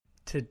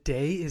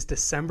Today is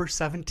December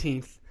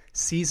 17th,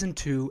 Season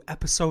 2,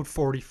 Episode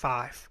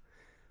 45,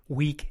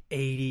 Week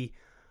 80,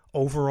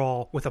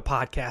 overall with a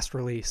podcast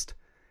released.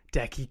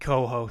 Decky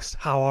co-host,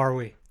 how are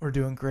we? We're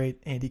doing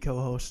great, Andy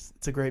co-host.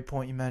 It's a great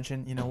point you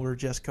mentioned. You know, we're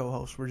just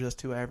co-hosts. We're just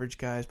two average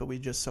guys, but we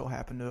just so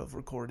happen to have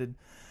recorded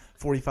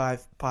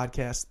 45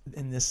 podcasts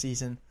in this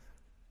season,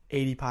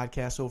 80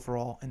 podcasts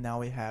overall, and now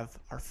we have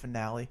our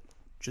finale,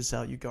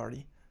 Giselle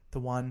Ugarte,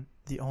 the one,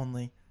 the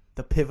only,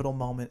 the pivotal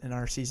moment in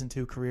our Season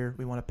 2 career.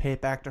 We want to pay it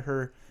back to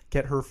her,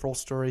 get her full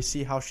story,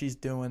 see how she's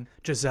doing.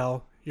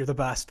 Giselle, you're the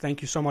best.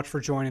 Thank you so much for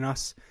joining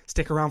us.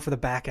 Stick around for the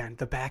back end.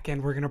 The back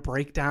end, we're going to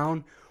break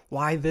down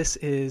why this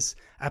is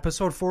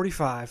episode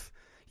 45,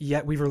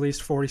 yet we've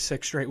released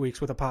 46 straight weeks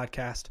with a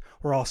podcast.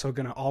 We're also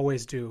going to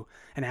always do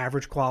an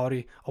average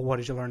quality, a what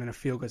did you learn in a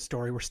feel-good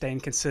story. We're staying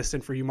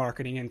consistent for you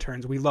marketing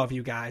interns. We love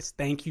you guys.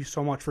 Thank you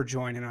so much for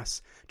joining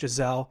us.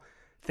 Giselle,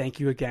 thank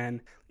you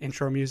again.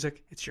 Intro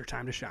music, it's your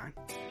time to shine.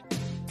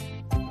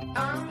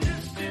 I'm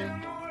just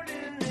an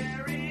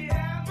ordinary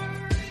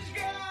average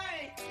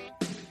guy.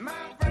 My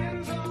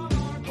friends all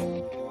are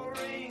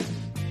boring,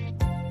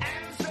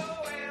 and so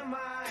am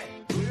I.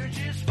 We're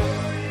just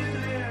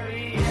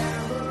ordinary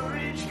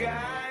average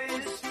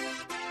guys.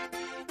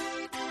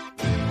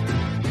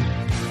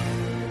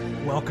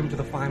 Welcome to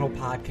the final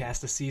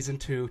podcast of Season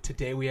 2.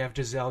 Today we have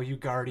Giselle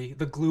Ugarte,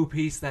 the glue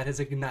piece that has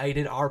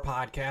ignited our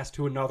podcast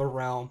to another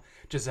realm.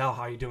 Giselle,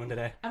 how are you doing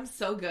today? I'm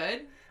so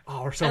good.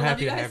 Oh, we're so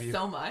happy to have you you.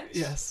 so much.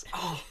 Yes.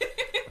 Oh.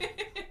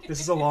 This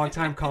is a long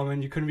time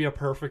coming. You couldn't be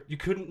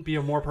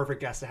a more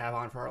perfect guest to have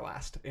on for our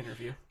last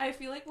interview. I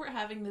feel like we're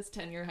having this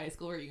 10-year high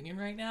school reunion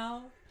right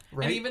now.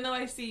 Right? And even though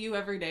I see you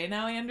every day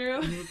now,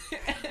 Andrew,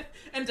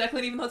 and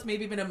Declan, even though it's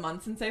maybe been a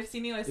month since I've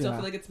seen you, I still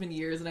feel like it's been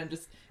years, and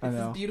it's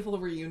this beautiful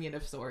reunion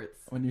of sorts.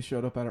 When you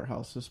showed up at our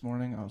house this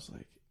morning, I was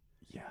like,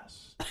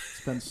 yes,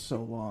 it's been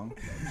so long.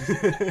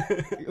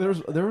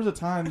 There was a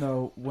time,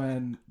 though,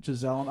 when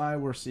Giselle and I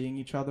were seeing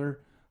each other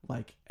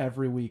like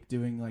every week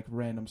doing like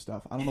random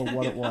stuff. I don't know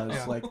what it was.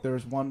 Yeah. Like there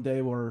was one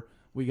day where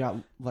we got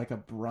like a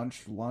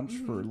brunch lunch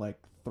for like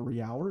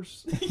 3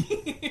 hours.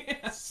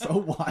 Yeah. So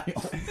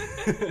wild.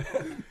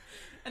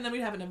 And then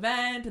we'd have an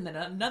event, and then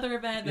another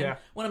event, and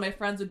one of my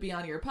friends would be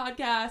on your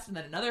podcast, and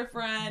then another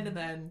friend, and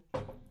then...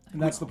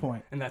 And that's the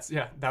point. And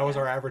that was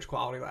our average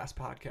quality last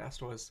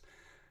podcast. Was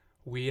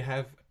we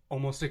have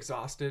almost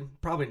exhausted,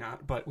 probably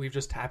not, but we've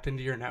just tapped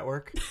into your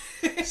network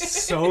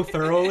so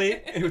thoroughly.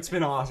 It's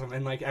been awesome.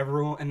 And like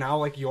everyone, and now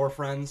like your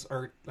friends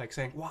are like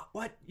saying,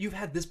 what? You've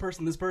had this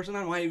person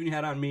on? Why haven't you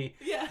had on me?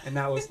 Yeah. And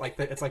that was like,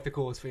 it's like the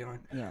coolest feeling.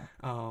 Yeah.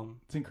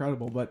 It's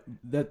incredible. But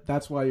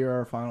that's why you're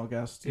our final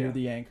guest. You're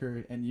the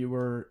anchor, and you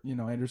were,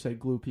 Andrew said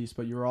glue piece,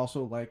 but you were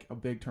also like a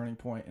big turning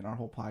point in our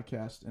whole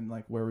podcast and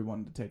like where we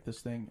wanted to take this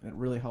thing. And it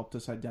really helped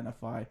us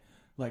identify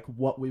like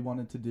what we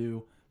wanted to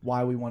do,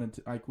 why we wanted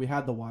to, like we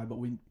had the why, but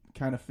we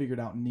kind of figured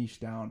out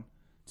niche down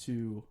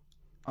to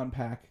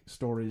unpack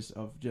stories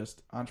of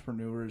just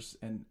entrepreneurs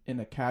and in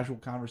a casual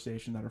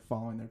conversation that are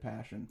following their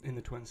passion in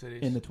the Twin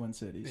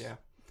Cities. Yeah.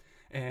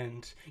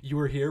 And you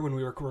were here when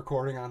we were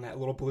recording on that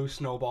little blue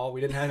snowball. We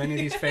didn't have any of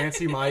these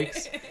fancy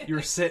mics. You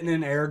were sitting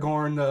in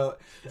Aragorn,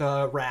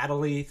 the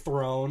rattly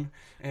throne,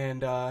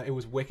 and it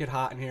was wicked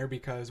hot in here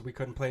because we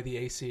couldn't play the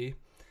AC.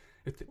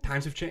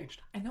 Times have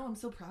changed. I know, I'm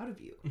so proud of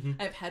you. Mm-hmm.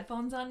 I have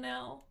headphones on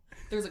now.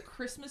 There's a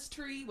Christmas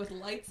tree with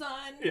lights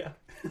on. Yeah.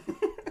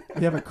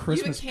 We have a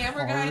Christmas You have a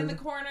camera card. guy in the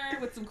corner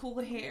with some cool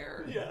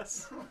hair.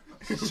 Yes.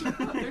 There's like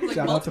Shout out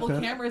to multiple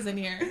Pip. cameras in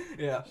here.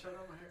 Yeah.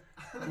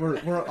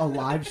 We're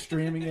live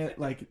streaming it.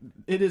 Like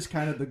it is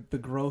kind of the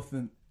growth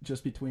in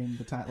just between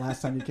the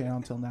last time you came on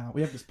until now.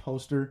 We have this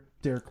poster,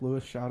 Derek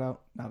Lewis, shout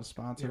out, not a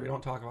sponsor. Yeah, we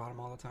don't talk about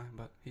him all the time,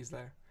 but he's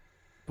there.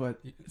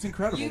 But it's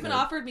incredible. You even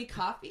offered me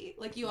coffee.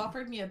 Like you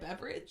offered me a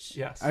beverage.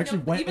 Yes. I actually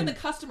went even and, the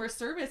customer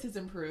service has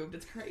improved.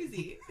 It's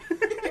crazy.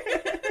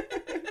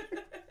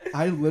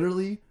 I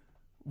literally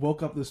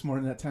woke up this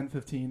morning at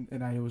 10:15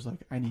 and I was like,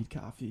 I need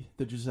coffee.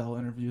 The Giselle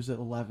interview's at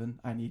 11.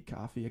 I need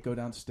coffee. I go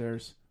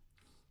downstairs,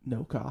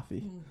 no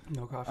coffee.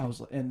 No coffee. I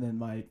was, and then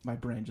my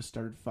brain just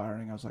started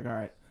firing. I was like, all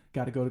right,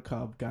 got to go to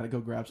Cub, got to go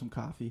grab some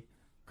coffee.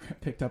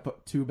 Picked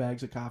up 2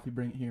 bags of coffee,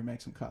 bring it here,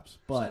 make some cups.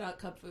 But Shout out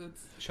Cub Foods.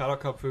 Shout out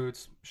Cub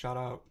Foods. Shout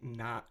out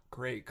not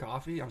great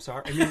coffee. I'm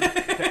sorry. I mean,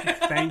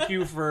 thank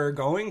you for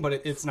going, but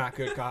it's not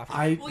good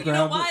coffee. Well, you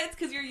know why? It's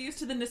because you're used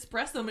to the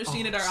Nespresso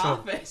machine at our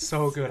office.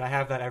 So good. I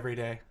have that every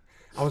day.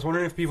 I was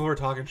wondering if people were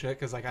talking shit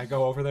because like I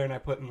go over there and I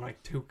put in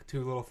like two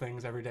little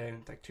things every day and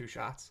it's like 2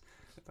 shots.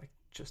 It's like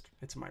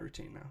it's my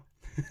routine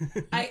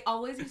now. I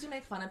always used to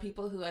make fun of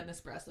people who had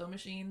Nespresso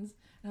machines,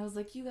 and I was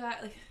like, you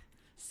got like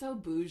so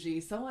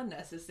bougie, so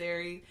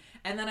unnecessary.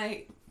 And then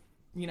I,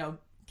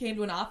 came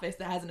to an office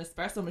that has an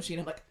espresso machine.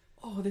 I'm like,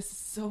 oh, this is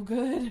so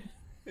good.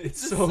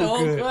 It's so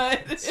good.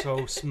 It's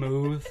so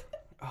smooth.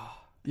 Oh,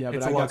 yeah,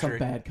 but I got some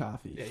bad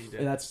coffee. Yeah, you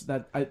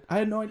did. I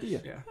had no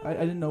idea. Yeah. I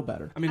didn't know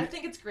better. I mean, I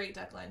think it's great,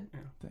 Declan.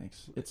 Yeah.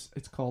 Thanks.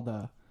 It's called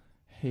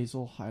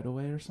Hazel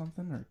Hideaway or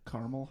something, or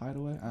Caramel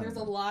Hideaway. There's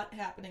a lot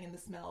happening in the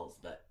smells,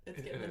 but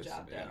it's getting the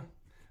job done.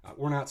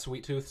 We're not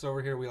sweet tooths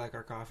over here. We like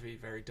our coffee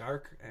very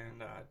dark,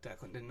 and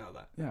Declan didn't know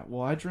that. Yeah,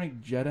 well, I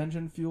drink jet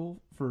engine fuel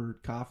for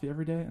coffee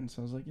every day, and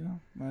so I was like,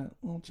 my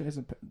little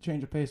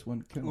change of pace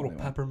wouldn't kill A little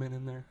anyone. peppermint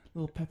in there. A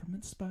little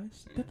peppermint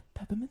spice.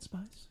 Peppermint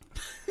spice.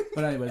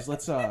 But anyways,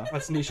 let's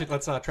niche it.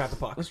 Let's trap the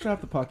puck. let's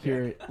trap the puck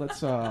here.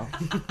 Let's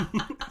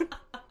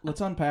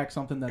unpack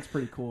something that's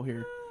pretty cool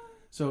here.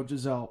 So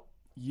Giselle,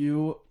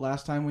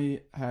 last time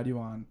we had you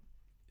on,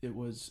 it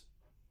was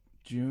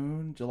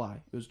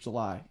July. It was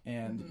July,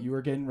 and you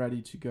were getting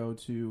ready to go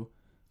to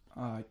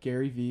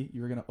Gary V.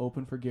 You were going to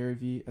open for Gary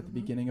V at the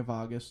beginning of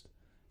August,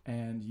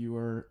 and you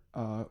were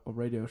a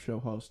radio show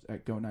host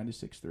at Go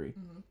 96.3.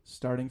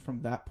 Starting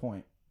from that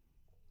point,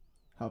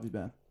 how have you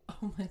been?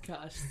 Oh my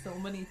gosh, so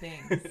many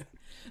things.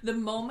 The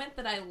moment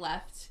that I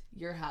left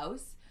your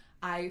house,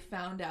 I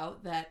found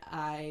out that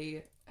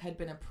I had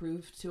been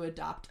approved to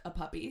adopt a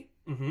puppy.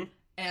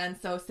 And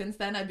so since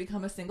then, I've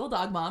become a single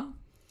dog mom.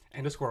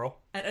 And a squirrel.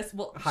 And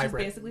she's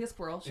basically a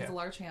squirrel. She's a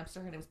large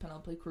hamster. Her name's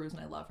Penelope Cruz,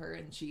 and I love her,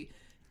 and she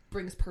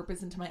brings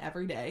purpose into my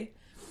everyday.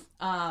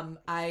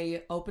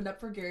 I opened up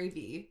for Gary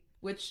V,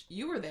 which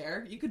you were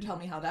there. You could tell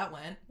me how that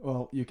went.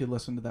 Well, you could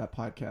listen to that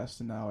podcast,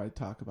 and now I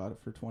talk about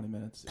it for 20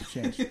 minutes.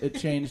 It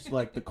changed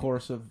like the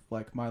course of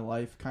like my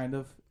life, kind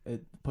of.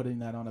 Putting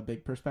that on a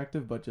big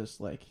perspective, but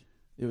just like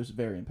it was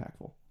very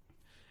impactful.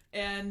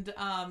 And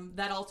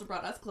that also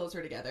brought us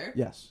closer together.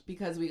 Yes.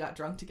 Because we got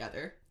drunk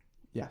together.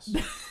 Yes.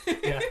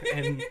 Yeah,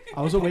 and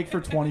I was awake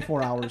for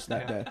 24 hours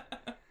that day.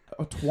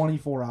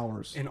 24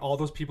 hours. And all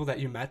those people that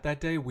you met that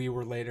day, we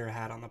were later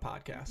had on the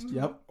podcast.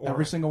 Yep. Or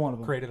every single one of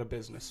them. Created a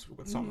business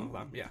with some of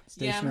them. Yeah.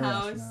 Stationary Yam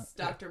House, astronaut.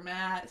 Dr.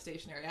 Matt,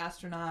 Stationary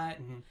Astronaut.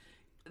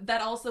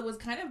 That also was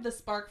kind of the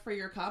spark for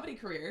your comedy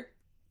career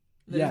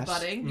that is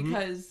budding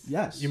because...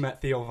 Yes. You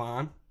met Theo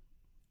Vaughn.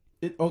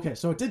 Okay,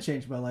 so it did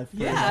change my life.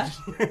 Yeah.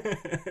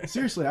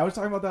 Seriously, I was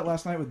talking about that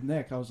last night with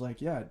Nick. I was like,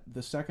 yeah,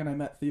 the second I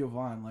met Theo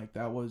Vaughn, like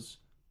that was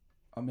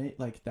amazing.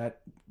 Like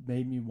that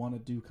made me want to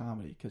do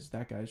comedy because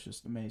that guy's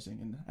just amazing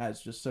and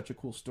has just such a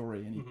cool story,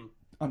 and he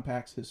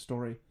unpacks his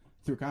story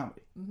through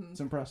comedy. It's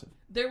impressive.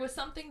 There was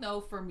something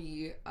though for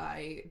me.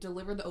 I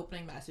delivered the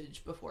opening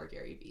message before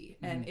Gary V,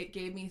 and it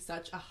gave me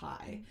such a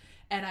high.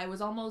 And I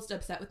was almost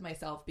upset with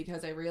myself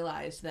because I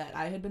realized that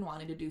I had been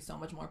wanting to do so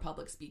much more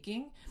public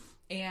speaking,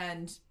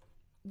 and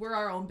we're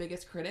our own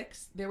biggest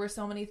critics. There were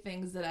so many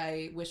things that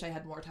I wish I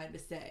had more time to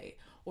say,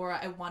 or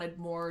I wanted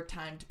more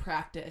time to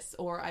practice,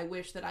 or I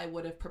wish that I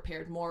would have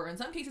prepared more, or in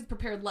some cases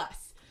prepared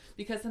less,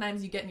 because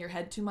sometimes you get in your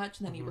head too much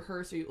and then you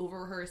rehearse or you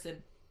over rehearse.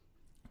 And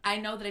I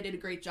know that I did a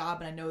great job,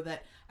 and I know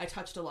that I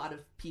touched a lot of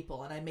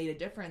people and I made a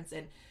difference,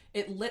 and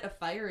it lit a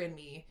fire in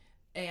me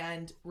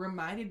and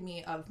reminded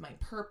me of my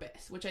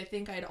purpose, which I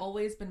think I'd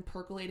always been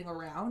percolating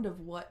around of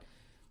what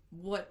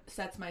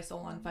sets my soul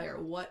on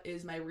fire, what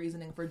is my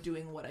reasoning for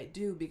doing what I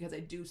do, because I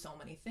do so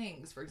many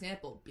things. For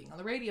example, being on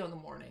the radio in the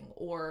morning,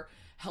 or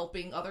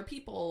helping other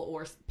people,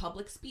 or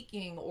public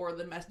speaking, or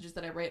the messages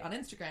that I write on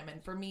Instagram.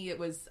 And for me, it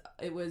was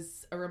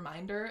a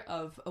reminder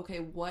of, okay,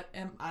 what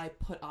am I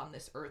put on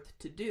this earth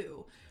to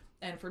do?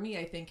 And for me,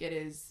 I think it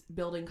is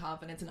building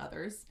confidence in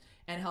others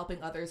and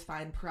helping others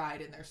find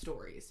pride in their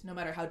stories, no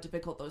matter how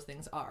difficult those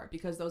things are,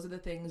 because those are the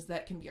things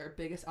that can be our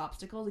biggest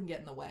obstacles and get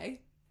in the way.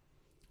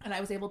 And I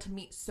was able to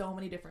meet so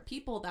many different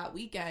people that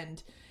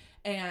weekend.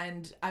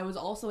 And I was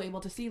also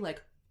able to see,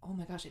 like, oh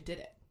my gosh, I did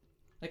it.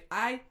 Like,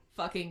 I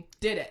fucking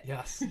did it.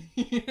 Yes.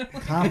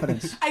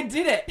 Confidence. I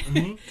did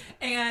it.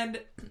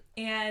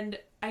 And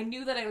I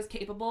knew that I was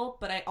capable,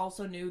 but I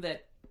also knew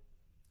that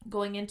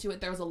going into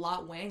it, there was a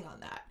lot weighing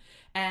on that.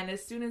 And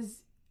as soon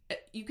as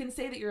you can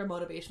say that you're a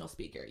motivational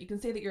speaker, you can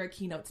say that you're a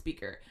keynote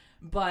speaker,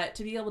 but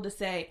to be able to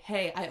say,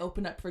 hey, I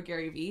opened up for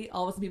Gary V,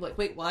 all of a sudden people are like,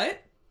 wait,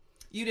 what?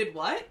 You did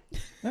what?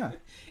 Yeah.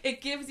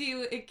 It gives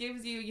you,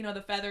 you know,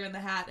 the feather in the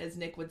hat, as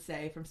Nick would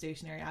say from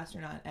Stationary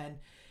Astronaut.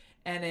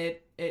 And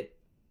it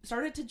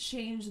started to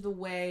change the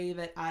way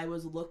that I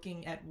was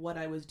looking at what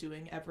I was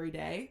doing every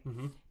day.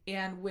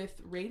 And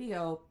with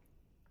radio,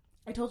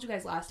 I told you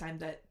guys last time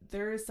that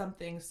there is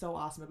something so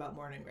awesome about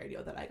morning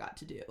radio that I got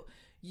to do.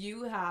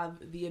 You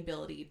have the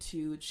ability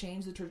to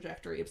change the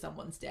trajectory of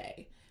someone's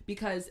day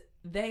because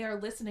they are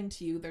listening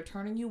to you. They're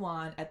turning you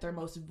on at their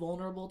most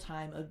vulnerable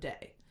time of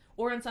day.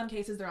 Or in some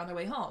cases, they're on their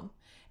way home.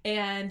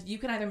 And you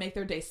can either make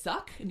their day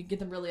suck and you get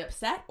them really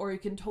upset, or you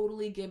can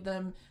totally give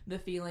them the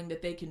feeling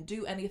that they can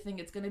do anything.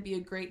 It's going to be a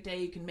great day.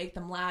 You can make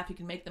them laugh. You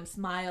can make them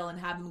smile and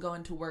have them go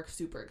into work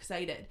super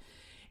excited.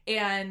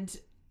 And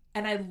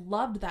I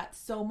loved that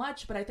so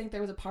much, but I think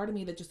there was a part of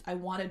me that just, I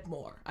wanted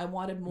more. I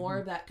wanted more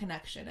of that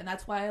connection. And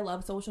that's why I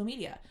love social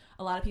media.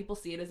 A lot of people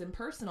see it as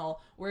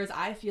impersonal, whereas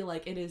I feel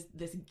like it is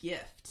this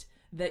gift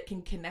that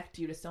can connect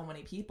you to so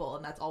many people.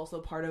 And that's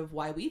also part of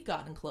why we've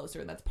gotten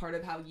closer. And that's part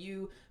of how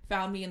you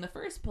found me in the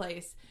first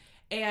place.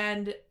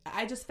 And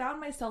I just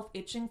found myself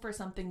itching for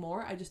something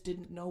more. I just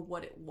didn't know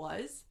what it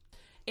was.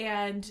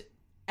 And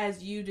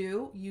as you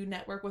do, you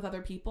network with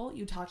other people.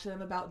 You talk to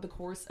them about the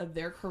course of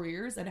their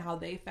careers and how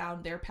they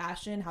found their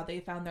passion, how they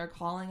found their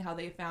calling, how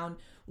they found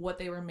what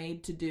they were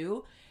made to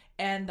do.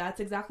 And that's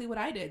exactly what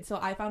I did. So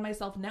I found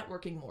myself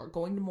networking more,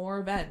 going to more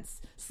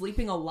events,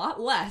 sleeping a lot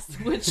less,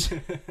 which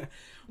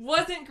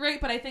wasn't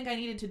great, but I think I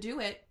needed to do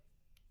it.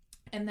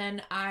 And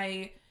then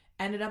I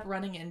ended up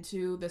running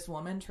into this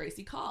woman,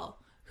 Tracy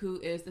Call, who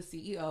is the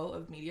CEO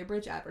of Media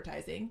Bridge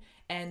Advertising.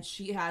 And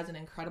she has an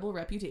incredible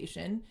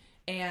reputation.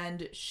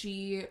 And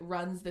she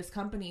runs this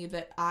company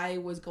that I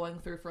was going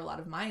through for a lot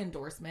of my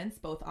endorsements,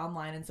 both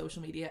online and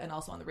social media and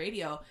also on the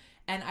radio.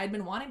 And I'd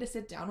been wanting to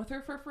sit down with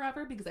her for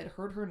forever because I'd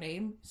heard her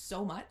name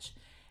so much.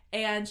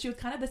 And she was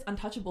kind of this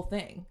untouchable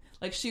thing.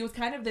 Like, she was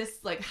kind of this,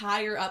 like,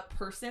 higher up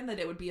person that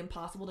it would be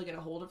impossible to get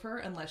a hold of her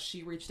unless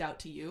she reached out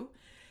to you.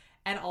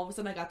 And all of a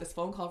sudden I got this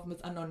phone call from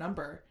this unknown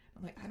number.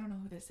 I'm like, I don't know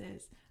who this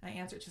is. And I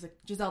answered. She's like,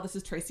 Giselle, this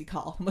is Tracy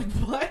Call. I'm like,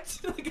 what?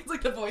 Like, it's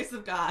like the voice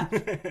of God.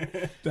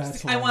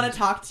 That's like, I want to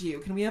talk to you.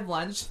 Can we have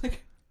lunch?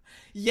 Like,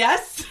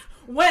 yes.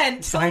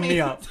 When? Sign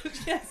me up.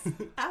 Yes,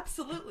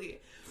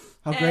 absolutely.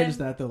 How great is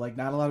that, though? Like,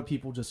 not a lot of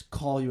people just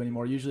call you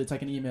anymore. Usually it's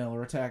like an email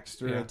or a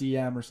text or a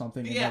DM or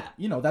something. And like,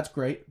 you know, that's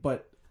great.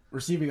 But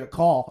receiving a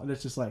call, and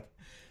it's just like,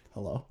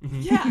 hello.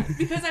 Yeah,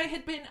 because I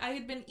had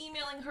been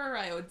emailing her.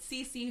 I would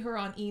CC her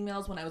on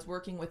emails when I was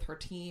working with her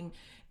team,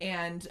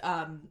 and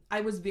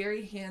I was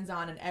very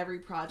hands-on in every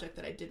project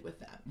that I did with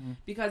them.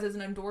 Because as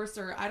an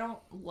endorser, I don't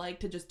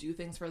like to just do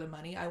things for the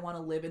money. I want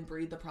to live and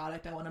breathe the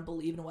product. I want to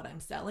believe in what I'm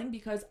selling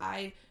because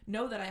I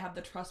know that I have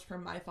the trust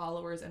from my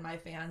followers and my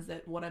fans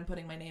that what I'm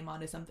putting my name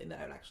on is something that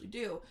I would actually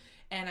do.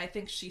 And I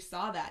think she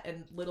saw that,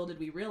 and little did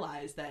we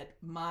realize that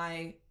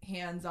my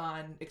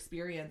hands-on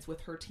experience with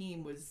her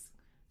team was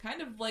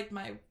kind of like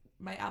my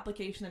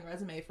application and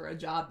resume for a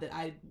job that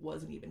I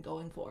wasn't even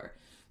going for.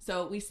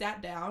 So we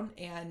sat down,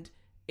 and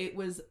it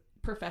was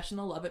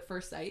professional love at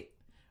first sight,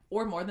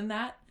 or more than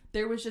that.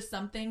 There was just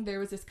something, there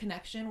was this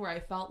connection where I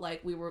felt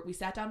like we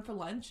sat down for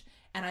lunch,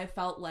 and I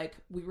felt like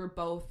we were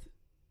both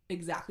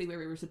exactly where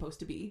we were supposed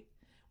to be.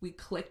 We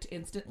clicked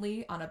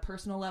instantly on a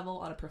personal level,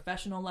 on a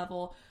professional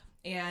level,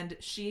 and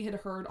she had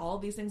heard all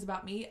of these things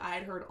about me. I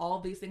had heard all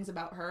of these things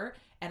about her,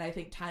 and I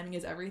think timing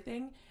is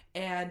everything.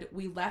 And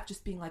we left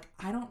just being like,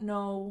 I don't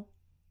know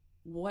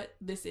what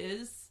this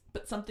is,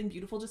 but something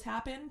beautiful just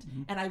happened,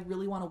 and I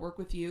really want to work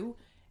with you.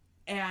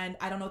 And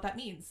I don't know what that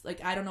means.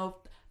 Like, I don't know.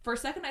 For a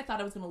second, I thought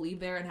I was going to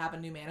leave there and have a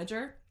new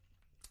manager.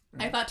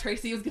 Right. I thought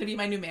Tracy was going to be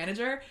my new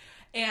manager.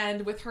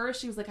 And with her,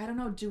 she was like, I don't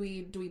know, do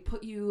we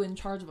put you in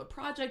charge of a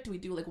project? Do we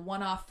do like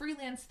one-off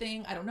freelance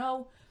thing? I don't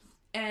know.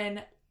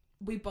 And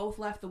we both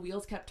left. The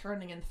wheels kept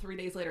turning. And 3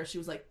 days later, she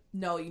was like,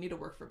 no, you need to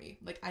work for me.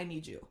 Like, I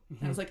need you. And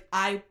I was like,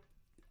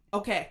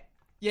 okay.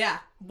 Yeah.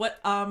 What,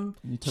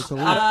 you took the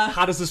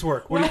how does this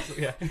work? What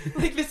yeah.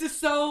 Like, this is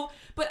so,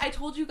 but I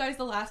told you guys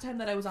the last time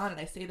that I was on,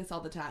 and I say this all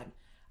the time.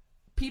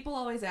 People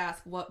always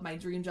ask what my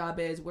dream job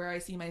is, where I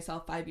see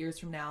myself 5 years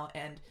from now.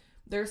 And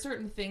there are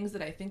certain things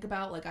that I think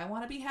about, like I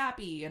want to be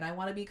happy and I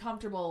want to be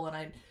comfortable.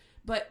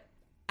 But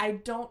I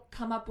don't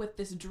come up with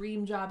this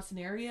dream job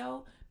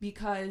scenario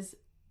because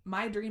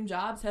my dream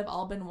jobs have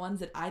all been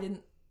ones that I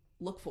didn't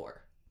look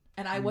for.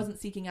 And I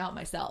wasn't seeking out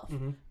myself,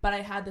 but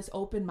I had this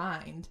open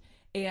mind.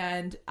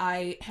 And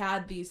I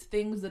had these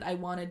things that I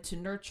wanted to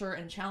nurture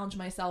and challenge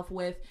myself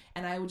with,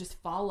 and I would just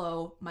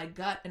follow my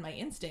gut and my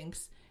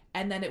instincts,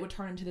 and then it would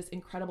turn into this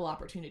incredible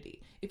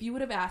opportunity. If you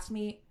would have asked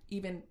me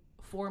even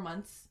 4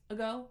 months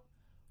ago,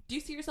 do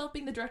you see yourself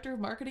being the director of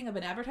marketing of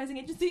an advertising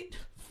agency?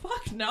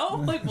 Fuck no.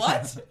 Like,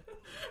 what?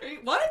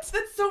 What?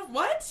 That's so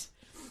what?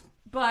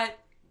 But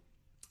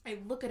I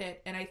look at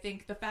it, and I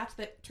think the fact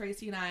that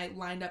Tracy and I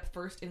lined up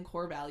first in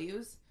core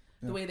values,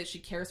 the way that she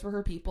cares for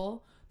her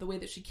people, the way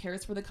that she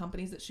cares for the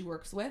companies that she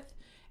works with,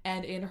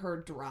 and in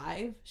her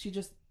drive, she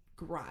just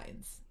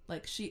grinds.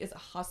 Like, she is a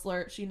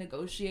hustler. She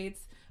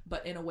negotiates,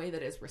 but in a way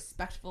that is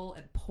respectful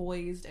and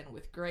poised and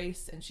with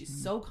grace, and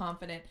she's so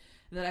confident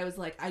that I was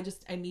like,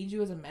 I need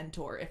you as a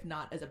mentor, if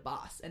not as a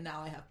boss. And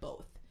now I have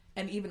both,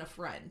 and even a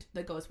friend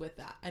that goes with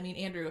that. I mean,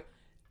 Andrew,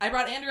 I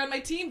brought Andrew on my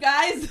team,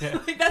 guys. Yeah.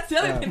 Like, that's the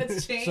other thing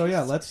that's changed. So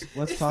yeah, let's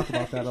talk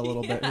about that a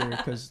little bit here,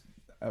 because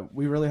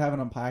we really haven't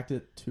unpacked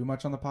it too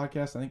much on the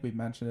podcast. I think we've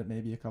mentioned it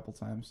maybe a couple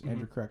times.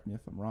 Andrew, correct me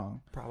if I'm wrong.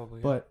 Probably.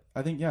 Yeah. But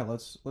I think,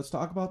 let's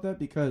talk about that,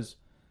 because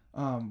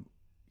kind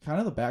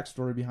of the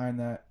backstory behind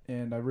that,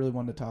 and I really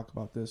wanted to talk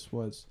about this,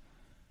 was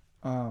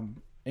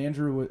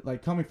Andrew,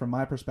 like, coming from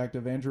my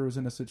perspective, Andrew was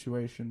in a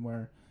situation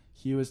where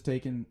he was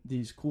taking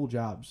these cool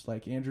jobs.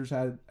 Like, Andrew's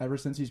had, ever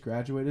since he's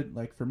graduated,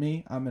 like, for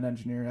me, I'm an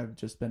engineer. I've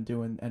just been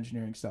doing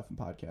engineering stuff and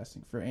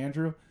podcasting. For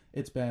Andrew,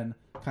 it's been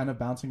kind of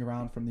bouncing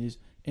around from these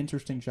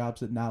interesting jobs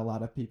that not a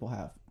lot of people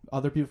have.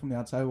 Other people from the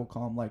outside will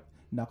call them like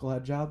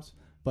knucklehead jobs,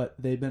 but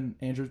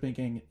Andrew's been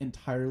getting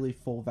entirely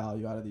full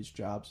value out of these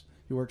jobs.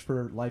 He works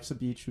for Life's a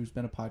Beach, who's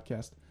been a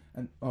podcast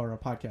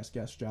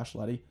guest, Josh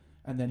Letty,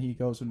 and then he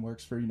goes and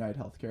works for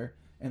United Healthcare,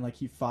 and like,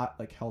 he fought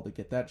like hell to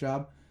get that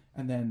job.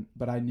 And then,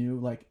 but I knew,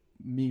 like,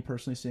 me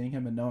personally seeing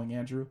him and knowing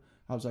Andrew,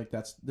 I was like,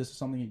 this is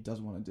something he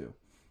doesn't want to do.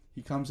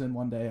 He comes in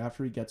one day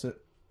after he gets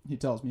it. He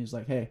tells me, he's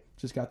like, hey,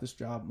 just got this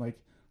job. Like,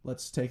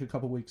 let's take a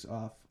couple weeks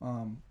off.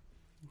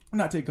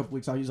 Not take a couple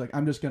weeks off. He's like,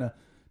 I'm just going to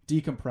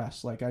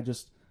decompress. Like,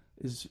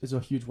 is a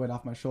huge weight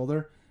off my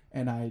shoulder.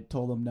 And I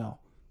told him no.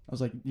 I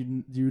was like,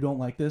 you don't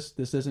like this?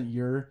 This isn't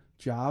your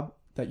job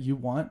that you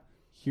want.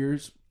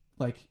 Here's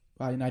like,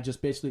 and I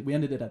just basically, we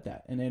ended it at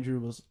that. And Andrew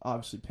was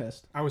obviously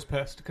pissed. I was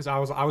pissed because I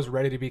was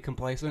ready to be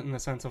complacent in the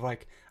sense of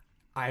like,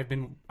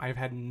 I've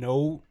had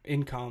no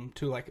income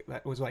to like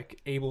that was like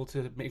able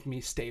to make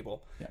me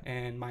stable,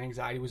 and my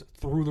anxiety was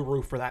through the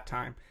roof for that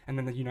time. And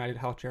then the United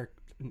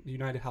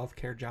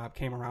Healthcare job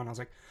came around. I was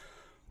like,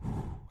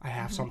 I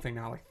have something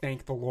now. Like,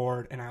 thank the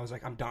Lord. And I was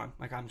like, I'm done.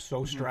 Like, I'm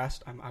so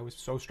stressed. I was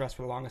so stressed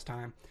for the longest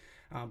time.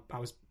 I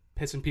was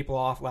pissing people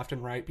off left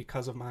and right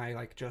because of my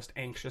like just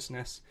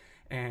anxiousness.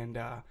 And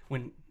I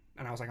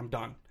was like, I'm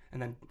done.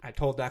 And then I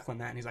told Declan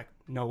that, and he's like,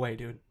 no way,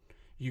 dude.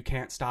 You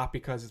can't stop,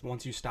 because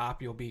once you stop,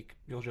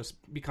 you'll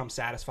just become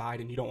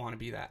satisfied, and you don't want to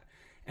be that.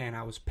 And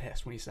I was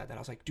pissed when he said that. I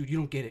was like, dude, you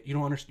don't get it. You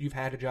don't understand. You've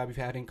had a job, you've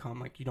had income,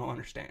 like you don't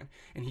understand.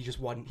 And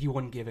he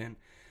wouldn't give in.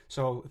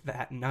 So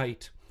that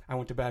night I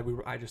went to bed.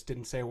 I just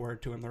didn't say a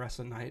word to him the rest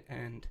of the night.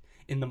 And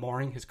in the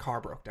morning, his car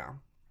broke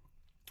down.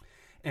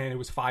 And it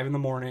was 5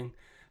 a.m.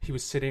 He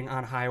was sitting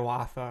on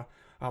Hiawatha,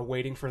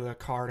 waiting for the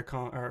car to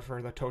come, or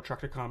for the tow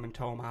truck to come and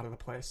tow him out of the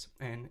place.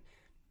 And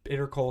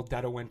bitter cold,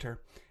 dead of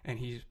winter, and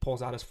he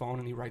pulls out his phone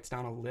and he writes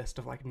down a list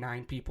of like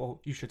 9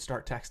 people you should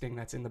start texting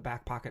that's in the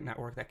Back Pocket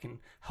Network that can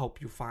help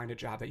you find a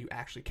job that you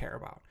actually care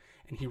about.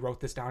 And he wrote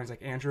this down. He's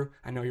like, Andrew,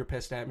 I know you're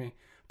pissed at me,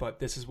 but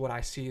this is what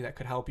I see that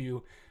could help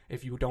you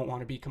if you don't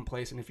want to be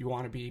complacent, if you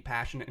want to be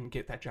passionate and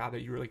get that job that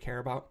you really care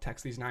about.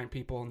 Text these 9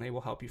 people and they will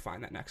help you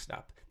find that next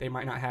step. They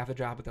might not have the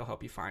job, but they'll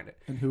help you find it.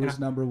 And who was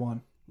number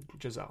 1?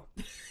 Giselle.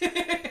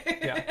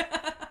 Yeah.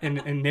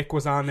 And Nick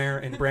was on there,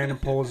 and Brandon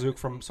Polizuk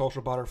from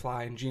Social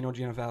Butterfly, and Gino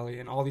Ginovelli,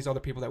 and all these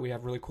other people that we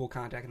have really cool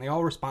contact, and they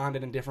all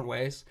responded in different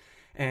ways.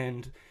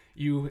 And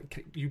you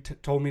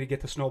told me to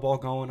get the snowball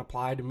going,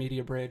 applied to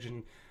Media Bridge,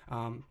 and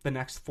the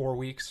next 4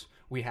 weeks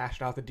we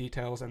hashed out the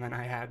details, and then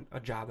I had a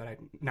job that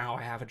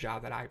I have a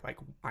job that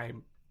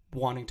I'm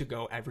wanting to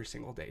go every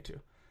single day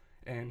to,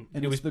 and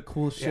it was the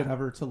coolest shit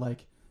ever to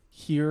like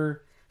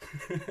hear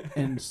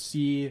and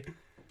see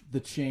the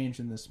change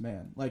in this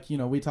man. Like, you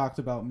know, we talked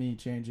about me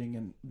changing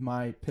and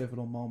my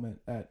pivotal moment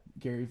at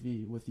Gary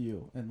Vee with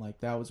you, and like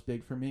that was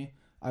big for me.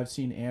 I've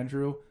seen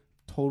Andrew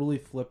totally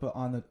flip it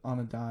on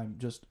a dime,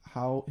 just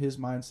how his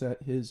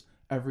mindset, his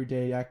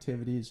everyday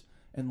activities,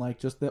 and like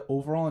just the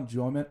overall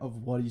enjoyment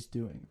of what he's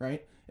doing,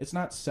 right? It's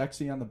not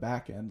sexy on the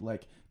back end,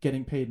 like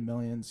getting paid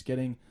millions,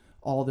 getting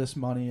all this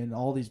money and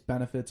all these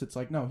benefits. It's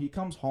like, no, he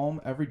comes home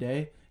every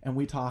day and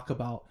we talk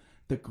about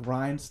the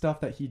grind stuff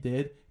that he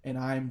did, and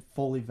I'm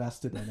fully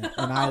vested in it,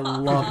 and I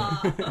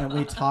love it. And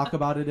we talk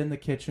about it in the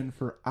kitchen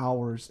for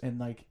hours, and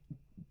like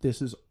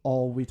this is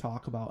all we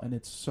talk about, and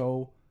it's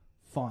so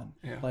fun.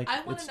 Yeah. Like,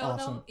 I want to know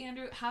awesome. though,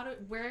 Andrew,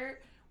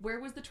 where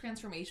was the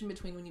transformation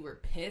between when you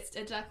were pissed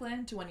at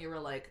Declan to when you were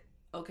like,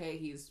 okay,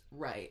 he's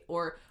right,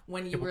 or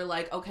when you were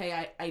like,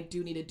 okay, I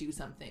do need to do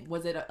something?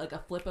 Was it like a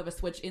flip of a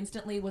switch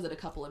instantly? Was it a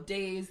couple of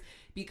days?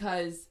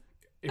 Because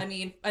I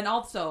mean, and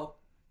also,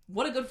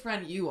 what a good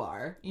friend you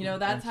are. You know,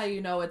 that's how you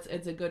know it's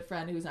a good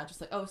friend who's not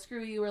just like, oh,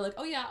 screw you, or like,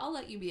 oh yeah, I'll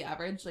let you be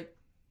average. Like,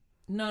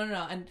 no.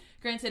 And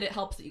granted, it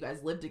helps that you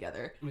guys live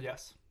together.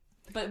 Yes.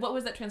 But what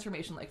was that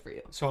transformation like for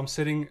you? So I'm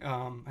sitting,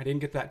 I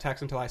didn't get that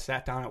text until I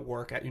sat down at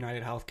work at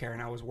United Healthcare,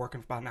 and I was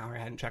working for about an hour. I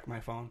hadn't checked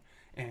my phone,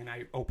 and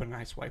I open and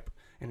I swipe,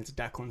 and it's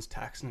Declan's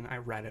text, and I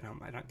read it.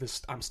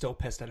 I'm still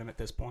pissed at him at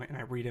this point, and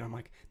I read it. I'm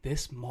like,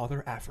 this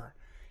mother effer,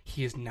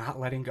 he is not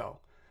letting go.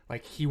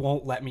 Like, he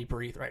won't let me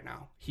breathe right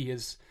now. He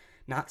is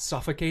not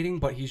suffocating,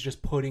 but he's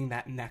just putting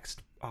that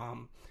next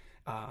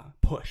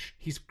push.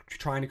 He's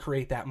trying to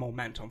create that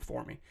momentum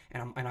for me,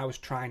 and I was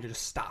trying to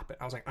just stop it.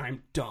 I was like,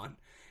 I'm done,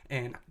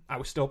 and I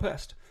was still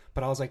pissed,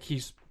 but I was like,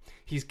 he's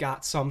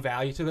got some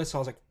value to this. So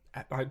I was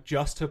like,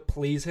 just to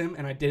please him,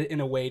 and I did it in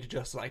a way to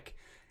just like,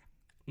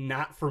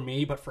 not for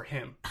me, but for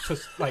him.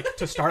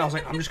 To start, I was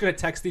like, I'm just gonna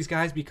text these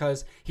guys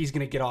because he's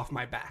gonna get off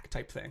my back,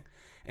 type thing,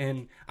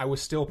 and I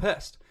was still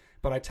pissed.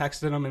 But I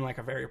texted him in like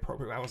a very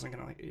appropriate way. I wasn't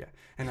gonna like,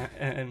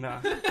 and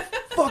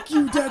fuck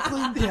you,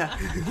 Declan. Yeah,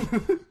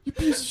 you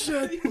piece of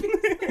shit.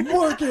 I'm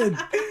working.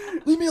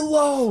 Leave me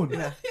alone.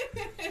 Yeah.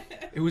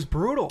 It was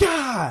brutal.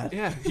 God.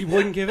 Yeah, he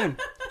wouldn't give in.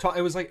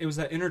 It was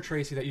that inner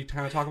Tracy that you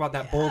kind of talk about,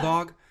 that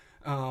bulldog.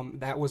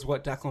 That was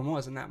what Declan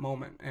was in that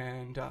moment,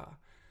 and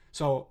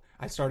so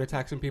I started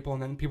texting people,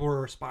 and then people were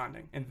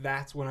responding, and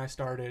that's when I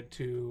started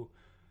to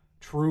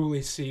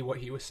truly see what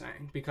he was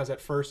saying. Because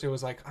at first it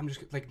was like, I'm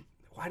just like,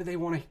 why do they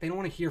want to? They don't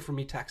want to hear from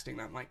me texting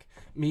them. Like,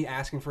 me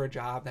asking for a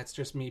job, that's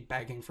just me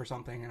begging for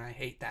something, and I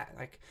hate that.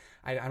 Like,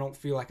 I don't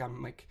feel like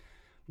I'm like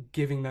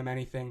giving them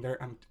anything.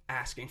 I'm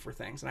asking for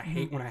things, and I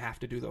hate when I have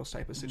to do those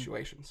type of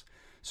situations.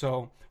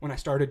 So when I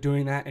started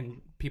doing that,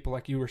 and people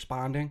like you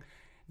responding,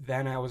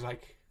 then I was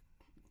like,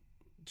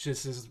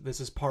 this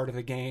is part of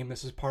the game.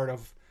 This is part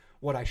of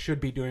what I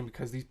should be doing,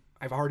 because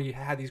I've already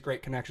had these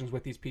great connections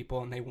with these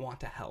people, and they want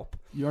to help.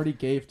 You already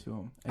gave to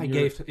them.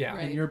 Yeah.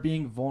 And you're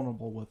being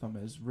vulnerable with them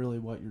is really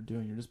what you're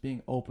doing. You're just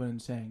being open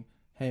and saying,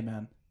 hey,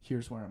 man,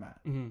 here's where I'm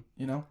at. Mm-hmm.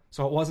 You know?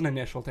 So it wasn't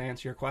initial, to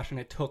answer your question.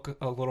 It took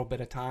a little bit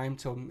of time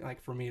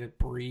for me to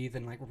breathe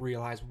and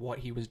realize what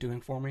he was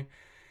doing for me.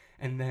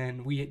 And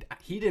then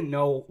he didn't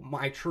know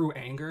my true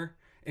anger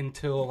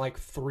until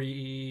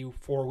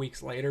 3-4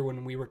 weeks later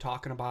when we were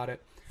talking about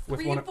it.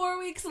 With 4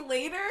 weeks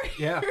later?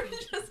 Yeah. You're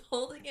just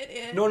holding it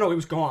in? No, it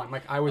was gone.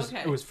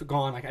 It was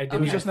gone. I didn't.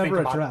 It was just think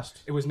never about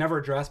addressed. It was never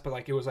addressed, but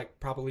it was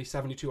probably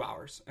 72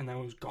 hours, and then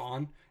it was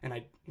gone, and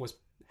I was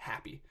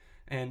happy.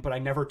 But I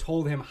never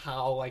told him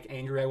how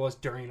angry I was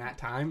during that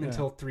time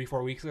until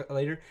 3-4 weeks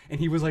later, and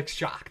he was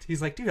shocked.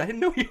 He's like, "Dude, I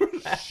didn't know you were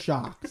that."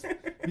 Shocked.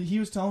 He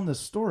was telling this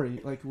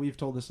story, we've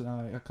told this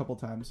a couple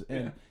times,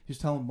 and he was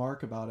telling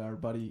Mark about our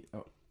buddy,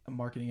 a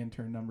marketing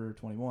intern number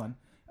 21.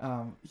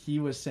 He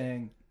was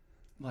saying,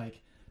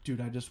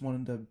 dude, I just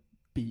wanted to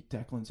beat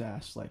Declan's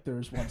ass. There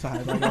was one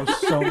time, I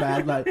was so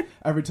mad,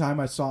 every time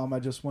I saw him,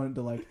 I just wanted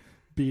to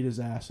beat his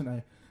ass,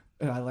 and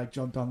I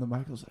jumped on the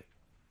mic. I was like,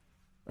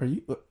 "Are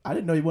you? I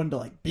didn't know you wanted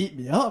to beat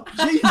me up."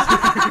 Jeez.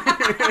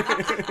 I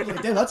was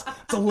like, "Damn, it's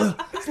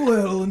a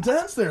little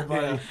intense there,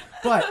 buddy." Yeah.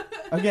 But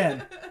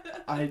again,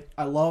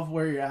 I love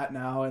where you're at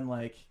now,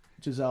 and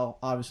Giselle,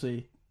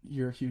 obviously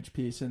you're a huge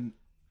piece. And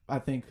I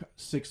think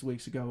 6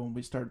 weeks ago when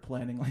we started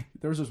planning,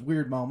 there was this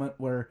weird moment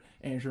where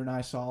Andrew and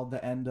I saw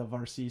the end of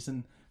our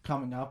season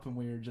coming up, and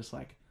we were just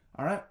all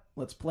right,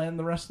 let's plan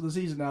the rest of the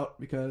season out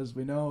because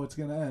we know it's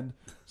gonna end.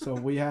 So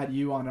we had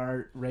you on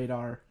our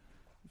radar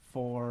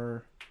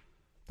for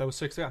those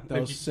 6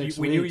 weeks.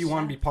 We knew you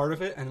wanted to be part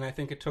of it, and I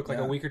think it took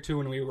a week or two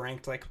when we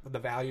ranked the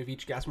value of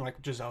each guest. We're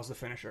Giselle's the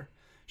finisher.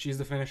 She's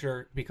the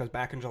finisher because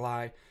back in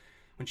July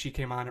when she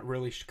came on, it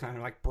really kind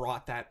of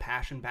brought that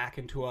passion back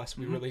into us.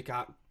 We really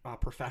got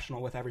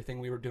professional with everything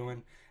we were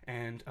doing,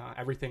 and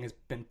everything has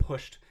been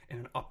pushed in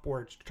an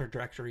upward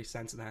trajectory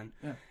since then.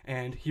 Yeah.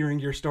 And hearing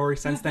your story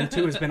since then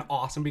too has been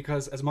awesome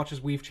because as much as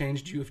we've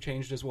changed, you've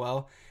changed as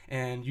well,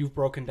 and you've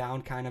broken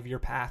down kind of your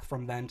path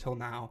from then till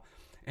now.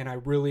 And I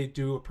really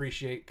do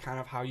appreciate kind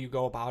of how you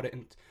go about it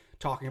and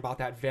talking about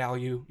that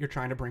value you're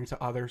trying to bring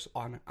to others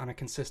on a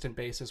consistent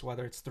basis,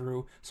 whether it's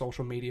through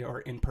social media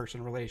or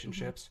in-person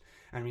relationships.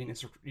 I mean,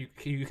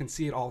 you can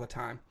see it all the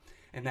time.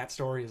 And that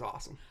story is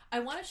awesome.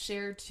 I want to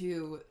share,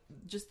 too,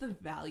 just the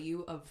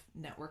value of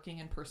networking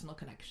and personal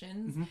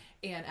connections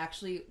and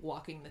actually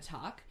walking the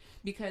talk.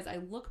 Because I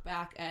look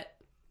back at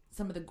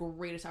some of the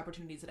greatest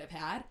opportunities that I've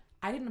had.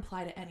 I didn't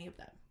apply to any of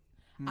them.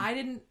 I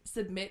didn't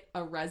submit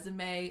a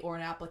resume or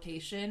an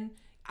application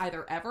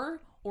either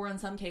ever or in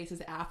some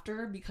cases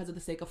after because of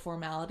the sake of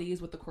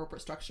formalities with the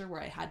corporate structure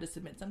where I had to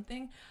submit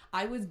something.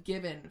 I was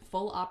given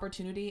full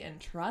opportunity and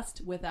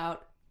trust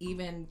without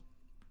even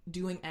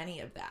doing any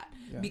of that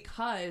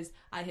because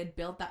I had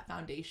built that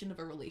foundation of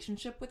a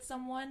relationship with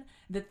someone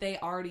that they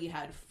already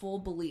had full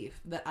belief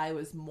that I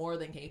was more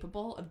than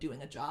capable of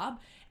doing a job.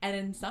 And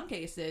in some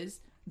cases,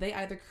 they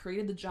either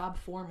created the job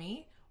for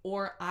me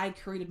or I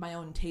created my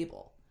own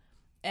table.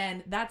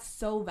 And that's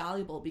so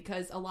valuable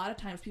because a lot of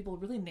times people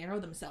really narrow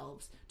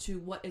themselves to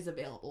what is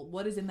available,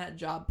 what is in that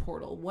job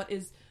portal,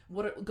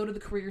 go to the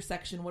career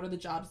section, what are the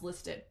jobs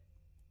listed.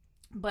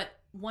 But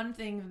one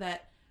thing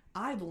that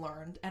I've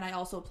learned, and I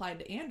also applied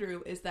to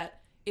Andrew, is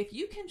that if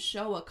you can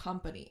show a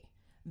company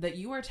that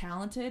you are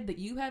talented, that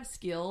you have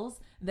skills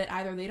that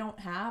either they don't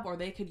have or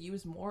they could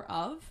use more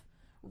of,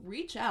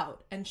 reach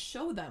out and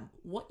show them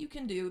what you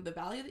can do, the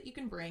value that you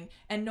can bring,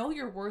 and know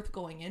your worth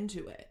going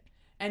into it.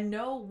 And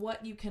know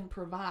what you can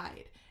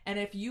provide. And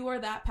if you are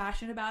that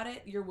passionate about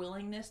it, your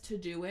willingness to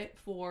do it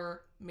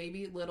for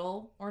maybe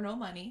little or no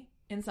money,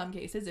 in some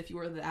cases, if you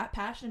were that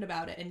passionate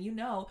about it, and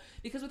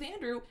because with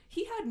Andrew,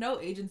 he had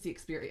no agency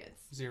experience.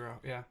 0,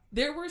 yeah.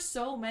 There were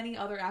so many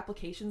other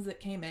applications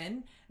that came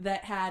in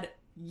that had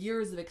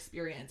years of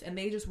experience, and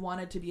they just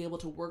wanted to be able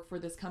to work for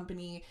this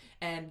company,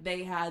 and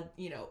they had,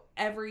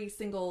 every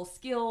single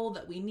skill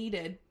that we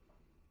needed.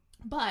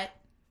 But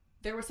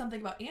there was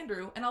something about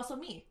Andrew, and also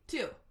me,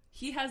 too.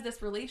 He has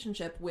this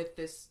relationship with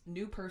this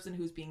new person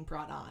who's being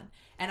brought on,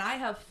 and I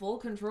have full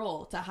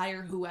control to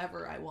hire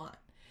whoever I want.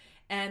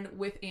 And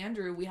with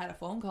Andrew, we had a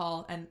phone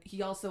call, and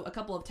he also a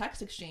couple of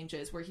text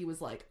exchanges where he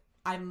was like,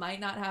 I might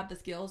not have the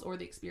skills or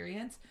the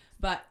experience,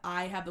 but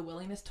I have the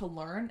willingness to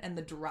learn and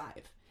the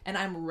drive, and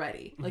I'm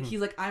ready. He's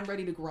like, I'm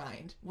ready to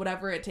grind,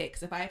 whatever it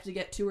takes. If I have to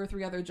get 2 or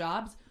 3 other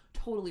jobs,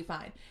 totally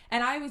fine.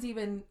 And I was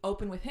even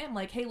open with him,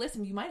 hey,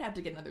 listen, you might have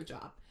to get another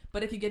job,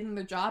 but if you get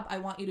another job, I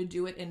want you to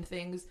do it in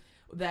things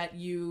that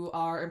you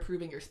are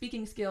improving your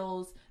speaking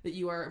skills, that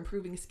you are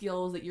improving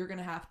skills that you're going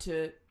to have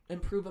to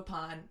improve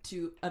upon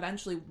to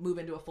eventually move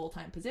into a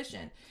full-time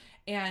position.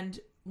 And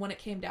when it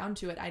came down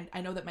to it, I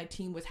know that my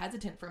team was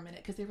hesitant for a minute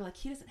because they were like,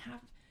 he doesn't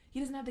have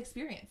the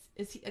experience.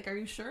 Is he are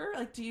you sure?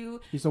 Do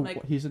you? He's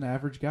an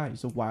average guy.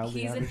 He's a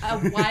wildly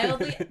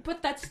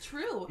but that's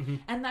true.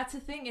 And that's the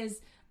thing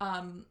is,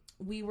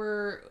 we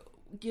were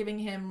giving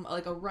him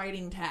a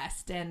writing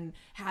test and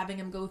having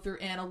him go through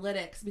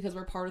analytics because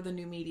we're part of the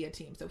new media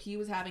team. So he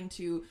was having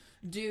to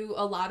do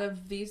a lot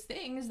of these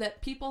things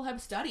that people have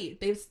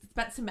studied. They've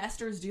spent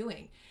semesters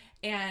doing.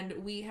 And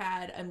we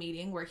had a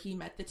meeting where he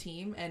met the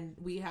team and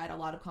we had a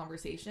lot of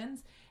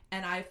conversations.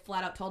 And I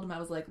flat out told him, I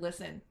was like,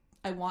 listen,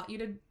 I want you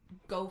to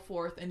go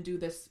forth and do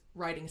this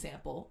writing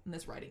sample and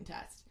this writing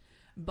test.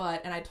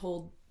 And I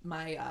told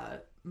my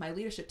my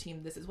leadership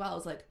team this as well. I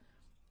was like,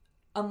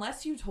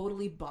 unless you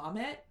totally bomb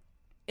it,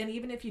 and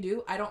even if you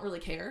do, I don't really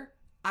care.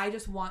 I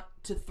just want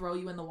to throw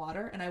you in the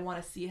water, and I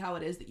want to see how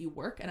it is that you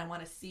work, and I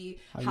want to see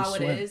how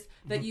it is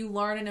that you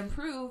learn and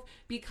improve,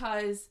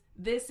 because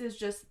this is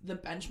just the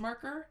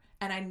benchmarker.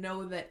 And I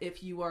know that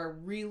if you are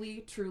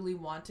really, truly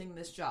wanting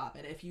this job,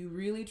 and if you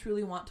really,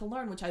 truly want to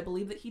learn, which I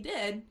believe that he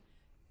did,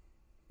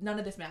 none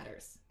of this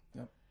matters.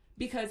 Yep.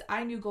 Because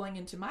I knew going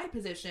into my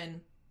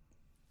position,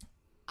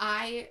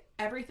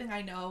 everything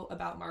I know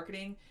about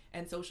marketing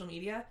and social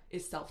media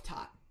is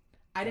self-taught.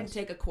 I didn't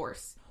take a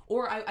course.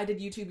 Or I did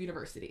YouTube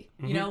University,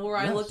 you know, where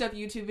I looked up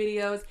YouTube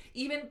videos,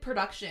 even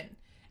production.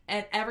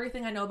 And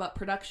everything I know about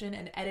production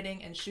and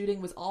editing and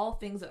shooting was all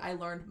things that I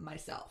learned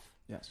myself.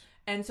 Yes.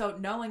 And so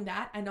knowing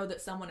that, I know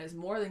that someone is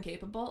more than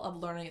capable of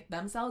learning it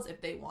themselves if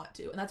they want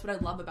to. And that's what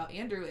I love about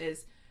Andrew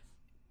is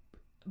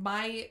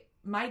my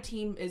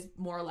team is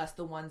more or less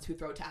the ones who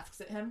throw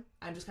tasks at him.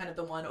 I'm just kind of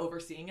the one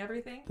overseeing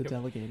everything. The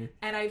delegator.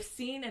 And I've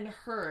seen and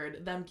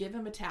heard them give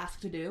him a task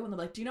to do. And they're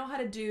like, do you know how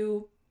to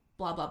do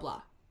blah, blah,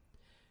 blah?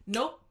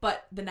 Nope,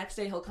 but the next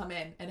day he'll come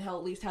in and he'll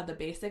at least have the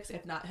basics.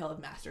 If not, he'll have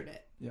mastered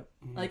it. Yep.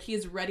 Mm-hmm. Like,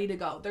 he's ready to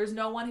go. There's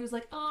no one who's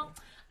like, oh,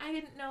 I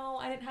didn't know.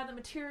 I didn't have the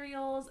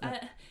materials.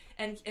 Yep.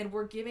 And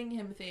we're giving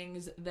him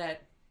things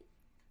that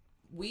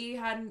we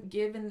hadn't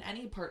given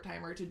any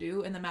part-timer to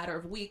do in the matter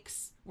of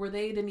weeks, where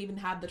they didn't even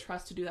have the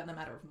trust to do that in the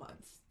matter of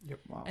months. Yep.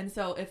 Wow. And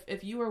so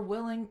if you are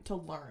willing to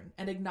learn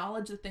and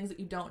acknowledge the things that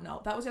you don't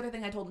know, that was the other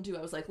thing I told him too.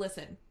 I was like,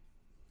 listen,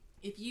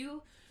 if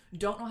you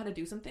don't know how to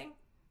do something,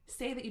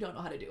 say that you don't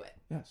know how to do it.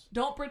 Yes.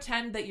 Don't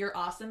pretend that you're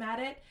awesome at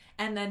it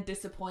and then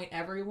disappoint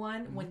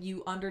everyone when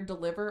you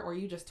under-deliver or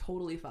you just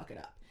totally fuck it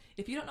up.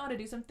 If you don't know how to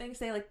do something,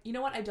 say like, you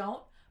know what, I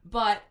don't,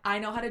 but I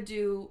know how to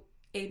do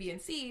A, B, and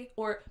C,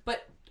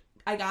 but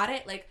I got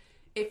it. Like,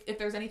 if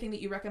there's anything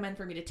that you recommend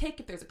for me to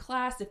take, if there's a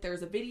class, if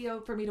there's a video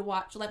for me to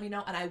watch, let me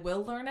know and I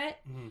will learn it.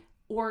 Mm-hmm.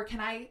 Or can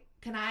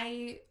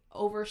I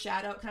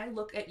overshadow, can I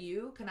look at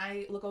you? Can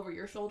I look over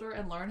your shoulder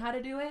and learn how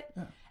to do it?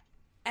 Yeah.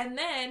 And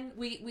then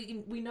we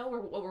know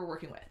what we're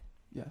working with.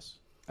 Yes.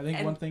 I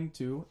think one thing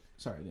too,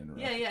 sorry to interrupt.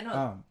 Yeah,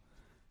 no.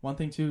 One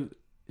thing too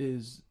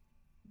is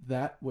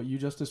that what you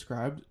just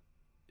described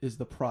is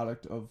the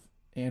product of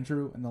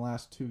Andrew in the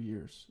last 2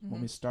 years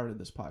when we started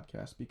this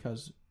podcast,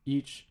 because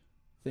each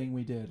thing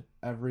we did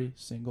every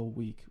single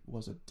week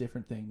was a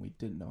different thing we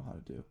didn't know how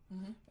to do.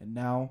 Mm-hmm. And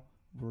now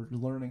we're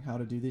learning how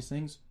to do these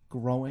things,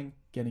 growing,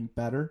 getting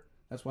better.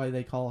 That's why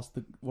they call us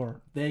the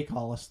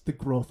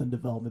Growth and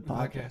Development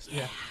Podcast.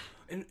 Yeah.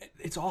 And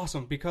it's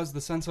awesome because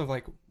the sense of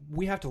like,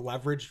 we have to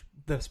leverage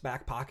this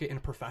back pocket in a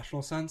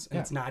professional sense. And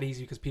it's not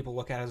easy because people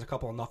look at it as a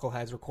couple of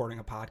knuckleheads recording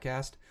a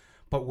podcast.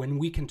 But when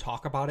we can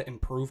talk about it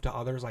and prove to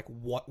others like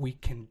what we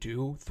can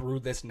do through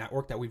this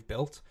network that we've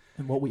built.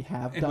 And what we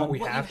have and done. What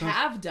you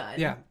have done.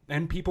 Yeah.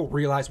 And people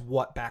realize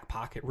what back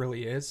pocket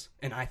really is.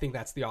 And I think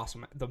that's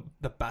the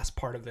best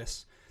part of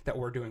this that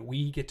we're doing.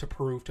 We get to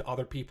prove to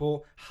other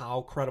people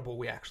how credible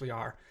we actually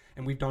are.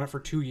 And we've done it for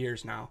 2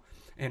 years now.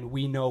 And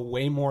we know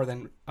way more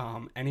than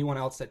anyone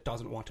else that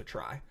doesn't want to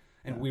try.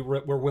 And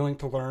we're willing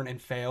to learn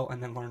and fail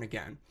and then learn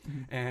again.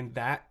 Mm-hmm. And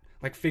that,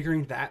 like,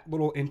 figuring that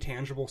little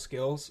intangible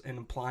skills and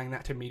applying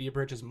that to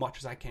MediaBridge as much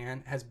as I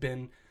can has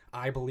been,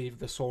 I believe,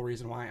 the sole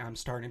reason why I'm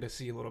starting to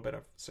see a little bit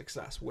of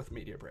success with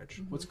MediaBridge.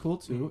 Mm-hmm. What's cool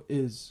too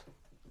is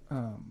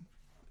there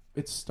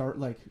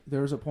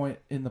was a point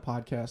in the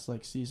podcast,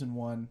 like season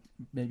 1,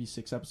 maybe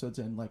 6 episodes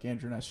in, like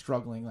Andrew and I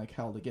struggling like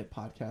hell to get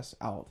podcasts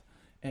out.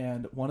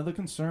 And one of the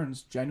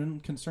genuine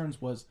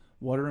concerns was,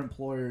 what are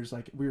employers,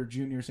 like we were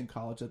juniors in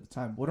college at the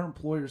time, what are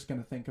employers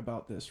going to think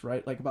about this,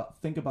 right? Like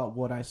think about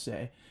what I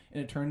say.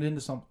 And it turned into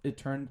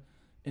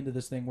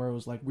this thing where it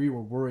was like, we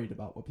were worried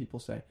about what people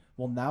say.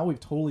 Well, now we've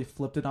totally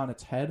flipped it on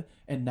its head,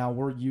 and now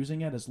we're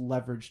using it as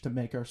leverage to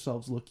make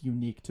ourselves look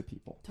unique to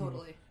people.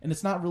 Totally. And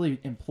it's not really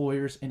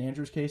employers. In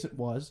Andrew's case, it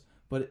was,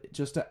 but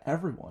just to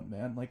everyone,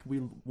 man. Like,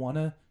 we want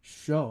to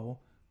show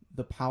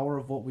the power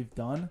of what we've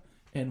done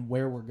and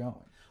where we're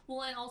going.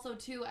 Well, and also,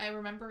 too, I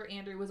remember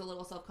Andrew was a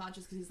little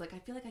self-conscious because he's like, I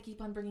feel like I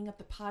keep on bringing up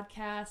the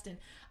podcast, and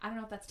I don't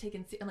know if that's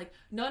taken... I'm like,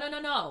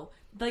 no.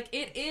 Like,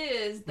 it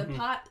is the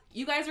pot...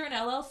 You guys are an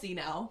LLC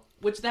now,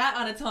 which that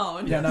on its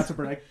own... Yeah, not to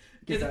brag.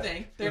 Is a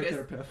thing. There it is.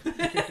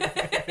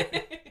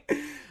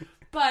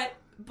 But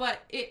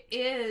it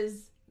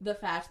is the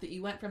fact that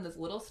you went from this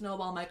little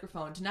snowball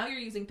microphone to now you're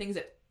using things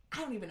that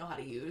I don't even know how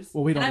to use.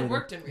 Well, we don't. And I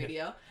worked in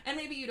radio, and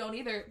maybe you don't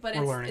either. But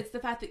it's the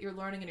fact that you're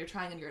learning and you're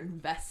trying and you're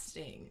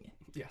investing.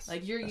 Yes.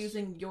 Like, you're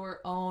using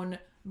your own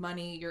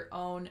money, your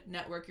own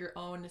network, your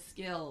own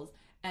skills.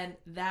 And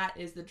that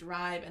is the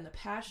drive and the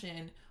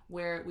passion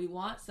where we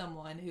want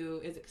someone who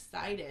is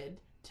excited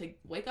to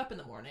wake up in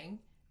the morning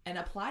and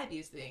apply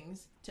these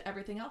things to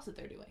everything else that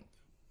they're doing.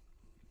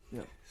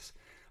 Yeah.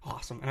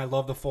 Awesome. And I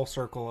love the full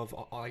circle of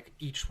like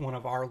each one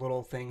of our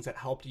little things that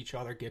helped each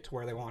other get to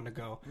where they wanted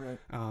to go. Right.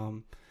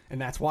 And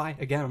that's why,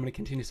 again, I'm going to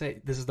continue to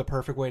say this is the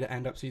perfect way to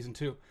end up season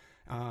 2.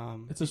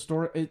 It's a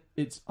story.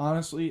 It's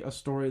honestly a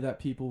story that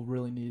people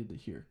really needed to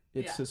hear.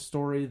 It's a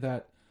story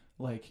that,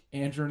 like,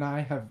 Andrew and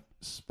I have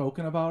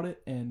spoken about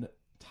it and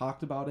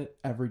talked about it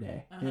every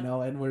day, you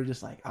know, and we're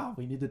just like, oh,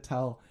 we need to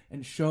tell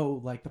and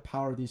show, like, the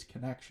power of these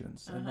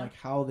connections and, like,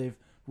 how they've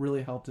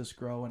really helped us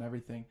grow and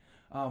everything.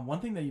 One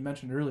thing that you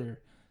mentioned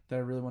earlier that I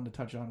really wanted to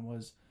touch on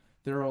was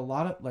there are a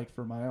lot of, like,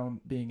 for my own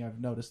being,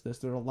 I've noticed this,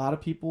 there are a lot of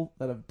people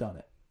that have done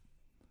it.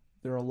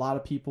 There are a lot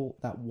of people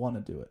that want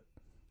to do it.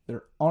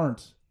 There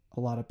aren't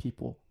a lot of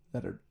people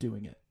that are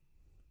doing it.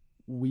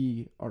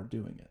 We are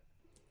doing it.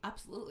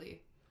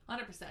 Absolutely.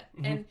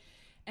 100%.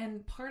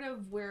 And part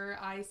of where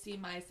I see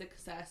my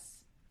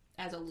success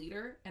as a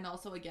leader, and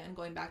also, again,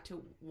 going back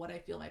to what I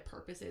feel my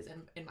purpose is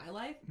in my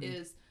life,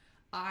 is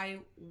I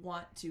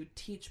want to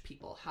teach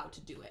people how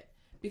to do it.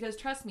 Because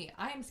trust me,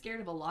 I am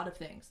scared of a lot of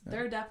things.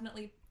 There are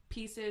definitely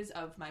pieces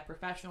of my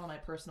professional and my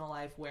personal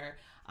life where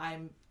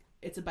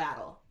it's a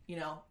battle, you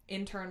know,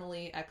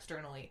 internally,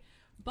 externally.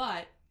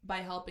 But by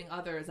helping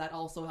others, that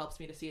also helps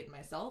me to see it in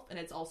myself. And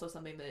it's also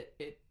something that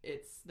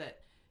it's that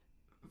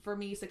for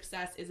me,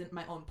 success isn't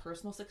my own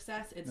personal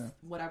success. It's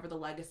whatever the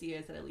legacy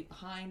is that I leave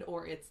behind,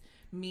 or it's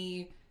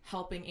me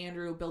helping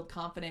Andrew build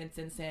confidence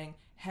and saying,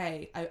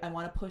 hey, I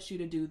want to push you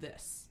to do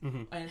this.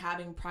 And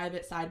having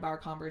private sidebar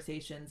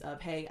conversations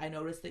of, hey, I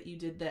noticed that you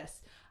did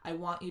this. I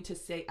want you to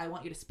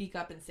speak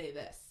up and say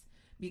this.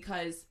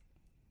 Because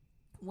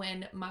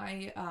when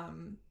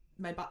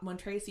when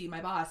Tracy,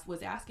 my boss,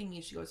 was asking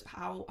me, she goes,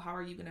 how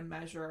are you going to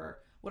measure,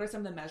 what are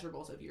some of the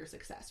measurables of your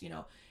success, you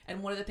know?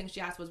 And one of the things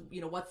she asked was,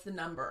 you know, what's the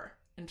number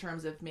in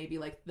terms of maybe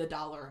like the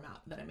dollar amount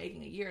that I'm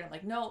making a year? And I'm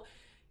like, no.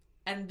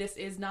 And this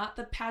is not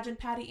the pageant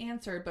patty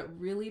answer, but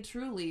really,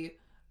 truly,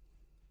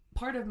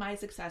 part of my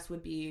success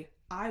would be,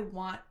 I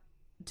want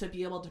to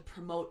be able to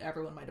promote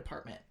everyone in my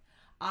department.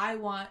 I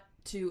want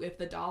to, if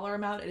the dollar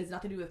amount, it has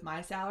nothing to do with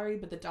my salary,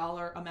 but the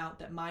dollar amount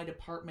that my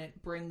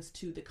department brings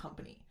to the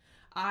company.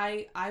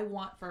 I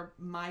want for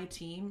my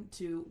team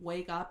to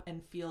wake up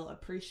and feel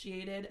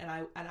appreciated,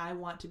 and I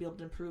want to be able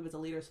to improve as a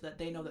leader so that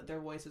they know that their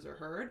voices are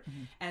heard,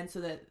 and so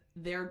that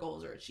their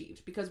goals are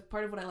achieved. Because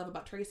part of what I love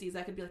about Tracy is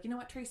I could be like, you know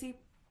what, Tracy,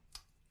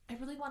 I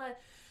really want to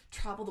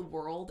travel the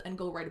world and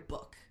go write a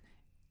book.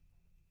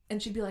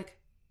 And she'd be like,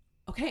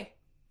 okay,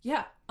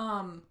 yeah,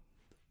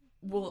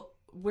 well,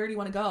 where do you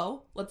want to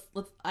go?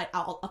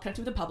 I'll connect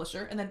you with a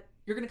publisher, and then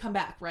you're going to come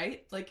back,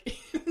 right? Like,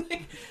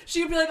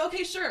 she would be like,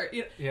 okay, sure.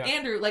 You know,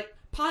 Andrew, like,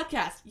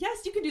 podcast.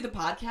 Yes, you can do the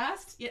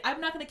podcast.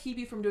 I'm not going to keep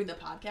you from doing the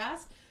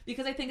podcast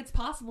because I think it's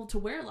possible to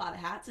wear a lot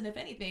of hats. And if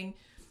anything,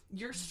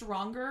 you're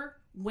stronger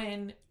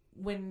when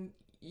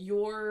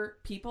your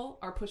people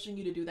are pushing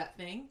you to do that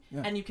thing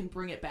and you can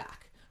bring it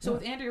back. So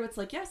with Andrew, it's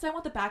like, yes, I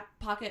want the Back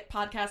Pocket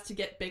podcast to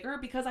get bigger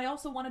because I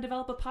also want to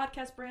develop a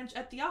podcast branch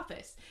at the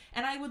office.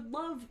 And I would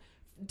love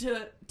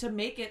to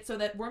make it so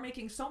that we're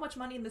making so much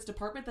money in this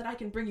department that I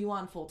can bring you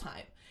on full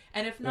time.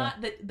 And if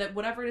not, that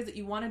whatever it is that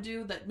you want to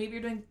do, that maybe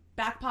you're doing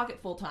Back Pocket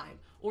full time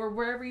or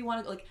wherever you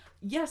want to, like,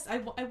 yes, I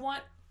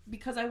want,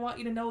 because I want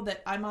you to know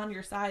that I'm on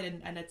your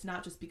side, and it's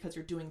not just because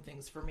you're doing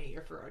things for me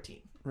or for our team.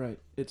 Right.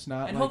 It's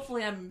not, and like,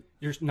 hopefully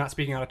you're not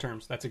speaking out of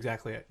terms. That's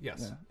exactly it.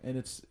 Yes. Yeah.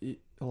 And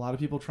a lot of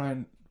people try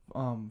and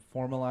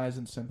formalize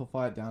and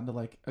simplify it down to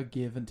like a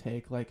give and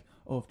take, like,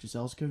 oh, if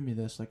Giselle's giving me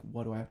this, like,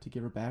 what do I have to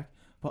give her back?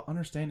 But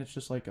understand it's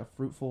just like a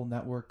fruitful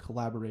network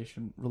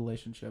collaboration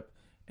relationship,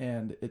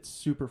 and it's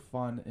super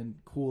fun and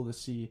cool to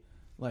see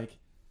like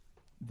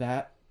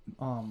that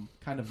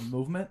kind of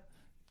movement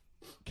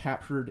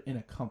captured in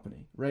a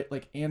company, right?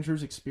 Like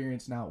Andrew's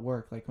experience now at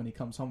work, like when he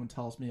comes home and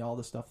tells me all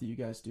the stuff that you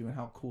guys do and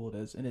how cool it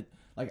is, and it,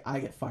 like, I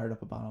get fired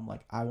up about it. I'm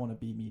like, I want to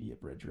be Media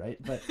Bridge, right?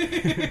 But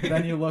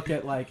then you look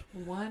at like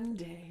one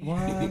day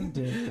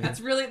that's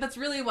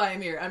really why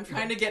I'm here. I'm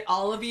trying to get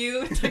all of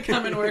you to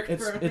come and work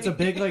for me. It's a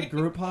big like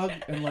group hug,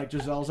 and like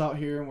Giselle's out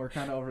here and we're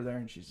kind of over there,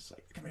 and she's just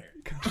like, come here.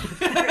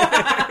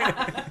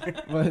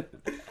 But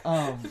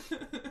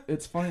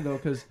it's funny though,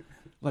 because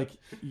like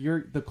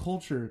the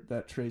culture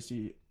that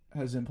Tracy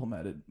has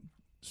implemented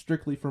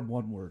strictly from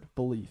one word: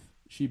 belief.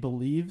 She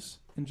believes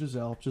in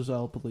Giselle.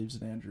 Giselle believes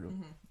in Andrew.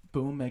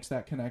 Boom, makes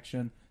that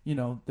connection. You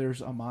know, there's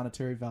a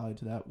monetary value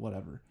to that,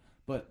 whatever.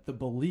 But the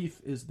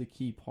belief is the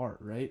key part,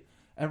 right?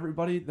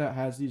 Everybody that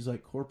has these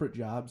like corporate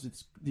jobs,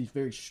 it's these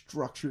very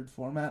structured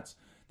formats.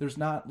 There's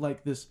not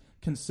like this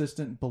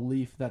consistent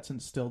belief that's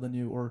instilled in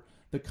you, or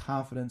the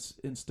confidence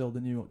instilled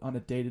in you on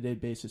a day-to-day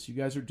basis. You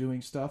guys are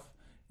doing stuff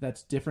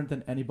that's different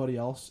than anybody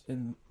else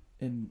in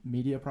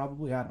media,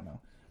 probably. I don't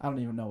know. I don't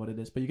even know what it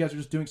is, but you guys are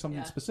just doing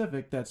something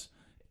specific that's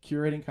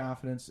curating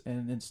confidence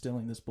and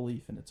instilling this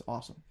belief, and it's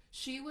awesome.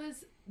 She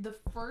was the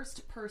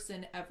first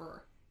person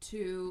ever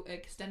to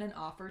extend an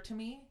offer to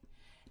me,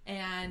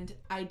 and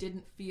I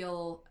didn't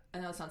feel, I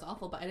know it sounds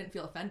awful, but I didn't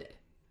feel offended.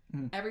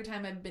 Every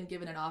time I've been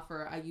given an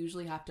offer, I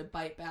usually have to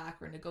bite back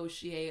or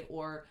negotiate,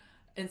 or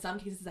in some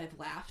cases I've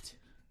laughed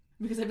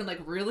because I've been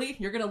like, really?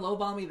 You're going to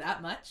lowball me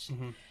that much?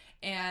 Mm-hmm.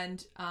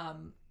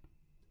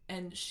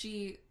 And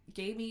she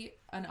gave me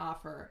an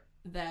offer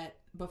that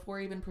before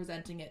even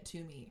presenting it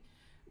to me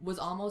was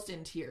almost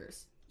in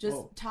tears. Just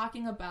Whoa.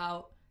 talking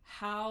about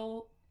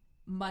how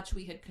much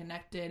we had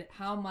connected,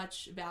 how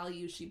much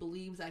value she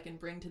believes I can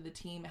bring to the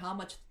team, how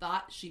much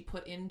thought she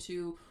put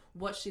into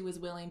what she was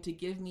willing to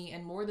give me,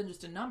 and more than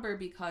just a number,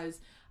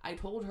 because I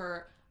told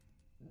her,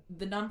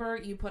 the number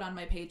you put on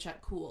my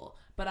paycheck, cool,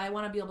 but I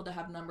want to be able to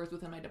have numbers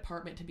within my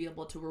department to be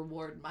able to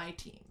reward my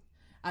team.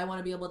 I want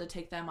to be able to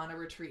take them on a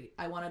retreat.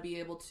 I want to be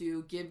able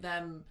to give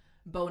them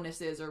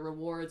bonuses or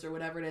rewards or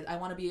whatever it is. I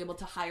want to be able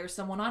to hire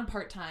someone on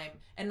part-time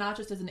and not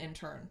just as an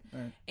intern.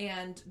 Right.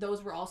 And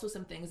those were also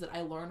some things that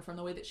I learned from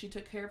the way that she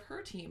took care of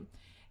her team.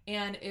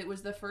 And it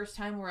was the first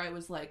time where I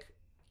was like,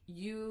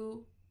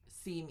 you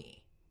see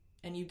me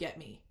and you get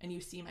me and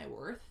you see my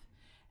worth.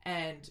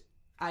 And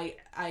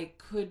I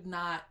could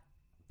not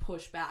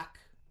push back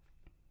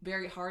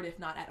very hard, if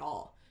not at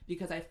all,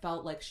 because I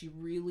felt like she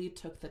really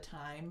took the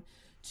time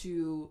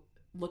to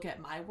look at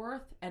my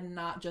worth and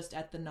not just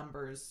at the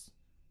numbers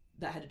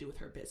that had to do with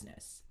her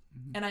business.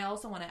 Mm-hmm. And I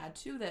also want to add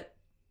too that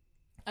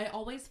I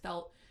always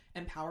felt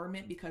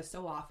empowerment, because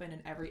so often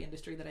in every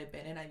industry that I've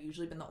been in, I've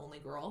usually been the only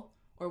girl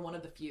or one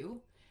of the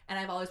few. And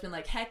I've always been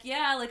like, heck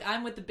yeah, like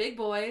I'm with the big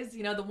boys,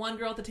 you know, the one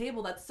girl at the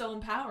table. That's so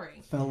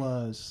empowering.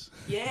 Fellas.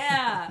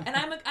 Yeah. And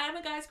I'm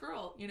a guy's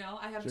girl, you know.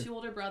 I have Sure. 2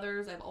 older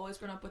brothers. I've always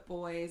grown up with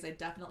boys. I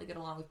definitely get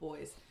along with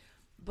boys.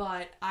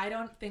 But I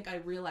don't think I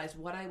realized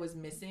what I was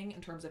missing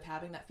in terms of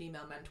having that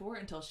female mentor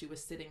until she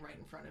was sitting right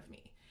in front of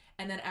me.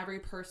 And then every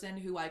person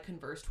who I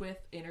conversed with,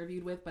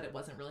 interviewed with, but it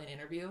wasn't really an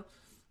interview,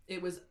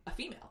 it was a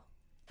female.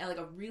 And like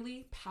a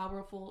really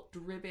powerful,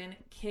 driven,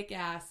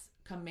 kick-ass,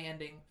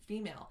 commanding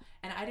female.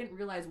 And I didn't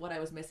realize what I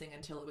was missing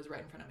until it was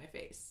right in front of my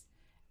face.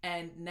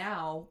 And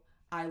now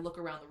I look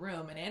around the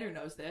room, and Andrew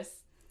knows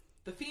this,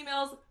 the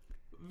females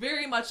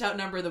very much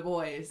outnumber the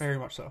boys. Very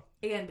much so.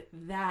 And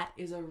that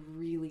is a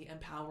really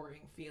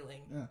empowering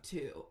feeling Yeah.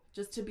 too.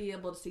 Just to be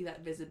able to see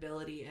that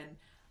visibility. And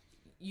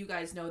you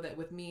guys know that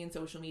with me and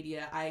social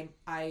media,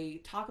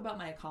 I talk about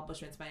my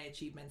accomplishments, my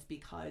achievements,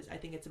 because I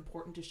think it's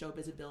important to show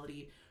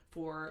visibility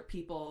for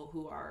people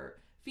who are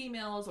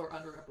females or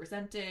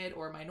underrepresented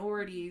or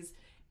minorities.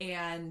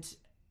 And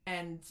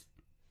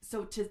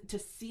so to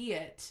see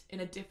it in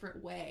a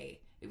different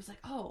way, it was like,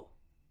 oh,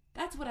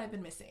 that's what I've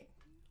been missing.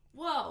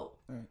 Whoa.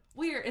 Right.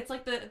 Weird. It's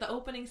like the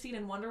opening scene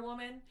in Wonder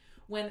Woman.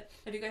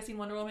 Have you guys seen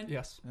Wonder Woman?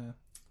 Yes. Yeah.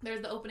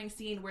 There's the opening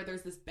scene where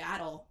there's this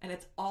battle and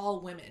it's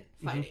all women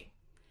fighting. Mm-hmm.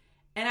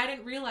 And I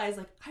didn't realize,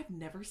 like, I've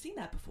never seen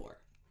that before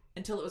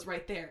until it was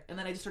right there. And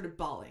then I just started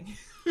bawling.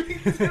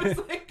 It was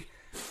like,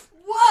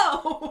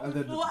 whoa, And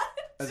then, what?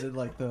 And then,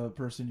 like, the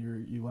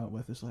person you went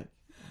with is like,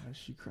 why is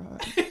she crying?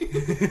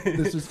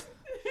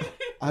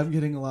 I'm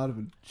getting a lot of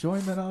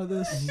enjoyment out of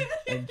this,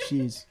 and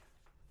she's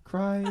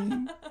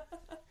crying.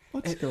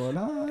 What's going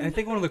on? And I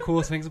think one of the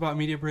coolest things about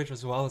Media Bridge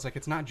as well is, like,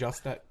 it's not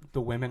just that the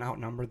women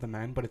outnumber the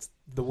men, but it's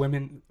the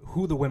women,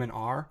 who the women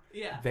are.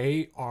 Yeah.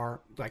 They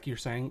are, like you're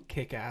saying,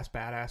 kick-ass,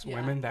 badass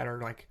women that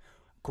are, like,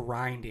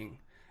 grinding.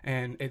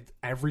 And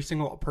every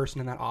single person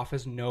in that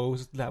office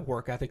knows that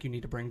work ethic you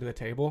need to bring to the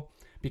table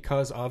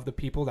because of the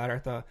people that are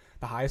at the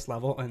highest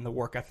level and the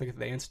work ethic that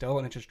they instill,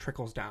 and it just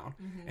trickles down.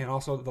 Mm-hmm. And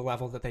also the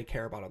level that they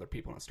care about other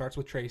people. And it starts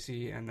with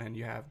Tracy, and then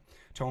you have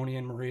Tony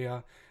and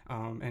Maria,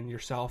 and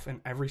yourself,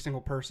 and every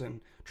single person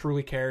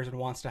truly cares and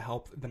wants to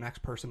help the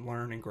next person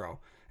learn and grow.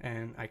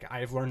 And like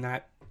I've learned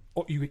that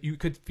you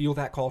could feel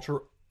that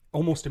culture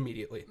almost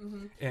immediately.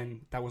 Mm-hmm.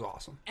 And that was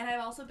awesome. And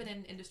I've also been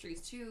in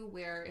industries too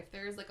where if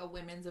there's like a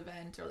women's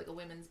event or like a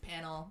women's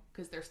panel,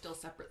 because they're still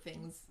separate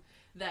things,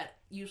 that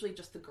usually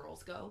just the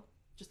girls go,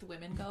 just the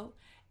women go,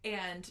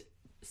 and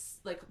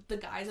like the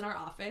guys in our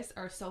office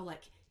are so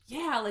like,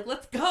 yeah, like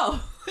let's go.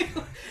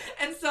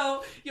 And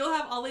so you'll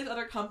have all these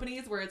other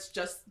companies where it's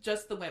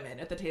just the women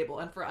at the table,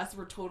 and for us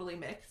we're totally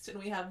mixed,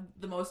 and we have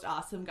the most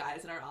awesome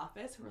guys in our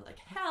office who are like,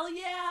 hell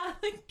yeah,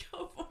 like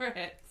go for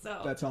it.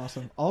 So that's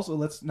awesome. Also,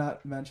 let's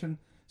not mention,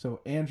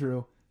 so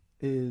Andrew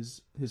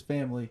is his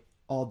family,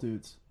 all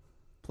dudes,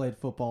 played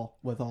football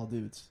with all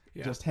dudes,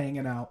 just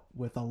hanging out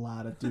with a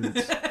lot of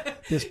dudes.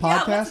 This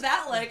podcast, yeah, what's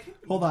that like?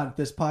 Hold on,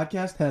 this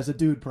podcast has a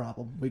dude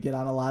problem. We get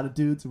on a lot of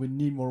dudes, and we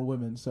need more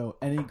women. So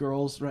any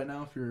girls right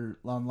now, if you're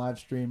on live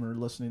stream or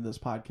listening to this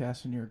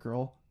podcast and you're a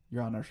girl,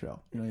 you're on our show.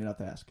 You don't even have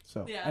to ask.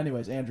 So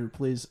anyways, Andrew,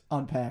 please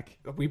unpack.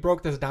 We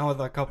broke this down with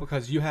a couple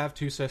because you have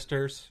three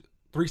sisters.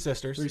 Three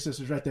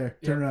sisters right there.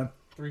 Turn around.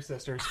 3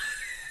 sisters.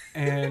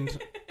 And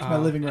it's my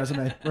living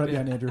resume right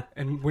behind Andrew.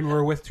 And when we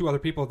were with 2 other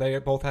people, they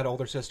both had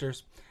older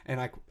sisters,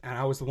 and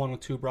I was the one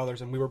with 2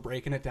 brothers, and we were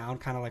breaking it down,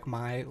 kind of like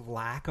my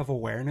lack of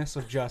awareness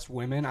of just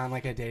women on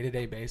like a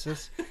day-to-day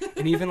basis.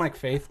 And even like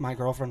Faith, my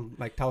girlfriend,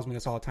 like tells me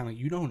this all the time, like,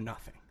 you know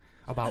nothing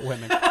about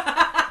women.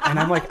 And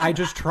I'm like, I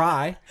just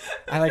try.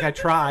 I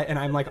try, and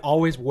I'm like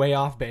always way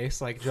off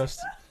base, like just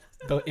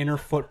the inner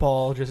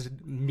football, just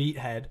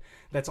meathead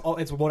that's all.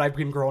 It's what I've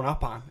been growing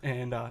up on,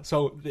 and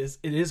so it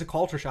is a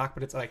culture shock,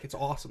 but it's like it's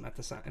awesome at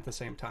the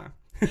same time.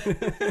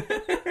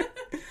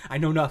 I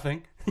know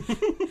nothing.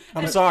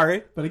 I'm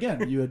sorry, But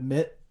again, you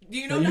admit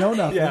You that know you know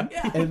nothing. nothing,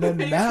 Yeah. and then And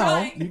you're now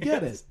trying. you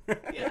get it,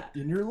 Yeah.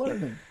 and you're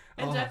learning.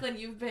 And Oh. Jacqueline,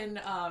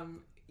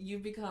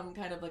 you've become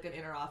kind of like an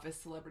inner office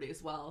celebrity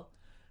as well.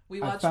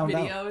 We I watch found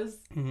out. videos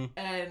Mhm.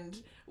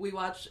 and we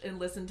watch and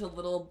listen to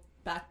little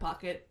back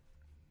pocket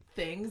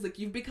things. Like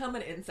you've become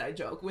an inside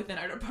joke within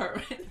our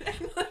department.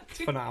 And like,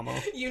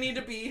 phenomenal. you need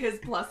to be his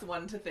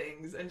 +1 to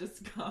things and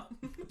just come.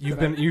 You've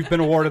been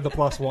awarded the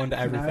 +1 to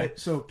Can everything.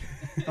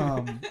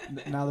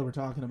 Now that we're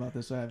talking about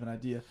this, I have an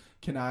idea.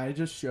 Can I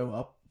just show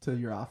up to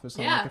your office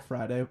on Yeah. like a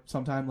Friday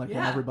sometime, like when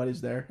Yeah.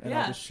 everybody's there, and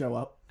Yeah. I'll just show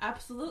up?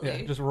 Absolutely.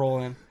 Yeah, just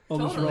roll in. I'll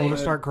just Totally. roll We'll in.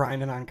 just start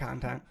grinding on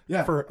content.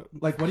 Yeah. For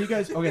Like, what do you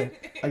guys? Okay,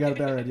 I got a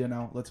better idea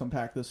now. Let's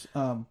unpack this.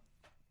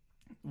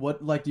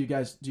 What like do you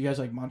guys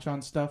like munch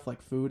on stuff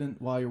like food and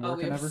while you're Oh, we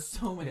working have ever?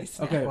 so many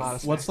snacks. Okay, A lot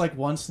of what's snacks. like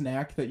one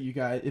snack that you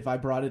guys, if I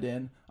brought it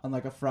in on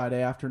like a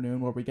Friday afternoon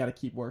where we got to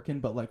keep working,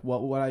 but like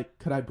what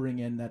could I bring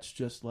in that's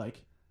just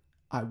like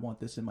I want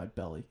this in my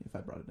belly if I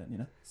brought it in, you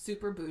know?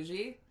 Super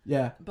bougie.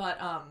 Yeah. But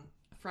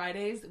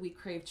Fridays we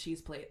crave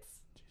cheese plates.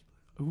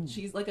 Ooh.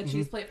 Cheese like a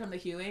cheese plate from the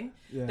Hewing.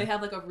 Yeah. They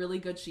have like a really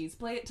good cheese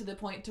plate to the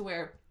point to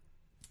where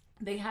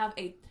they have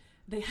I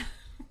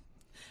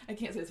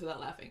can't say this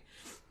without laughing.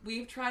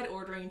 We've tried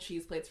ordering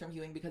cheese plates from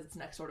Hewing because it's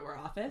next door to our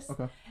office.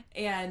 Okay.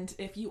 And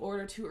if you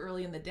order too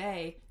early in the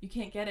day, you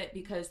can't get it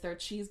because their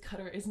cheese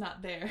cutter is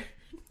not there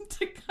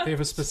to cut. they have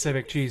a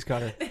specific cheese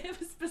cutter. They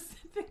have a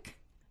specific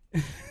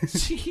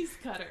cheese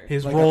cutter.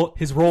 His Like role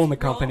in the roll.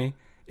 company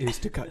is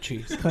to cut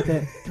cheese. Cut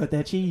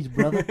that cheese,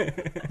 brother.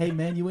 Hey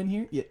man, you in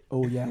here? Yeah.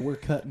 Oh yeah, we're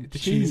cutting. The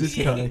cheese is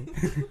cutting.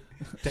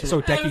 So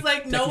And I was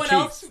like, no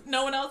Decky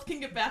one else can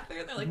get back there.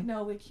 And they're like,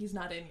 no, like he's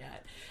not in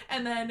yet.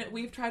 And then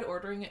we've tried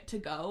ordering it to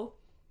go,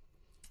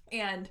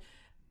 and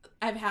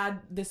I've had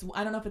this.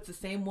 I don't know if it's the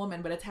same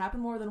woman, but it's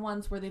happened more than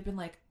once where they've been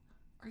like,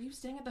 "Are you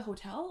staying at the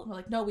hotel?" And we're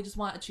like, "No, we just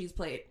want a cheese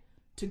plate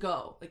to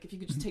go. Like if you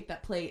could just take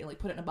that plate and like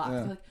put it in a box." Yeah.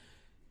 They're like,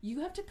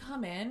 you have to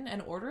come in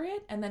and order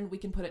it, and then we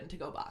can put it in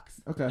to-go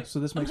box. Okay, so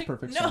this I'm makes like,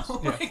 perfect no,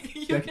 sense. like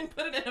you can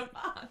put it in a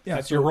box. Yeah,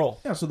 That's so- your role.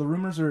 Yeah, so the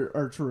rumors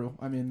are true.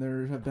 I mean,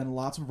 there have been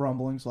lots of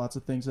rumblings, lots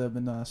of things that have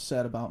been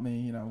said about me,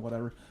 you know,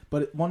 whatever.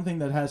 But one thing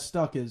that has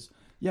stuck is,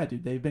 yeah,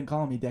 dude, they've been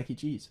calling me Decky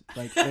Cheese.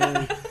 Like,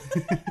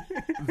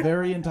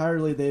 very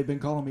entirely, they've been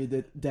calling me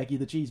the Decky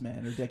the Cheese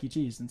Man or Decky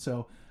Cheese. And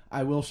so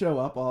I will show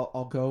up.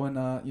 I'll go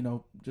and, you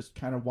know, just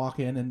kind of walk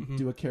in and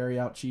do a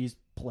carry-out cheese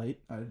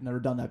plate. I've never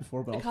done that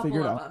before, but A I'll couple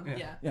figure it of out. them,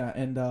 Yeah. yeah.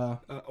 Yeah,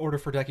 and order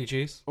for Decky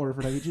cheese. order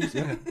for Decky Cheese,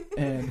 yeah.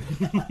 And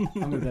I'm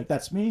going to be like,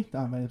 that's me.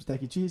 My name's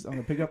Decky Cheese. I'm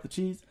going to pick up the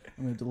cheese.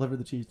 I'm going to deliver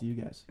the cheese to you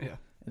guys. Yeah.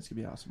 It's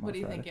going to be awesome. What on do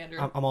you Friday. think,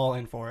 Andrew? I'm all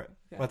in for it.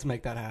 Yeah. Let's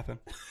make that happen.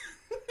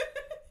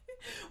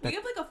 We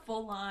have like a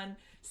full-on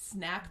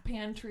snack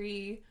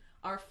pantry.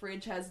 Our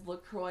fridge has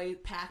LaCroix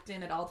packed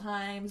in at all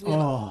times.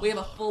 Oh. We have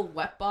a full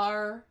wet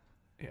bar.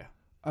 Yeah.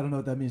 I don't know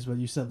what that means, but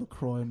you said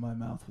LaCroix and my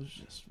mouth was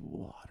just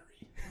watery.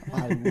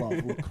 I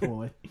love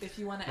LaCroix. If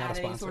you want to Not a add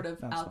any sponsor. sort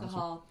of Not a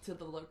alcohol to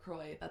the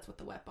LaCroix, that's what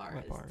the wet bar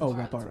Wet is. bar. As Oh, far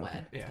wet as bar, it's okay.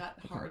 wet. Yeah. It's got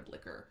hard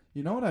liquor.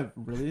 You know what I've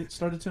really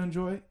started to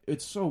enjoy?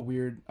 It's so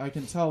weird. I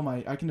can tell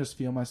I can just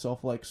feel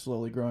myself like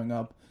slowly growing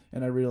up,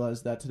 and I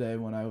realized that today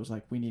when I was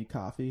like, we need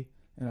coffee,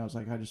 and I was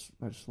like, I just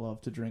love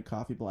to drink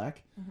coffee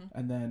black,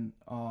 and then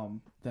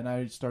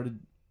I started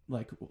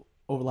like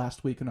over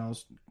last week when I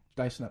was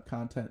dicing up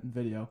content and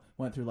video,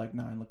 went through like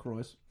 9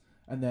 LaCroix,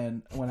 and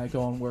then when I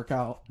go and work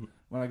out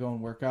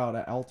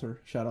at Alter,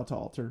 shout out to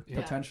Alter,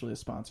 Yeah. potentially a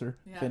sponsor.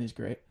 Yeah. Finney's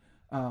great.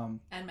 And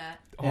Matt.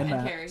 Oh, And and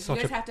Matt. Carrie. You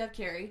Such guys a- have to have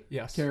Carrie.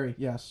 Yes. Carrie,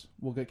 yes,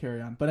 we'll get Carrie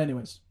on. But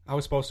anyways, I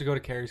was supposed to go to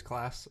Carrie's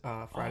class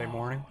Friday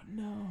morning,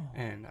 no.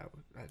 and that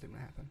didn't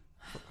happen.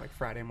 Like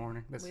Friday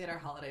morning. That's, We had our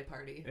holiday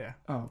party. yeah.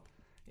 Oh,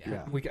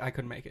 Yeah. yeah. I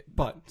couldn't make it.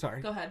 But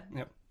sorry. Go ahead.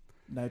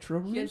 Nitro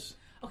brews,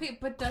 Okay,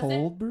 but doesn't...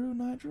 cold brew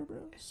nitro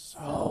brews.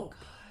 Oh,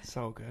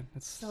 So good.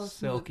 It's so smooth.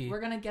 silky. We're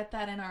going to get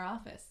that in our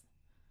office.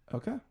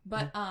 Okay,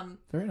 But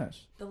very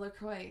nice. the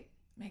LaCroix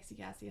makes you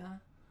gassy, huh?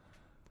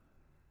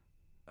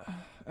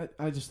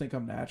 I just think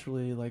I'm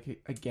naturally like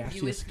a gaseous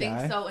You would think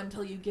guy. so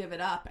until you give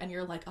it up, and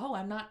you're like, oh,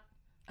 I'm not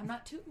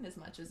tooting as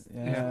much as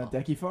Yeah,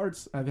 usual. Decky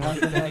farts. I've had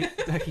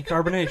Decky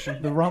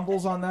carbonation. the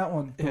rumbles on that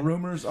one. The Yeah.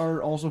 rumors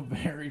are also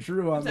very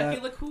true on Decky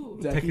that. LaCour.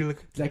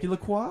 Decky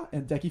LaCroix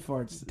and Decky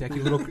farts.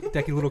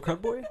 Decky little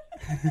cut boy.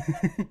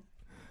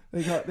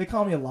 They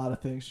call me a lot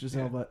of things,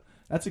 Giselle, Yeah. but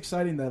that's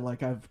exciting that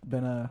like I've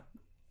been a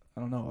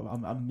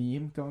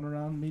meme going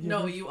around media.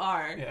 No, you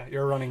are. Yeah,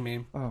 you're a running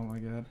meme. Oh my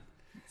god.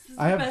 This is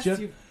I the have best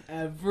just- you've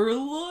ever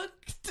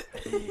looked.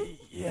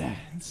 Yeah,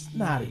 it's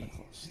not even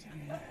close.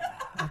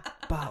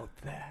 About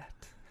that.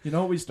 You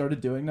know what we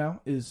started doing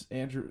now is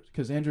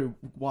because Andrew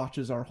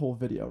watches our whole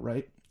video,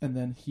 right? And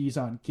then he's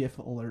on GIF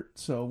alert.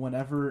 So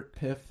whenever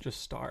Piff,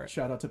 Just start.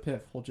 shout out to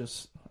Piff,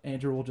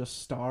 Andrew will just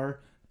star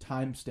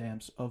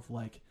timestamps of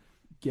like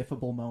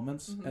GIFable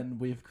moments, and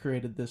we've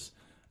created this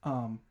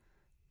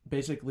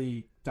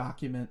basically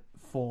document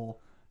full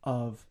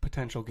of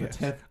Potential gifts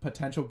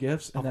potential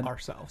gifts and of then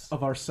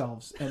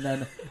ourselves. And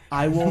then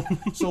I will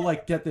so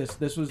like get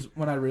this was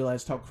when I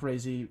realized how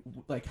crazy,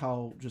 like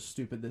how just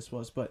stupid this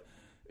was, but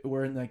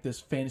we're in like this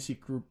fantasy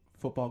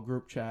football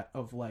group chat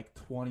of like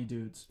 20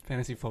 dudes.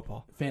 Fantasy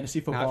football,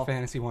 Not not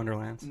fantasy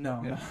wonderlands.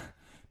 No,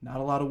 not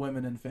a lot of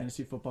women in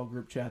fantasy football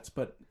group chats,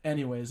 but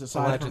anyways,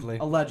 Allegedly,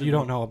 you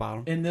don't know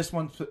about them. In this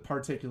one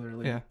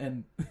particularly, Yeah.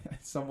 And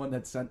someone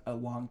that sent a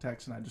long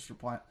text, and I just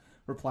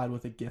replied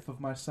with a GIF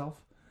of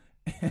myself,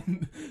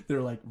 and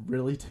they're like,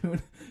 "Really,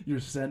 dude? You're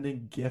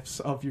sending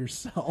GIFs of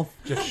yourself?"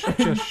 Just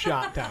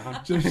shot down.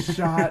 Just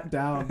shot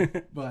down.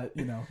 But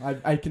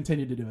I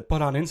continue to do it.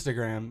 But on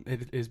Instagram,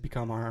 it has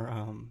become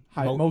our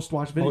most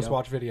watched video. Most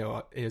watched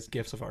video is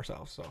gifs of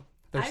ourselves. So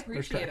I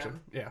appreciate traction.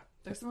 them. Yeah,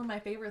 they're some of my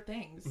favorite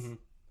things. Mm-hmm.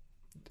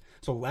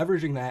 So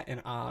leveraging that in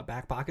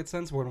back pocket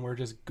sense, when we're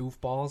just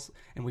goofballs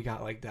and we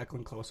got like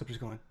Declan close up, just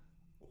going,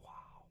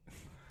 wow,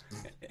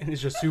 and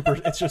it's just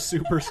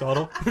super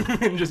subtle,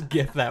 and just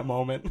gif that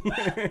moment.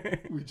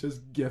 We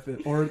just gif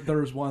it. Or there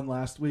was one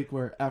last week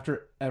where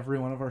after every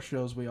one of our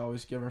shows, we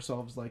always give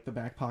ourselves like the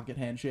back pocket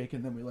handshake,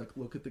 and then we like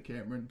look at the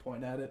camera and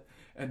point at it.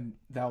 And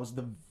that was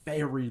the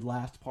very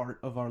last part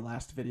of our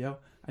last video.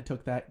 I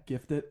took that,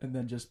 gifted it, and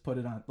then just put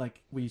it on.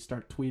 Like we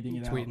start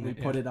tweeting it out. We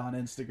put it on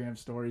Instagram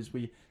stories.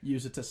 We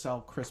use it to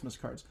sell Christmas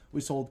cards. We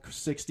sold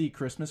 60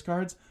 Christmas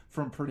cards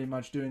from pretty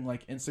much doing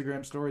like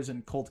Instagram stories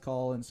and cold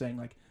call and saying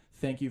like,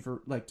 thank you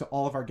for like to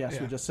all of our guests.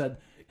 Yeah. We just said,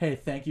 hey,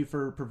 thank you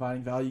for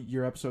providing value.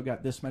 Your episode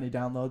got this many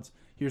downloads.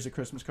 Here's a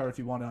Christmas card if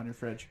you want it on your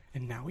fridge.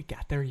 And now we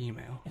got their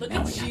email. Look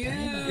at you.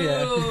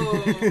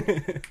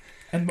 Yeah.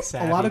 And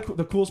Savvy. a lot of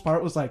the coolest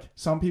part was like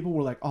some people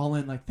were like all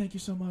in, like thank you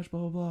so much,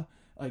 blah blah blah.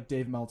 Like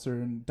Dave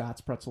Meltzer and Dots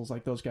Pretzels,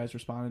 like those guys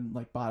responded and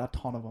like bought a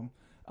ton of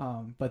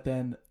them. But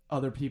then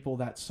other people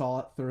that saw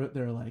it through it,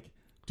 they're like,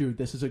 dude,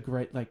 this is a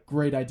great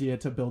idea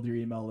to build your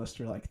email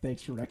list. Or like,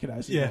 thanks for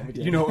recognizing. Yeah,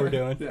 you know what we're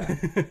doing. Yeah.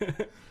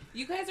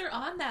 You guys are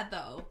on that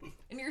though,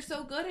 and you're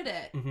so good at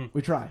it. Mm-hmm.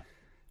 We try.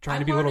 Trying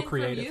to I'm be a little learning from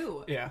creative.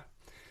 you. Yeah.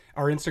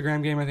 Our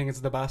Instagram game, I think,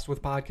 is the best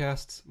with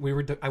podcasts. We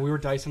were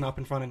dicing up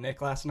in front of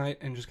Nick last night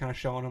and just kind of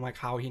showing him like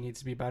how he needs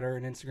to be better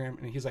in Instagram.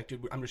 And he's like,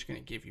 dude, I'm just going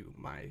to give you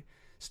my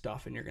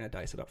stuff and you're going to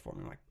dice it up for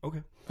me. I'm like,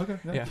 okay.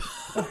 Yeah.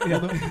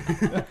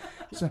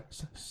 Yeah.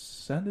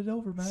 Send it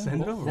over, man.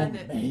 Send it over. Send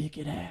it. Make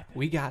it happen.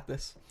 We got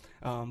this.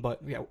 But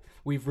yeah,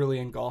 we've really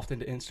engulfed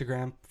into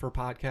Instagram for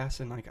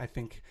podcasts, and like I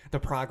think the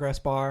progress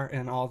bar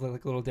and all the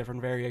like little different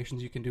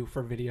variations you can do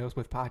for videos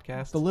with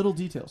podcasts. The little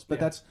details, but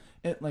Yeah. that's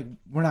it. Like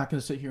we're not going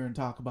to sit here and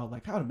talk about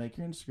like how to make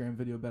your Instagram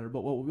video better.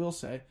 But what we will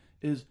say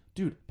is,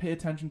 dude, pay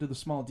attention to the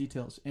small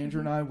details. Andrew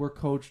and I were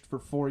coached for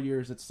 4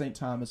 years at St.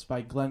 Thomas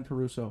by Glenn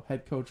Caruso,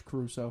 head coach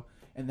Caruso,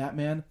 and that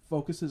man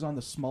focuses on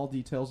the small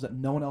details that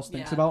no one else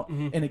thinks Yeah. about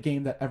in a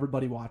game that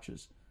everybody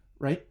watches,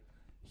 right?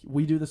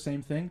 We do the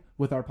same thing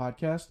with our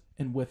podcast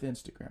and with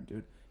Instagram,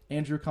 dude.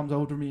 Andrew comes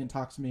over to me and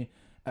talks to me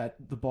at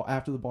the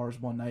after the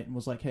bars one night and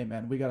was like, hey,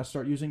 man, we got to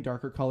start using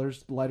darker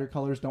colors. Lighter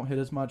colors don't hit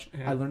as much.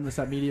 Yeah. I learned this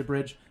at Media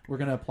Bridge. We're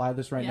going to apply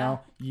this right Yeah.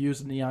 now. You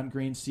use neon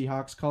green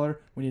Seahawks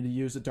color. We need to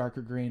use a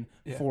darker green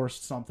Yeah.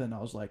 Forest something. I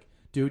was like,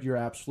 dude, you're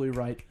absolutely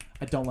right.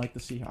 I don't like the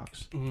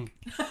Seahawks.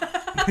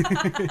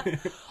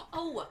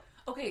 Oh,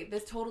 okay.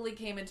 This totally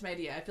came into my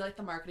idea. I feel like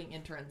the marketing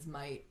interns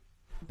might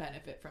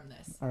benefit from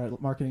this. All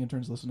right, marketing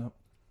interns, listen up.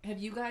 Have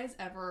you guys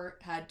ever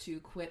had to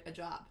quit a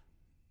job?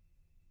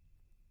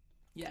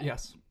 Yeah.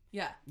 Yes.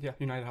 Yeah. Yeah.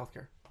 United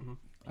Healthcare.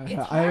 Mm-hmm.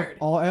 It's hard.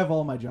 I have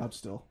all my jobs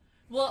still.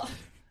 Well,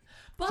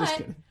 Just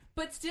kidding.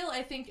 but still,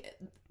 I think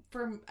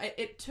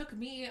it took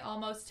me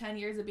almost 10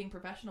 years of being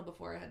professional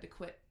before I had to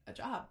quit a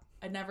job.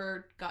 I'd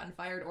never gotten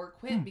fired or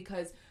quit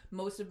because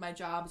most of my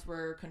jobs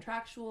were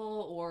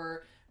contractual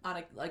or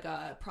on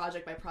a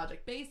project by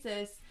project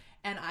basis.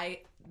 And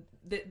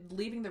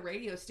leaving the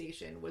radio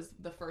station was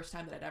the first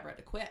time that I'd ever had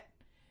to quit.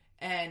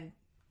 And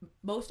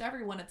most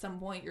everyone at some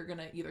point, you're going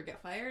to either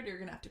get fired or you're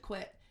going to have to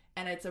quit.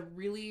 And it's a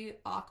really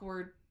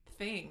awkward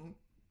thing.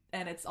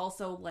 And it's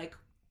also like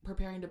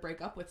preparing to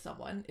break up with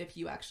someone if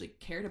you actually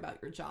cared about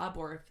your job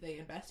or if they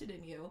invested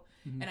in you.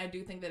 And I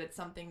do think that it's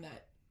something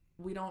that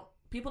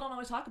people don't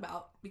always talk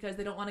about because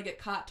they don't want to get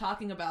caught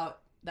talking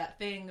about that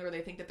thing or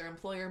they think that their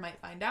employer might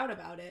find out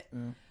about it. Yeah.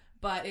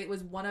 But it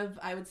was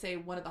I would say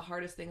one of the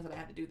hardest things that I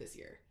had to do this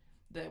year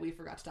that we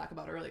forgot to talk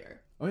about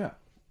earlier. Oh, yeah.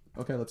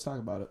 Okay, let's talk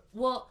about it.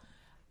 Well,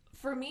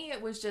 for me,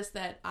 it was just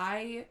that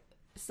I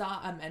saw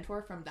a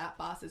mentor from that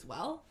boss as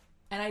well.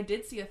 And I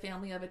did see a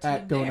family of a team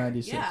At Go there.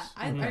 96. Yeah,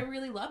 I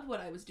really loved what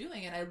I was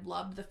doing. And I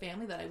loved the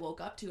family that I woke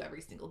up to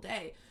every single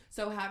day.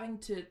 So having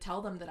to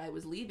tell them that I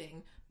was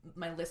leaving,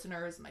 my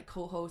listeners, my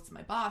co-hosts,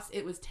 my boss,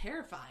 it was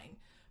terrifying.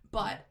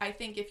 But I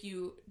think if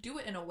you do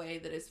it in a way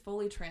that is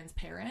fully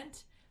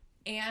transparent,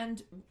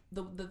 and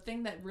the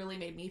thing that really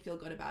made me feel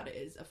good about it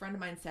is a friend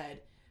of mine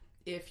said,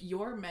 if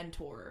your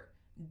mentor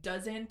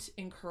doesn't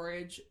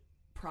encourage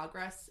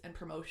progress and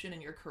promotion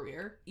in your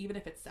career, even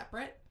if it's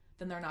separate,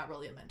 then they're not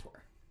really a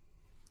mentor.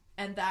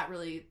 And that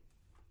really,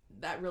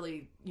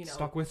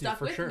 stuck with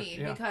sure. me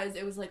Yeah. because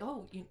it was like,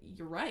 oh,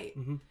 you're right.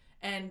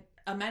 And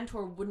a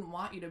mentor wouldn't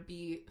want you to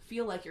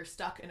feel like you're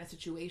stuck in a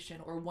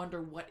situation or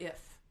wonder what if.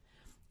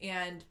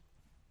 And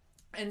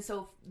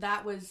so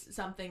that was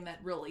something that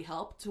really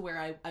helped, to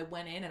where I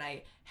went in and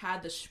I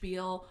had the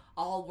spiel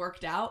all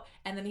worked out.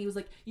 And then he was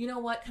like, you know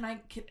what, can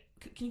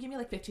you give me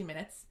like 15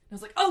 minutes? And I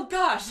was like, oh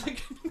gosh,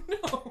 like,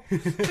 no.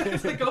 I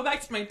was like, go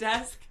back to my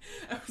desk.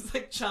 I was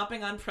like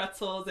chopping on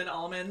pretzels and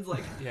almonds,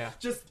 like,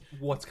 just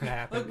what's going to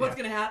happen? Like, what's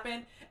going to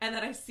happen? And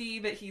then I see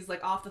that he's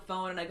like off the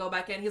phone, and I go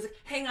back in. He's like,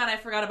 hang on, I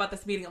forgot about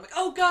this meeting. I'm like,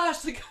 oh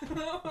gosh, like,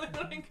 what am I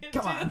going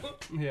to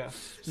do? Yeah.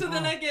 So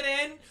then I get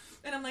in,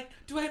 and I'm like,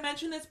 do I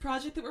mention this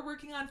project that we're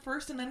working on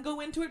first and then go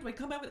into it? Do I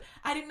come back with...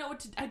 I didn't know what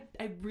to...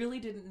 I really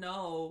didn't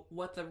know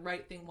what the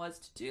right thing was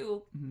to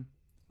do. Mm-hmm.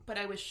 But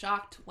I was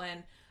shocked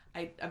when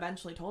I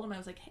eventually told him. I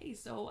was like, hey,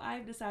 so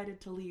I've decided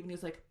to leave. And he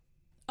was like,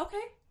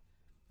 okay,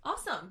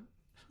 awesome.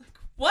 Like,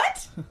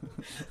 what?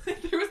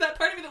 Like, there was that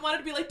part of me that wanted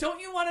to be like,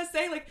 don't you want to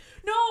say, like,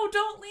 no,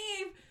 don't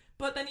leave?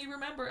 But then you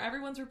remember,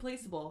 everyone's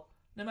replaceable,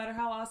 no matter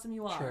how awesome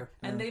you are. Sure.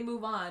 And they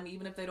move on,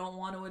 even if they don't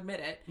want to admit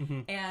it.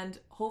 Mm-hmm. And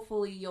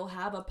hopefully you'll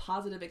have a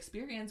positive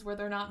experience where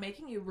they're not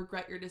making you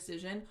regret your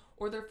decision,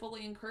 or they're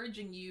fully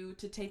encouraging you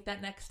to take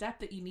that next step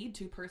that you need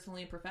to,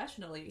 personally and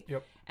professionally.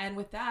 Yep. And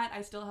with that,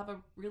 I still have a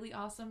really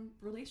awesome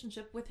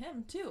relationship with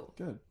him too.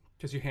 Good.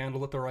 Because you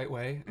handled it the right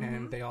way,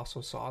 and they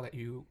also saw that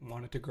you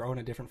wanted to grow in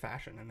a different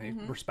fashion, and they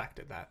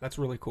respected that. That's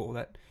really cool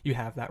that you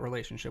have that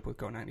relationship with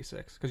Go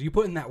 96, because you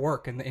put in that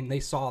work, and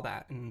they saw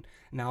that, and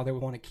now they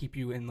want to keep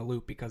you in the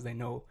loop because they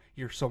know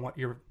you're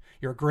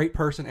a great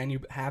person, and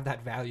you have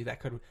that value that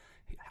could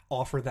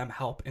offer them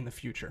help in the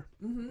future.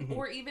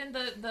 Or even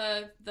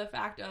the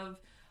fact of,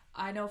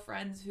 I know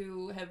friends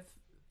who have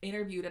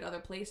interviewed at other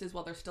places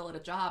while they're still at a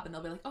job, and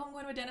they'll be like, oh, I'm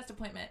going to a dentist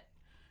appointment.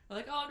 Or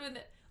like, oh, I'm doing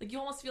that. Like, you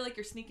almost feel like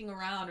you're sneaking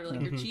around, or like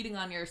you're cheating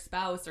on your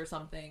spouse or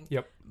something.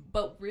 Yep.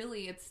 But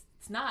really, it's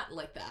not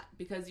like that,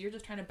 because you're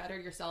just trying to better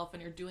yourself,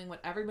 and you're doing what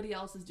everybody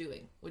else is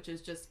doing, which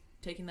is just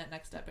taking that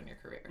next step in your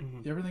career.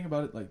 You ever think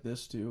about it like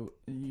this too?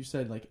 You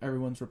said like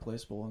everyone's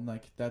replaceable, and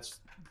like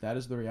that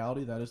is the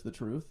reality, that is the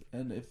truth.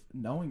 And if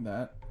knowing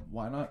that,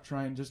 why not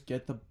try and just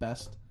get the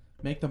best,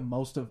 make the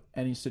most of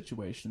any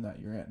situation that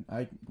you're in?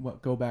 I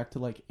go back to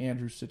like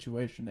Andrew's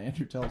situation.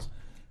 Andrew tells,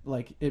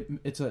 like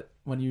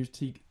when you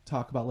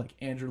talk about like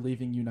Andrew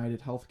leaving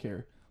United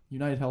Healthcare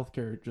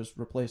just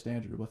replaced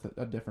Andrew with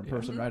a different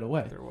person right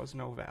away. There was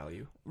no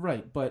value.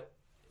 Right, but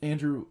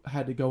Andrew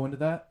had to go into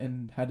that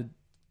and had to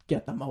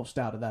get the most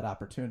out of that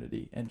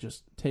opportunity and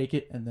just take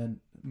it and then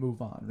move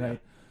on,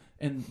 right?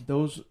 Yeah. And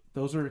those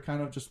are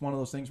kind of just one of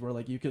those things where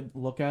like you could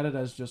look at it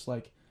as just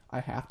like, I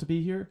have to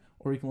be here,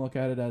 or you can look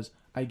at it as,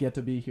 I get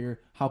to be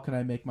here. How can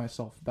I make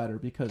myself better?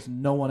 Because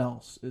no one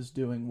else is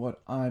doing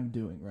what I'm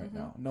doing right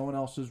now. No one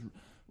else is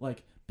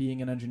like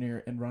being an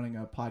engineer and running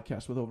a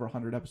podcast with over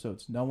 100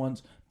 episodes. No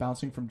one's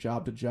bouncing from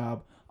job to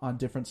job on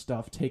different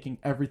stuff, taking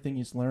everything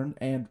he's learned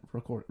and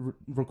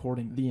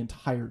recording the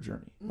entire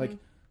journey. Like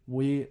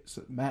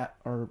Matt,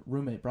 our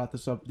roommate, brought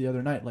this up the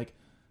other night. Like,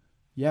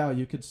 yeah,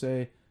 you could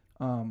say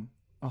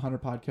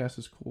 100 podcasts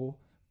is cool,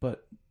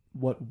 but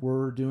what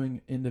we're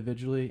doing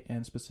individually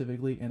and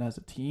specifically and as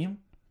a team,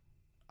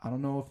 I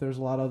don't know if there's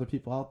a lot of other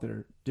people out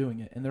there doing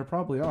it, and there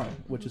probably are,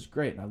 which is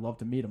great, and I'd love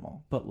to meet them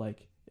all. But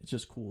like, it's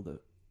just cool to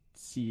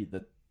see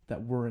that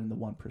we're in the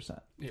 1%.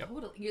 Yeah,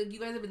 totally. You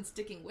guys have been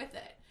sticking with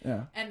it.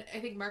 Yeah, and I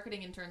think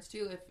marketing interns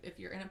too. If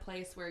you're in a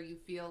place where you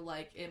feel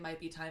like it might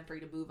be time for you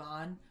to move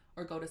on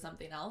or go to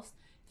something else,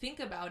 think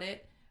about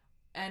it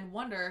and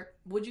wonder,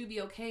 would you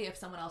be okay if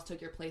someone else took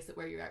your place at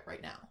where you're at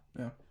right now?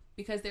 Yeah.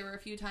 Because there were a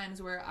few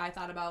times where I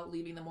thought about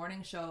leaving the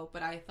morning show,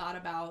 but I thought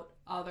about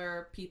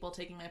other people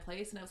taking my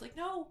place, and I was like,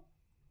 no,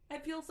 I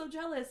feel so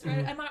jealous,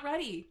 right? I'm not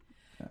ready.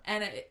 Yeah.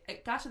 And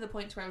it got to the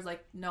point where I was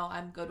like, no,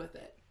 I'm good with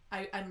it.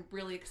 I'm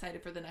really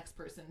excited for the next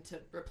person to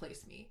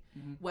replace me,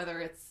 whether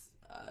it's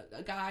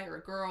a guy or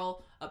a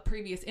girl, a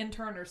previous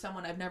intern, or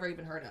someone I've never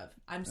even heard of.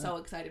 I'm so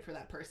excited for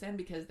that person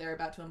because they're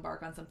about to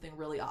embark on something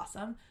really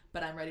awesome,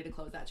 but I'm ready to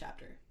close that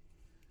chapter.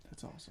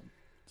 That's awesome.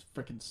 It's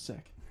freaking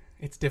sick.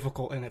 It's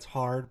difficult and it's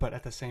hard, but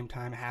at the same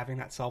time, having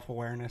that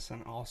self-awareness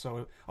and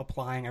also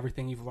applying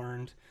everything you've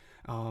learned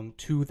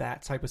to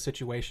that type of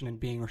situation and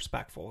being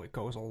respectful, it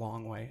goes a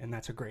long way, and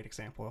that's a great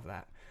example of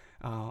that.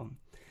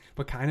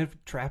 But kind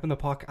of trapping the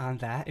puck on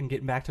that and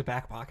getting back to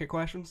back pocket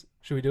questions.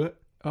 Should we do it?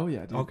 Oh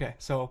yeah, dude. Okay,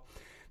 so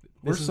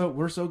we're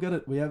so good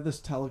at, we have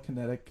this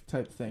telekinetic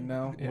type thing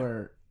now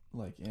where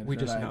like Andrew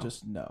and I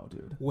just know,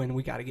 dude, when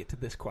we got to get to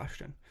this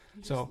question.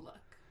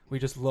 We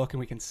just look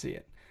and we can see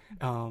it.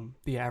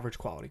 The average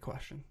quality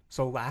question.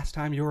 So last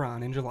time you were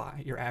on in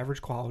July, your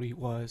average quality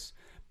was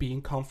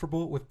being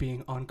comfortable with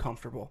being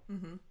uncomfortable.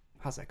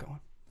 How's that going?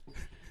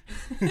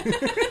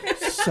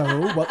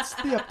 So what's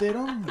the update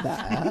on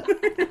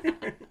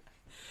that?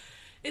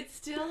 It's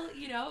still,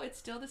 it's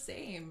still the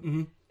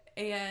same.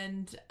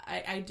 And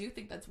I do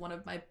think that's one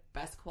of my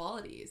best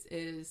qualities,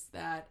 is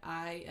that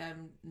I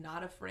am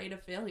not afraid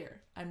of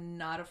failure. I'm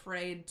not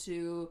afraid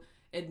to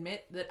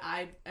admit that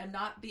I am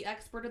not the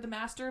expert or the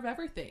master of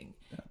everything.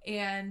 Yeah.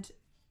 And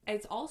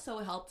it's also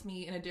helped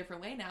me in a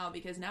different way now,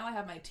 because now I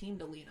have my team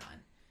to lean on.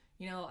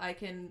 You know, I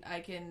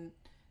can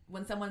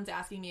when someone's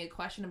asking me a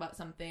question about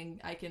something,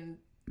 I can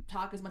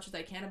talk as much as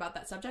I can about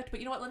that subject, but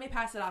you know what, let me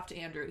pass it off to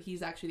Andrew.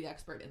 He's actually the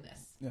expert in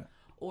this. Yeah.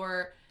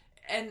 Or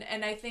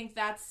and I think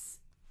that's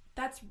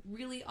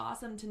really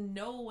awesome to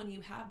know when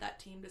you have that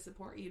team to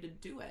support you to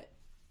do it.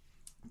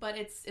 But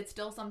it's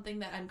still something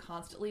that I'm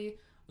constantly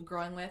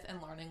growing with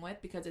and learning with,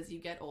 because as you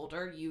get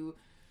older, you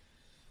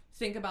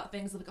think about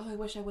things like, oh, I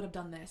wish I would have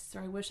done this,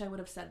 or I wish I would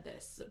have said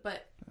this.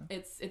 But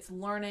it's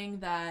learning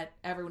that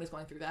everyone is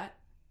going through that.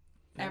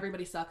 Yeah.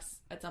 Everybody sucks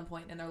at some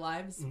point in their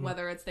lives,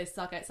 whether it's they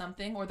suck at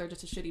something or they're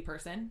just a shitty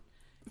person.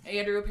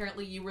 Andrew,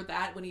 apparently you were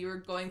that when you were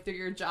going through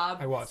your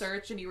job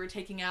search and you were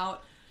taking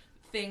out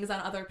things on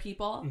other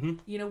people.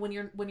 You know, when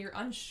you're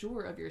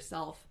unsure of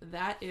yourself,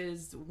 that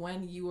is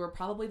when you are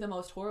probably the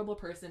most horrible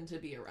person to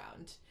be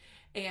around.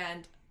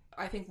 And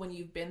I think when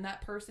you've been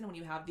that person, when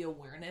you have the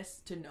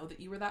awareness to know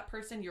that you were that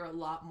person, you're a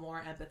lot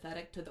more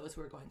empathetic to those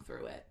who are going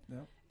through it.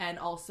 Yep. And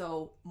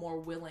also more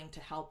willing to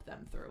help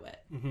them through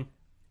it.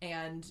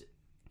 And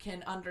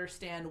can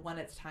understand when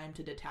it's time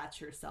to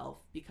detach yourself,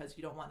 because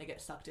you don't want to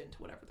get sucked into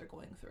whatever they're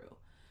going through.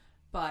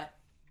 But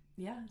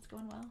yeah, it's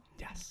going well.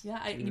 Yes. Yeah,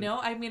 I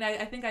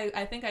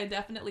think I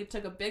definitely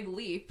took a big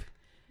leap.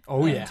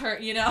 Oh yeah.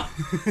 You know.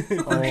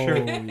 For sure.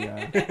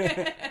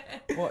 Yeah.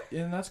 Well,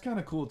 and that's kind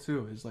of cool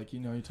too. Is like, you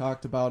know, you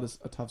talked about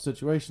a tough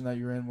situation that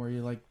you're in, where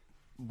you like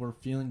were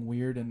feeling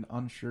weird and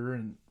unsure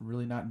and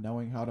really not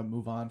knowing how to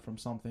move on from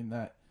something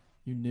that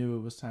you knew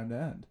it was time to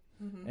end.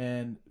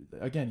 And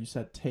again, you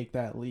said take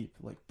that leap.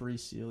 Like Bree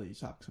Seeley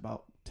talks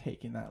about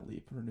taking that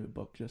leap. Her new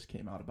book just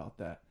came out about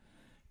that.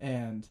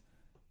 And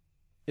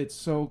it's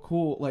so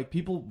cool. Like,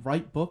 people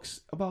write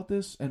books about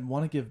this and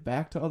want to give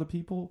back to other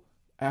people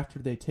after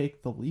they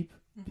take the leap,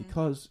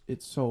 because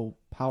it's so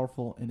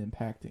powerful and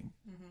impacting.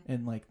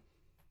 And like,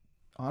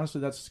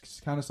 honestly, that's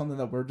kind of something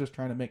that we're just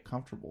trying to make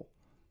comfortable.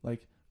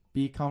 Like,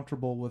 be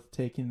comfortable with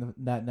taking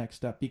that next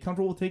step. Be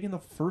comfortable with taking the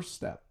first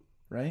step,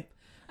 right?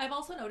 I've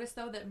also noticed,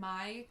 though, that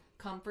my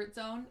comfort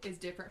zone is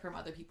different from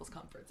other people's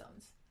comfort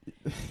zones.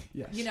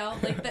 Yes. You know,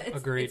 like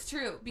Agreed. It's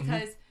true,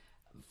 because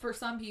for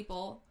some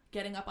people,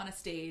 getting up on a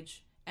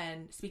stage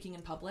and speaking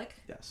in public,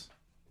 yes,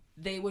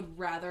 they would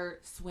rather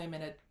swim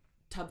in a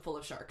tub full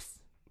of sharks.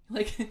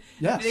 Like,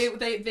 yes.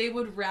 they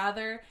would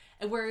rather.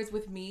 Whereas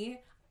with me,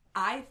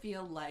 I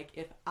feel like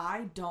if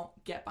I don't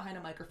get behind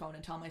a microphone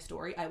and tell my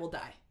story, I will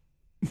die.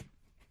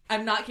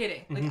 I'm not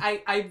kidding.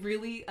 Like, I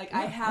really, like,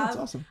 yeah, that's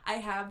awesome. I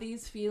have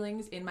these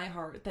feelings in my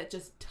heart that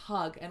just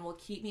tug and will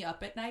keep me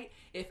up at night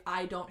if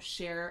I don't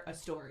share a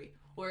story,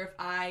 or if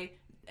I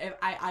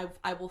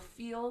will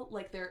feel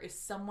like there is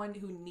someone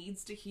who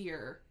needs to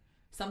hear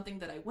something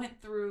that I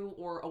went through,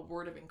 or a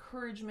word of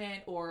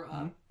encouragement, or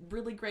a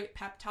really great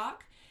pep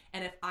talk.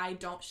 And if I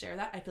don't share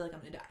that, I feel like I'm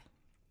going to die.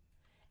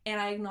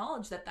 And I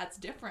acknowledge that that's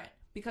different,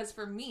 because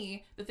for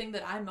me, the thing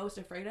that I'm most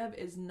afraid of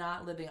is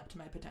not living up to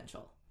my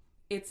potential.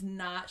 It's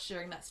not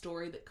sharing that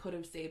story that could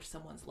have saved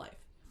someone's life.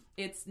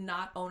 It's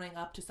not owning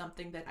up to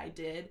something that I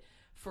did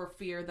for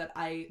fear that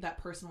that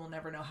person will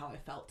never know how I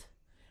felt.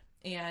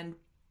 And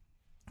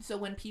so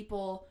when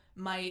people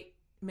might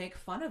make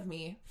fun of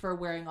me for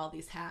wearing all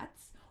these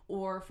hats,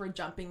 or for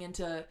jumping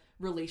into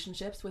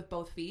relationships with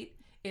both feet,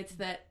 it's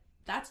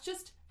that's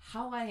just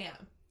how I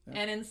am.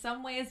 Yeah. And in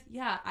some ways,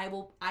 yeah,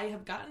 I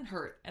have gotten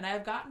hurt, and I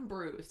have gotten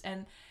bruised,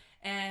 and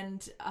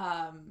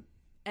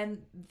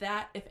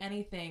that, if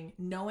anything,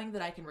 knowing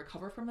that I can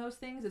recover from those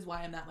things is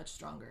why I'm that much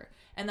stronger.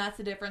 And that's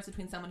the difference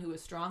between someone who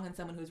is strong and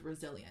someone who's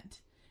resilient.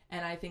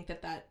 And I think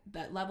that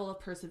level of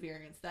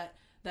perseverance,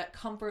 that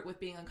comfort with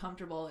being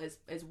uncomfortable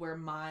is where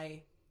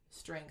my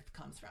strength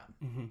comes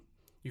from.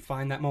 You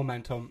find that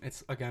momentum.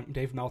 It's, again,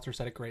 Dave Meltzer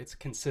said it great. It's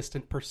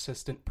consistent,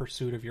 persistent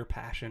pursuit of your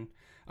passion.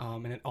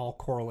 And it all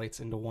correlates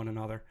into one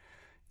another.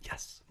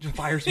 Yes. Just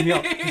fires me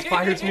up. Just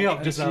fires me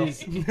up, Giselle.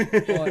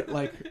 Well,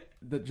 like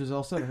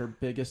Giselle said, her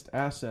biggest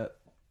asset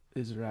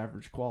is her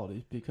average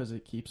quality, because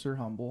it keeps her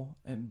humble,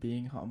 and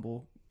being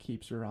humble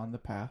keeps her on the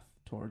path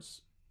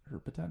towards her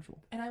potential.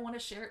 And I want to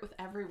share it with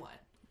everyone.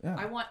 Yeah.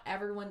 I want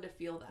everyone to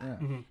feel that.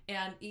 Yeah.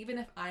 And even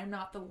if I'm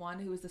not the one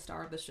who is the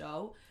star of the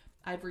show,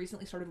 I've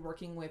recently started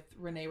working with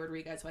Renee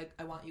Rodriguez, who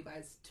I want you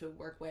guys to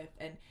work with,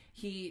 and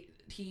he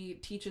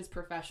teaches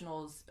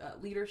professionals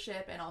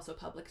leadership and also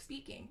public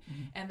speaking.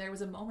 And there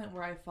was a moment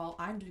where I felt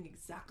I'm doing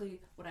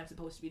exactly what I'm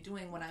supposed to be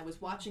doing when I was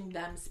watching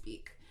them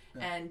speak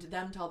and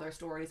them tell their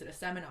stories at a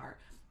seminar,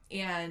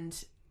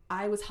 and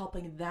I was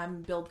helping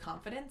them build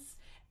confidence,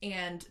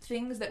 and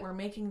things that were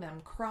making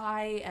them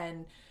cry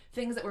and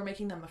things that were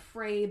making them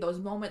afraid, those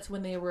moments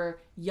when they were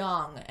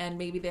young and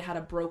maybe they had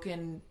a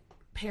broken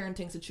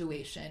parenting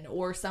situation,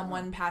 or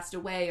someone passed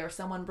away, or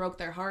someone broke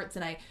their hearts,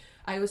 and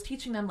I was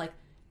teaching them, like,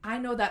 I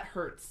know that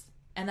hurts,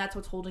 and that's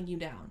what's holding you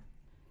down.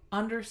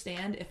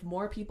 Understand, if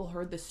more people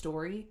heard this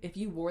story, if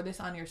you wore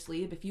this on your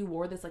sleeve, if you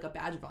wore this like a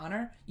badge of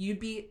honor, you'd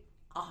be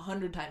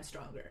 100 times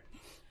stronger.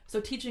 So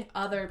teaching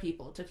other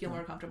people to feel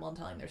more comfortable in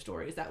telling their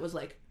stories, that was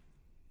like,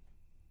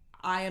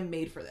 I am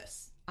made for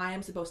this. I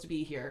am supposed to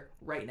be here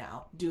right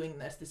now doing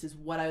this. This is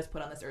what I was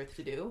put on this earth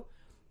to do.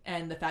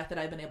 And the fact that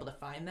I've been able to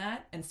find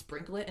that and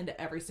sprinkle it into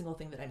every single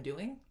thing that I'm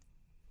doing,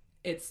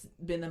 it's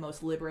been the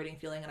most liberating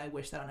feeling, and I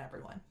wish that on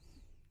everyone.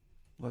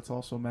 Let's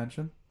also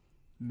mention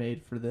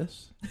Made for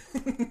This.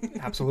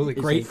 Absolutely.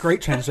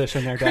 Great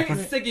transition there, Great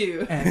Declan.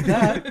 segue. And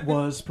that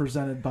was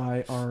presented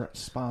by our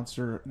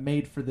sponsor,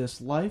 Made for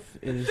This Life.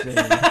 It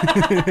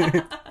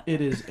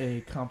is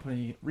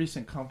a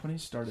recent company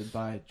started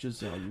by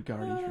Giselle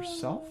Ugarte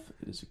herself.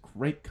 It is a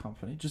great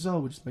company.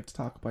 Giselle, would you like to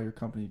talk about your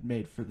company,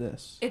 Made for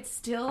This? It's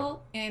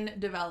still in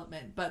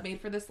development, but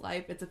Made for This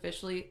Life, it's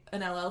officially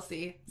an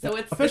LLC. So Yep,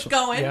 it's official.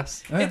 going.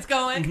 Yes. It's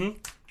going. Mm-hmm.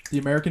 The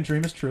American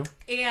dream is true.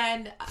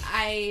 And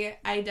I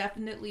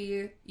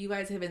definitely, you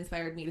guys have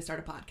inspired me to start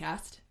a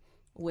podcast,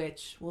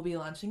 which will be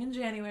launching in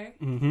January.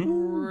 Mm-hmm.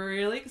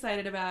 Really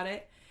excited about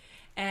it.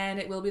 And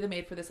it will be the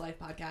Made for This Life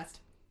podcast.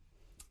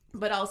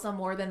 But also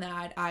more than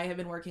that, I have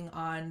been working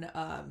on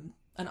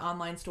an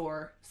online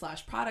store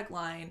 / product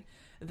line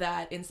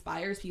that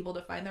inspires people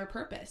to find their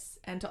purpose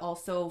and to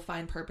also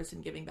find purpose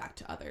in giving back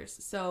to others.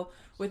 So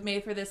with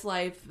Made for This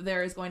Life,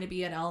 there is going to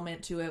be an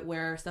element to it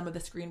where some of the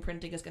screen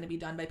printing is going to be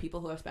done by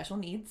people who have special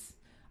needs.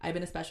 I've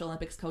been a Special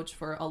Olympics coach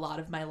for a lot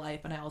of my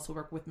life, and I also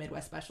work with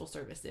Midwest Special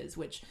Services,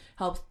 which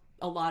helps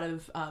a lot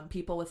of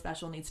people with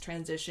special needs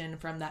transition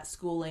from that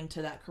schooling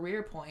to that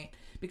career point,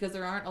 because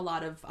there aren't a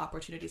lot of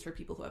opportunities for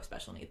people who have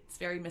special needs. It's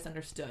very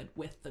misunderstood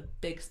with the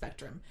big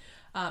spectrum.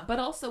 But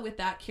also with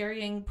that,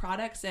 carrying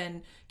products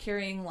and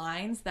carrying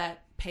lines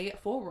that pay it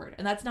forward.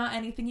 And that's not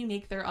anything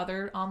unique. There are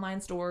other online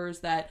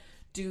stores that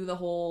do the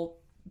whole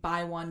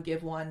buy one,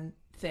 give one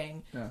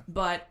thing. Yeah.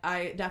 But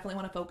I definitely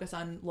want to focus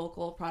on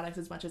local products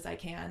as much as I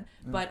can.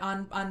 Yeah. But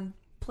on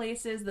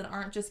places that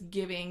aren't just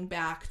giving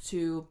back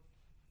to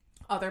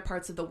other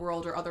parts of the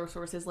world or other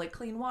sources like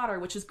clean water,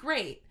 which is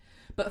great,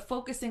 but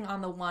focusing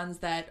on the ones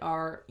that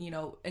are,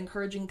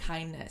 encouraging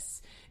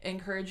kindness,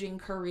 encouraging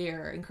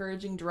career,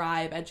 encouraging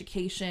drive,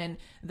 education,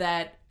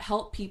 that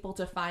help people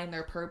to find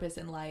their purpose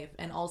in life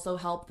and also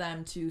help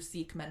them to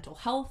seek mental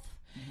health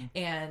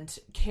and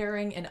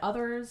caring in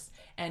others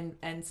and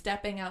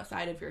stepping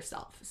outside of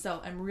yourself.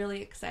 So I'm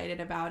really excited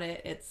about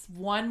it. It's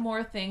one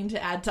more thing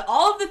to add to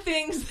all of the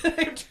things that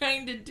I'm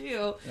trying to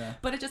do,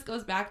 but it just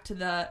goes back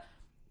to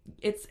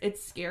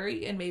it's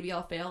scary, and maybe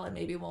I'll fail and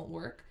maybe it won't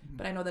work,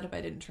 but I know that if I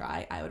didn't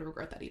try, I would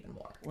regret that even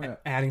more. Well,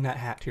 adding that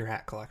hat to your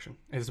hat collection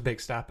is a big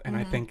step, and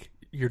I think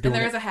you're doing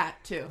and there's a hat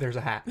too. There's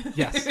a hat.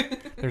 Yes.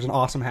 There's an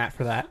awesome hat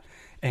for that.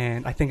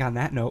 And I think on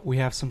that note, we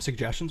have some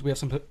suggestions. We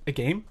have a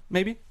game,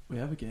 maybe? We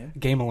have a game.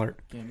 Game alert.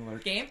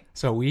 Game?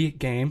 So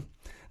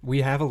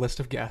we have a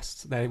list of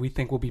guests that we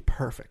think will be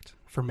perfect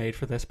for Made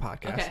for This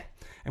podcast. Okay.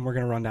 And we're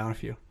going to run down a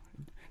few.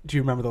 Do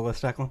you remember the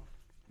list, Declan?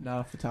 Not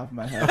off the top of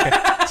my head.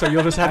 Okay. So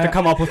you'll just have to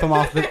come up with them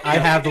off I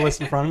have the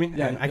list in front of me.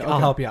 Yeah, and I'll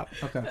help you out.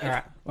 Okay. All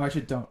right. Well,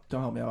 actually, don't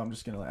help me out. I'm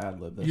just going to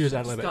ad-lib this. You just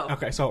ad-lib it. Go.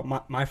 Okay. So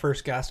my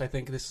first guest, I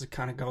think this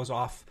kind of goes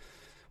off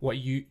what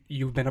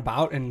you've been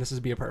about, and this is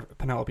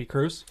Penelope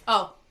Cruz.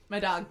 Oh, my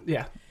dog.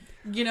 Yeah.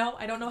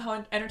 I don't know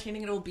how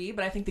entertaining it will be,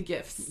 but I think the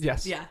gifts.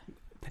 Yes. Yeah.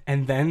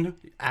 And then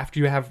after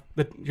you have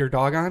your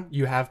dog on,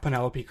 you have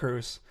Penelope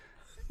Cruz.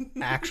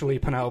 Actually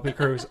Penelope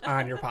Cruz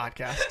on your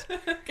podcast.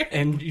 Okay.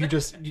 And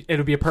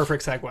it'll be a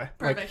perfect segue.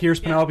 Perfect. Like, here's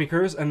Penelope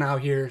Cruz, and now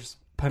here's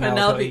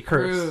Penelope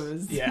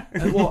Cruz. Yeah.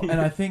 And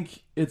I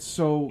think it's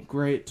so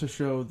great to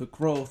show the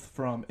growth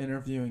from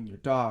interviewing your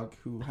dog,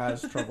 who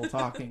has trouble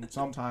talking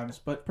sometimes,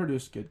 but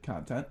produced good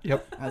content.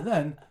 Yep. And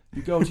then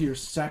you go to your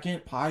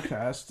second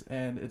podcast,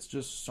 and it's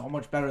just so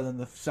much better than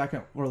the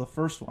second or the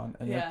first one,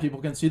 and yet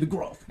people can see the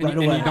growth right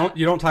away. And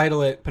you don't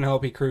title it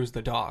Penelope Cruz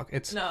the dog.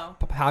 It's no.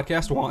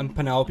 Podcast 1,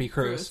 Penelope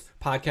Cruz.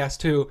 Podcast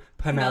 2,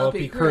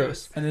 Penelope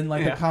Cruz. And then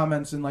the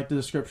comments and the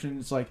description,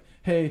 it's like,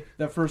 hey,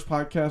 that first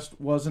podcast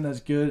wasn't as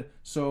good,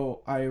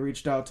 so I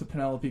reached out to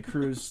Penelope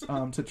Cruz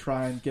to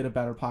try and get a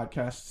better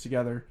podcast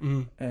together,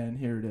 and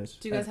here it is.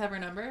 Do you guys have her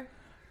number?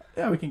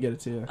 Yeah, we can get it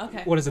to you.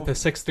 Okay. What is it, the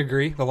 6th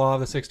degree? The law of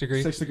the 6th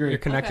degree? 6th degree. You're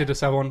connected to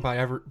someone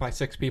by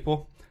 6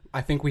 people. I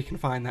think we can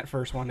find that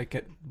first one to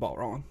get the ball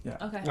rolling. Yeah.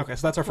 Okay.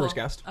 So that's our first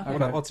guest. Okay.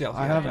 What else?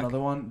 I have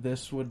another one.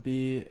 This would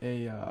be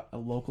a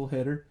local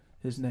hitter.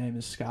 His name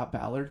is Scott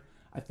Ballard.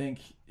 I think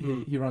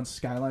he runs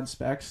Skyline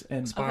Specs,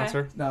 and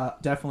sponsor.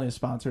 Definitely a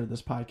sponsor of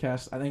this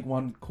podcast. I think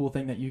one cool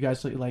thing that you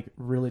guys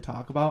really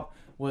talk about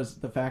was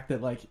the fact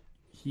that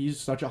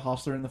he's such a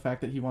hustler, in the fact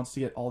that he wants to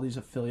get all these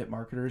affiliate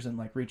marketers and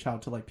reach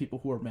out to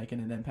people who are making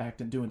an impact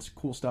and doing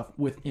cool stuff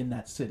within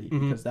that city,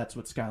 because that's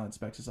what Skyline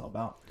Specs is all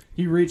about.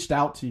 He reached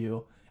out to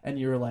you, and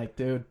you were like,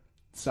 dude,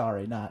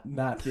 sorry, not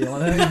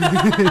feeling it.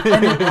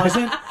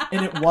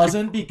 and it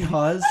wasn't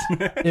because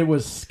it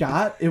was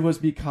Scott. It was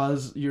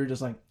because you're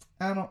just like,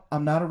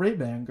 I'm not a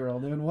Ray-Ban girl,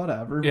 dude,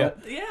 whatever. Yeah.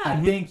 But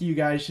I think you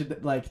guys should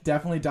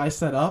definitely dice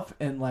that up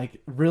and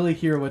really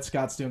hear what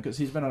Scott's doing, because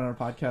he's been on our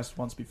podcast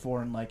once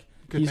before, and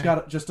he's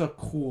got just a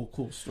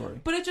cool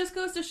story. But it just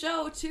goes to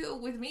show too,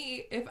 with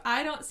me, if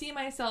I don't see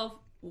myself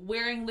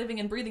wearing, living,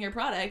 and breathing your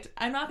product,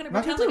 I'm not going to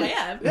Not pretend gonna like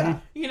I am. Yeah,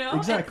 You know?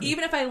 exactly. And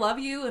even if I love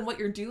you and what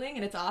you're doing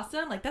and it's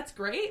awesome, like, that's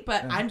great,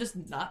 but Yeah. I'm just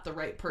not the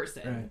right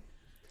person. Right.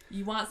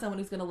 You want someone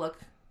who's going to look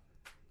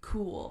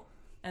cool.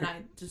 And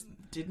I just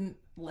didn't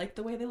like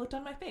the way they looked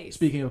on my face.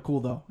 Speaking of cool,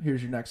 though,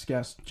 here's your next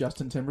guest,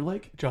 Justin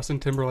Timberlake. Justin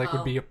Timberlake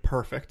would be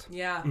perfect.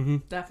 Yeah,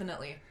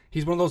 definitely.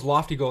 He's one of those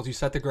lofty goals. You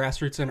set the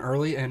grassroots in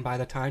early, and by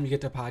the time you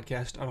get to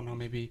podcast, I don't know,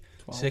 maybe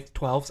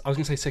 12. I was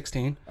going to say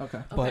 16. Okay.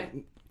 But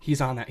Okay.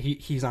 he's on that.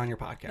 He's on your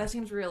podcast. That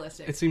seems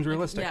realistic. It seems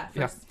realistic.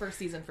 Yeah, first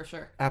season for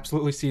sure.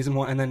 Absolutely, season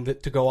 1. And then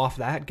to go off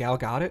that, Gal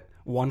Gadot,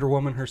 Wonder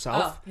Woman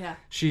herself. Oh, yeah.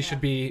 She should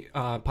be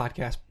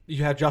podcast.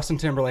 You have Justin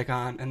Timberlake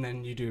on, and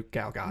then you do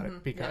Gal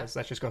Gadot, because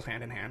that just goes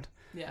hand in hand.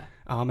 Yeah.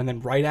 And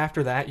then right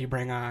after that, you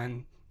bring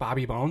on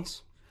Bobby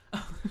Bones.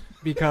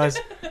 Because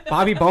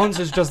Bobby Bones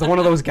is just one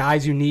of those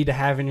guys you need to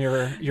have in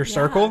your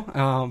circle.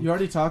 You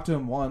already talked to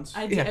him once.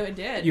 I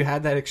did. You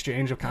had that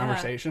exchange of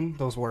conversation,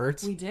 those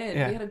words. We did.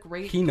 Yeah. We had a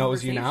great He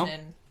knows you now.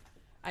 conversation.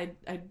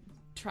 I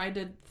tried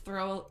to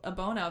throw a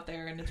bone out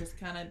there, and it just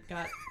kind of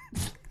got...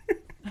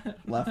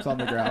 Left on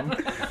the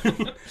ground.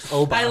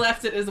 Oh, Bob. I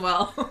left it as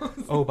well.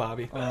 Oh,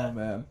 Bobby. Oh,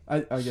 man.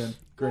 Again,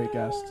 great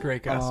guest.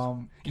 Great guest.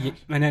 Gosh.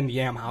 And then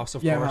Yam House,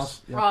 of Yeah, course.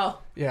 Mouse. Yeah. Oh,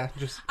 Yeah,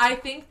 just I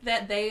think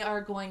that they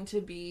are going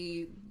to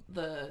be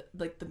the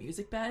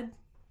music bed,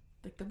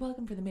 like the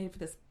welcome for the Made for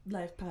This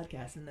Life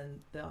podcast, and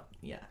then they'll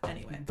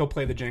anyway. they'll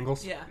play the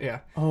jingles. Yeah. Yeah.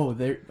 Oh,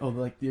 they're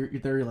like your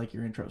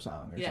intro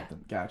song or Yeah.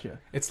 something. Gotcha.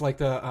 It's like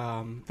the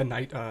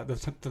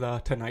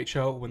Tonight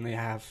Show when they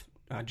have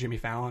Jimmy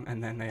Fallon,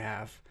 and then they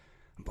have,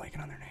 I'm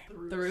blanking on their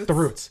name. The Roots. The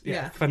Roots. Yeah.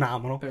 Yeah.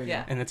 Phenomenal. There you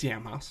Yeah. And it's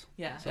Yam House.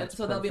 Yeah. So it's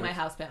So they'll be my perfect.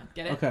 house band.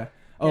 Get it? Okay.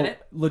 Oh,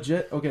 it?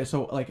 legit. Okay,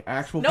 so like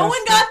actual. No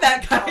one got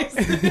that,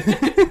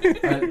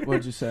 guys.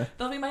 What'd you say?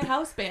 They'll be my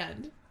house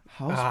band.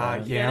 House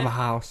band. Yam Yeah.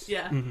 House.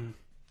 Yeah. Mhm.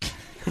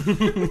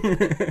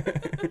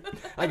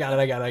 I got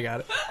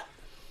it.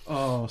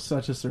 Oh,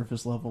 such a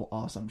surface level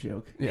awesome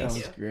joke. Yes. That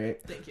was Thank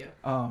great. Thank you.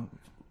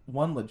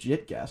 One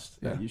legit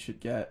guest that Yeah. you should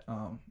get,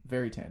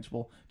 very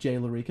tangible. Jay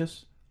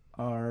Laricus,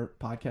 our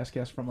podcast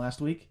guest from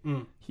last week.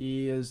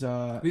 He is.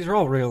 These are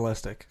all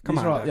realistic. Come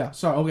these on. are all- Doug. yeah.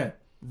 Sorry. Okay.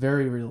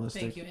 Very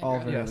realistic. Thank you, all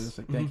Andrew. very Yes.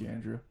 realistic. Thank you,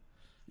 Andrew.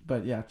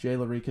 But yeah, Jay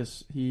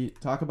Laricus. He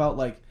talk about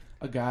like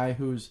a guy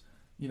who's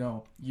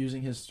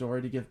using his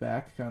story to give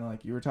back, kind of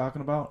like you were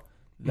talking about.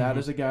 That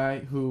is a guy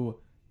who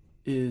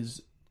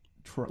is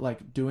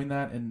like doing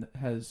that and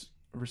has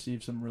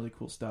received some really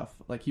cool stuff.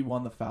 Like he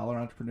won the Fowler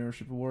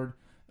Entrepreneurship Award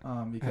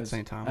because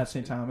St. Thomas. at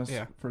St. Thomas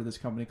Yeah. for this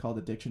company called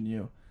Addiction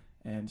U,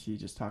 and he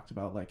just talked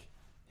about like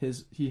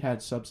he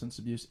had substance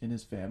abuse in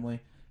his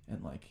family,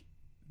 and like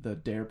the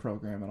DARE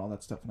program and all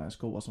that stuff in high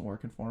school wasn't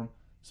working for him.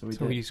 So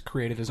he's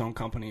created his own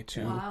company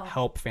to Wow.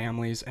 help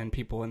families and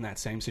people in that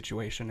same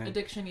situation. And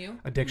Addiction U.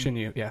 Addiction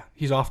U, yeah.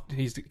 He's off.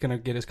 He's gonna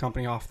get his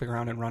company off the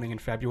ground and running in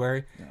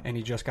February, Yeah. and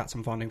he just got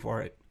some funding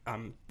for it.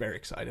 I'm very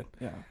excited.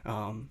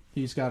 Yeah.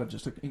 He's got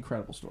just an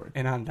incredible story.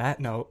 And on that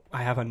note,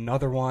 I have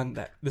another one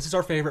this is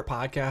our favorite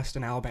podcast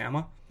in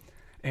Alabama,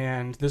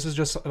 and this is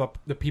just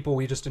the people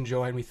we just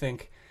enjoy, and we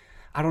think,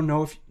 I don't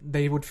know if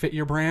they would fit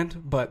your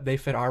brand, but they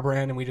fit our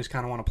brand, and we just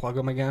kind of want to plug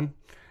them again.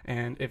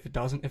 And if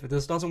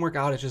this doesn't work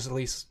out, it just at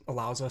least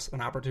allows us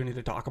an opportunity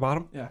to talk about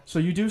them. Yeah. So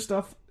you do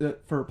stuff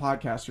for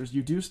podcasters.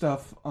 You do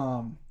stuff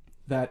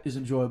that is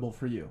enjoyable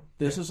for you.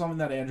 This is something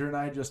that Andrew and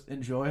I just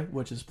enjoy,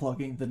 which is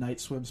plugging the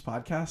Night Swims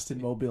podcast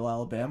in Mobile,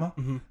 Alabama.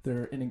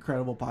 They're an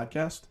incredible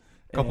podcast.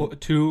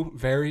 Two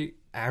very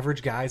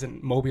average guys in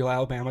Mobile,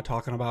 Alabama,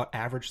 talking about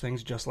average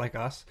things just like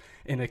us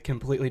in a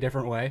completely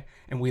different way.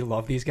 And we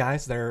love these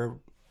guys. They're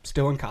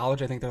still in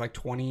college. I think they're like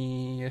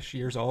 20-ish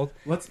years old.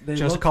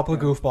 Just a couple of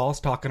goofballs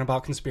talking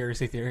about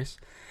conspiracy theories.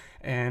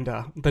 And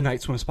the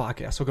Night Swims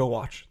podcast. So go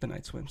watch the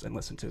Night Swims and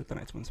listen to the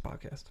Night Swims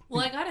podcast.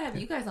 Well, I gotta have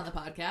you guys on the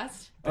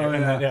podcast. Oh,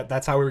 And yeah.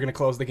 that's how we were going to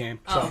close the game.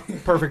 So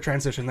perfect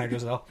transition there,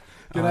 Giselle.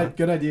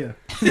 Good idea.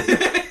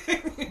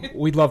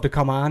 We'd love to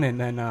come on and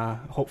then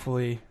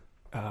hopefully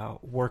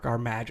work our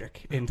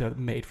magic into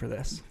Made for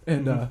This.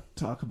 And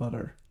talk about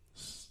our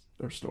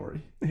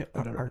story. Yeah,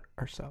 And our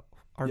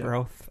Yeah.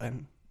 growth.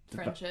 And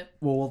Friendship.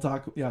 Well, we'll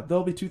talk. Yeah,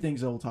 there'll be two things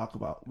that we'll talk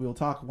about. We'll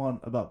talk one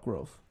about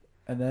growth,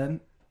 and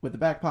then with the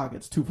back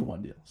pockets,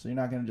 2-for-1 deal. So you're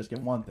not going to just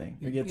get one thing.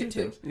 You get two get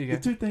two. things. You get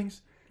get- two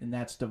things, and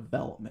that's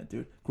development,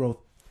 dude. Growth.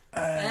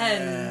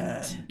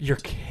 And you're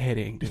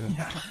kidding, dude.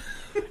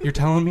 You're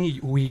telling me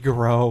we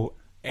grow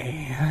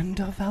and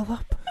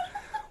develop?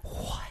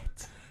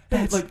 What?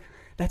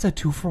 That's a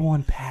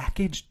 2-for-1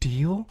 package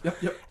deal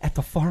Yep. at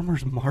the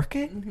farmer's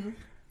market?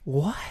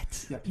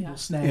 What? Yeah, people Yeah.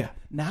 snag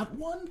not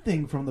one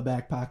thing from the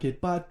back pocket,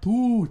 but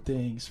two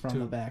things from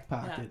the back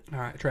pocket. All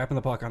right, trapping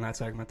the puck on that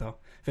segment, though.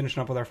 Finishing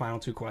up with our final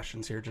two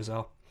questions here,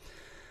 Giselle.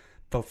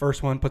 The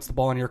first one puts the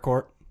ball in your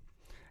court.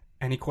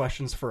 Any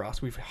questions for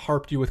us? We've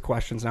harped you with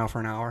questions now for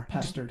an hour.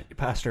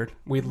 Pestered.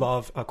 We'd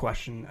love a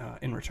question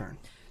in return.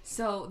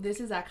 so this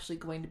is actually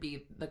going to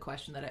be the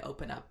question that I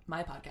open up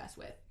my podcast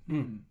with,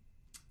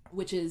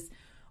 which is,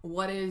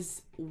 what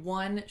is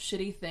one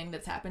shitty thing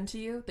that's happened to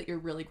you that you're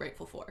really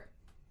grateful for?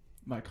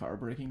 My car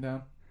breaking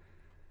down.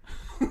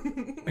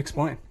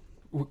 Explain.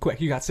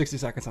 Quick, you got 60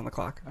 seconds on the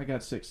clock. I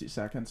got 60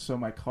 seconds. So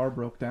my car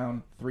broke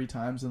down 3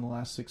 times in the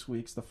last 6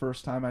 weeks. The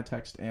first time I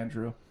texted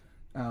Andrew,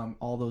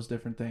 all those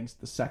different things.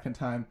 The second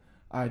time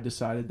I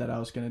decided that I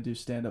was going to do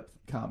stand-up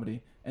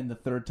comedy. And the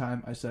third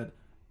time I said,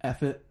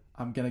 F it,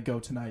 I'm going to go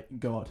tonight and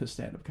go out to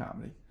stand-up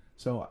comedy.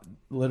 So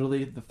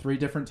literally the 3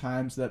 different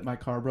times that my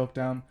car broke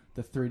down,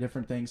 the 3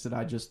 different things that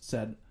I just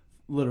said,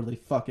 literally,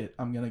 fuck it,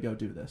 I'm going to go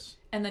do this.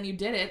 And then you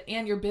did it,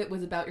 and your bit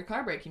was about your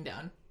car breaking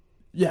down.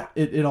 Yeah,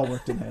 it all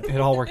worked in my head. It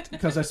all worked.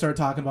 Because I started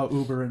talking about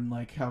Uber and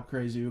like how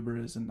crazy Uber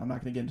is, and I'm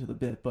not going to get into the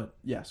bit, but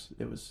yes,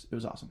 it was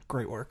awesome.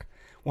 Great work.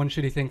 One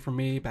shitty thing for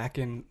me back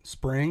in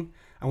spring,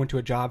 I went to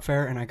a job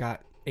fair and I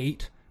got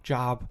 8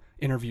 job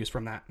interviews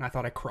from that, and I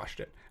thought I crushed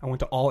it. I went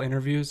to all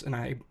interviews,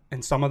 and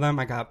some of them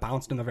I got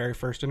bounced in the very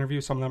first interview.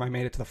 Some of them I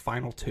made it to the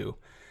final 2.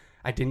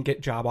 I didn't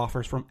get job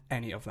offers from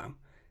any of them.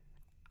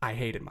 I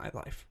hated my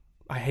life.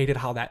 I hated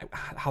how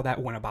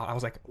that went about. I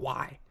was like,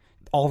 why?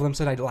 All of them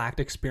said I lacked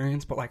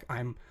experience, but like,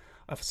 I'm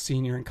a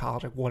senior in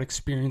college. Like, what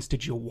experience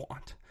did you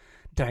want?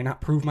 Did I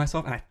not prove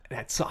myself? And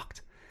that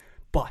sucked.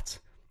 But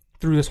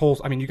through this whole,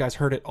 I mean, you guys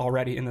heard it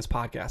already in this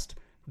podcast,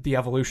 the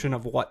evolution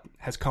of what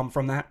has come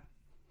from that.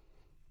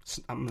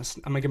 I'm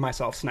gonna give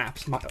myself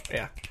snaps.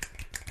 Yeah.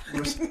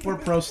 We're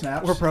pro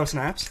snaps. We're pro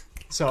snaps.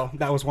 So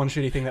that was one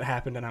shitty thing that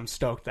happened, and I'm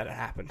stoked that it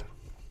happened.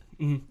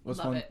 Mm. What's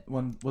Love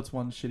what's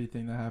one shitty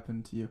thing that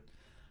happened to you?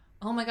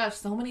 Oh my gosh,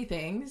 so many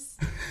things.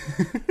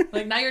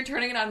 Like, now you're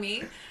turning it on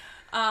me.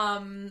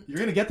 You're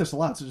gonna get this a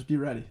lot, so just be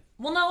ready.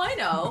 Well, no, I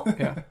know.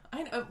 Yeah.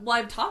 I know. Well,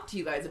 I've talked to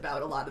you guys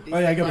about a lot of these. Oh,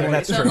 yeah, things good point.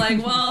 already, That's so true. I'm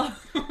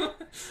like,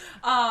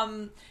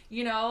 well,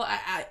 you know,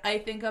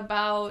 I think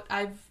about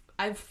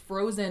I've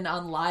frozen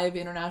on live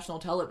international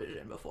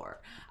television before.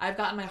 I've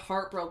gotten my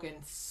heart broken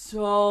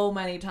so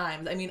many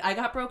times. I mean, I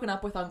got broken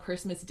up with on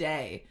Christmas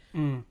Day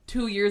 2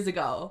 years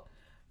ago.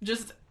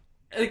 Just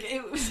like,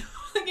 it was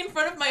like in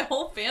front of my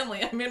whole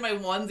family. I'm in my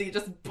onesie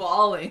just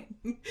bawling.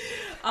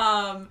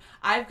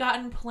 I've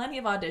gotten plenty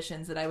of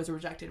auditions that I was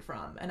rejected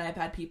from, and I've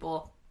had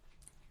people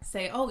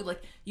say, oh,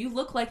 like, you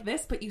look like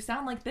this, but you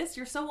sound like this.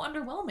 You're so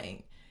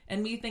underwhelming.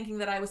 And me thinking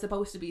that I was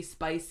supposed to be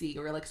spicy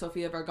or like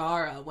Sofia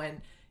Vergara,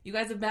 when you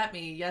guys have met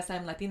me. Yes,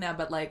 I'm Latina,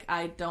 but like,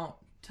 I don't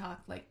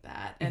talk like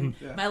that. And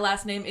my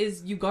last name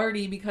is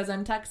Ugarte because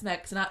I'm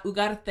Tex-Mex, not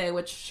Ugarte,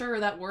 which sure,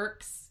 that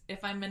works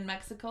if I'm in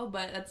Mexico,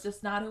 but that's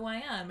just not who I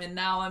am. And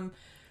now I'm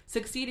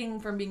succeeding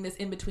from being this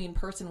in-between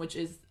person, which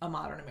is a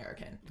modern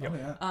American. Oh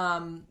yeah.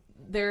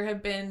 There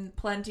have been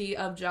plenty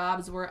of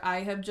jobs where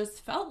I have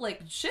just felt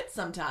like shit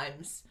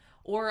sometimes,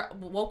 or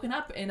woken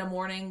up in a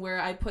morning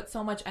where I put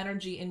so much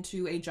energy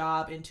into a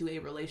job, into a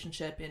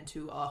relationship,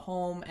 into a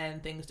home,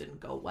 and things didn't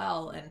go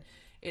well. And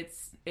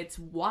it's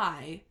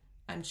why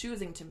I'm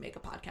choosing to make a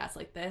podcast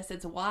like this.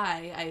 It's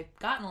why I've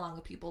gotten along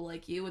with people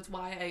like you. It's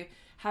why I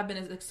have been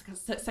as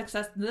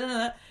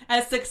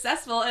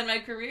successful in my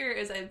career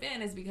as I've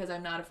been, is because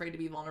I'm not afraid to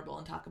be vulnerable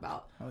and talk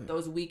about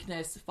those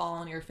weakness, fall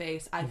on your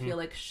face. I feel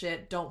like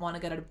shit, don't want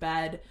to get out of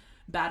bed,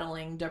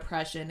 battling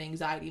depression,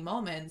 anxiety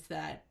moments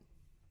that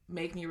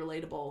make me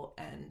relatable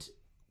and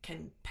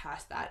can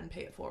pass that and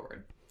pay it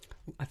forward.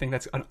 I think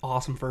that's an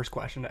awesome first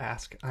question to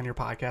ask on your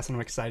podcast, and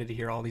I'm excited to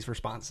hear all these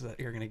responses that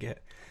you're going to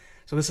get.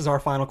 So this is our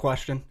final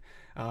question.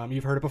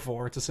 You've heard it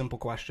before. It's a simple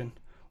question.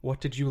 What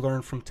did you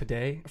learn from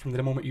today, from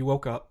the moment you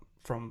woke up,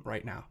 from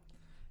right now?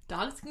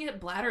 Dogs can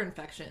get bladder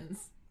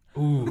infections.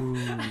 Ooh.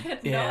 I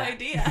had no Yeah.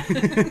 idea.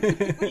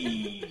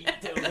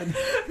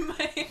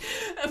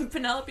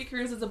 Penelope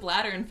Cruz is a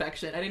bladder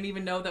infection. I didn't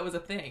even know that was a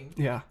thing.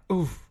 Yeah.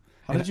 Oof.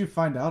 How did you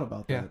find out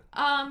about Yeah.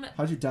 that?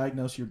 How'd you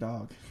diagnose your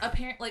dog?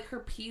 Apparently, like, her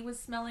pee was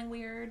smelling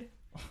weird,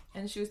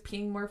 and she was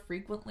peeing more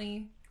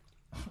frequently.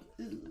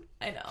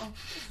 I know.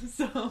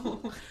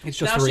 So It's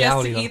just now the she has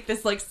reality, to though. eat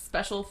this like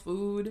special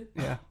food.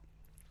 Yeah.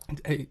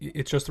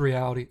 It's just the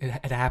reality.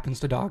 It happens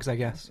to dogs, I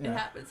guess. It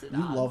happens to You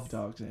dogs. love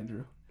dogs,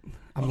 Andrew. He's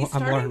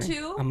starting learning.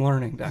 to. I'm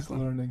learning, Just Declan.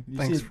 learning. You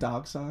Thanks see his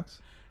dog socks?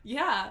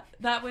 Yeah,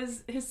 that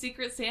was his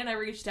secret Santa.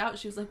 Reached out.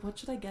 She was like, "What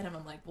should I get him?"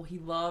 I'm like, "Well, he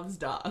loves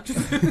dogs."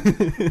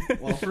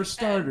 Well, for And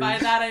starters. by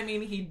that I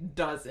mean he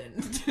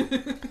doesn't.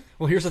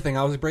 Well, here's the thing.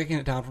 I was breaking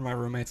it down for my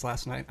roommates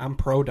last night. I'm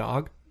pro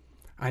dog.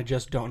 I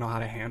just don't know how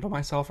to handle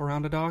myself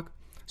around a dog.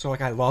 So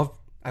like, I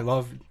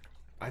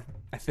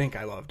think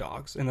I love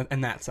dogs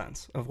in that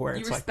sense of where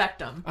You it's respect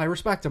them. I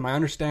respect them. I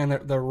understand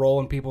their role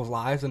in people's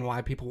lives and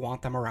why people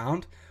want them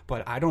around,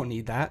 but I don't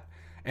need that.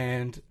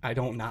 And I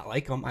don't not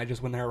like them. I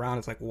just, when they're around,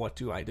 it's like, what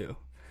do? I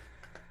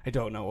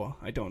don't know.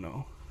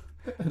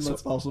 And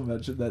let's also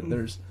mention that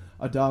there's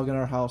a dog in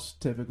our house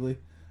typically,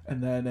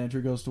 and then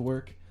Andrew goes to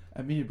work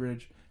at Media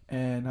Bridge.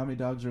 And how many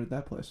dogs are at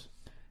that place?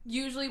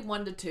 Usually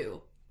 1 to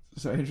 2.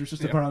 So Andrew's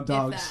just Yeah. around If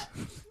dogs. that.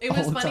 It all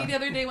was the funny time. the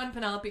other day when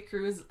Penelope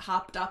Cruz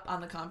hopped up on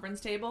the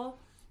conference table,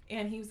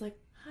 and he was like,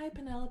 "Hi,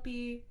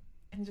 Penelope,"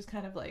 and just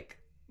kind of like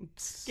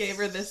gave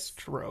her this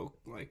stroke,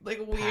 like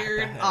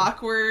weird, the head.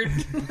 awkward,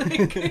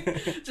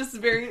 like, just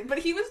very. But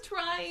he was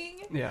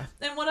trying. Yeah.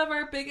 And one of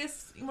our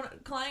biggest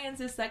clients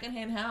is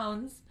Secondhand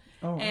Hounds,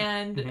 Oh,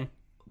 and Mhm.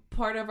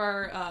 part of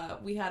our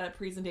we had a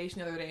presentation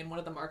the other day, and one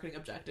of the marketing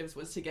objectives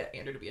was to get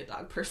Andrew to be a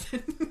dog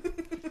person.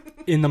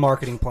 In the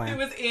marketing plan. It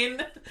was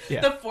in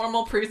Yeah. the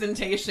formal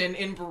presentation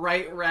in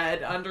bright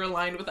red,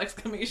 underlined with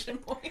exclamation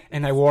points.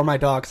 And I wore my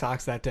dog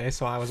socks that day,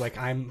 so I was like,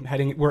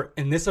 we're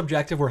in this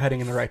objective, we're heading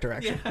in the right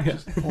direction. Yeah.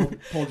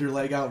 Pulled your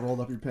leg out, rolled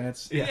up your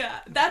pants Yeah.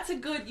 That's a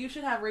good. You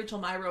should have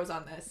Rachel Myrose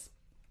on this.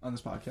 on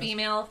this podcast.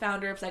 Female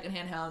founder of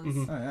Secondhand Hounds.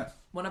 Mhm. Oh yeah.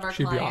 One of our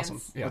She'd be clients.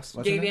 awesome. Yes.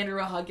 What's her Gave name? Andrew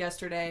a hug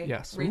yesterday.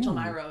 Yes. Rachel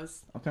Ooh.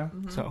 Myrose. Okay.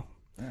 So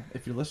Yeah.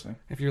 If you're listening.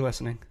 if you're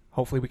listening,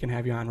 hopefully we can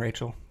have you on,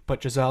 Rachel.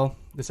 But Giselle,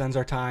 this ends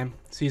our time.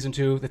 Season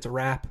 2, that's a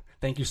wrap.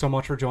 Thank you so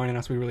much for joining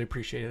us. We really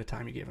appreciate the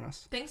time you've given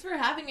us. Thanks for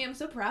having me. I'm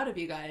so proud of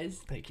you guys.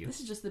 Thank you. This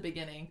is just the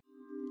beginning.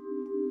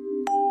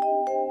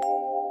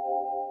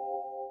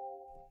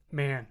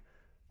 Man,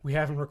 we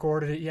haven't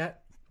recorded it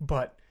yet,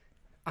 but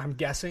I'm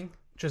guessing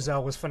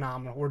Giselle was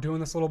phenomenal. We're doing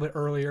this a little bit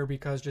earlier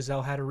because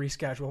Giselle had to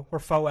reschedule. We're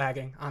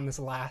faux-agging on this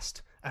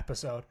last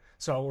episode.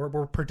 So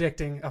we're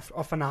predicting a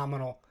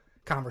phenomenal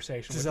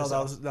conversation. Giselle,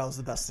 with that was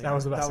the best thing. That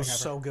was the best That was thing ever.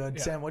 so good.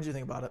 Yeah. Sam, what do you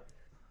think about it?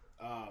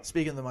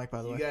 Speaking of the mic,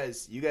 by the You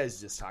way.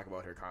 guys just talk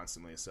about her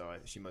constantly, so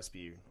she must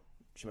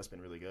have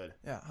been really good.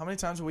 Yeah. How many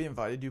times have we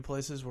invited you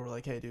places where we're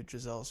like, hey, dude,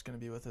 Giselle's going to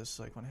be with us.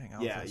 Like, want to hang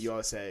out Yeah, with us? you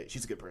always say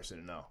she's a good person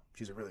to know.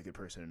 She's a really good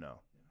person to know,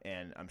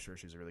 and I'm sure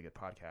she's a really good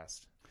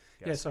podcast.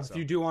 Yeah, so if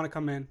you do want to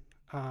come in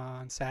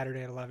on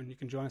Saturday at 11, you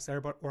can join us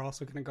there. But we're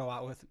also going to go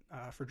out with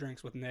for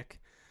drinks with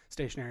Nick,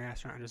 Stationary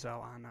Astronaut, and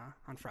Giselle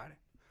on Friday.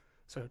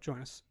 So join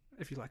us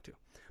if you'd like to.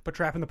 But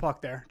trapping the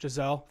puck there,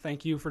 Giselle,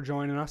 thank you for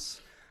joining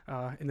us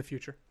in the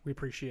future. We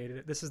appreciated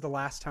it. This is the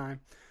last time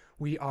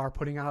we are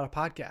putting out a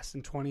podcast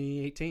in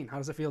 2018. How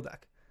does it feel,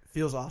 Deck?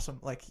 Feels awesome.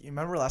 Like, you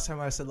remember last time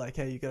I said, like,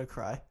 hey, you got to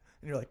cry?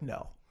 And you're like,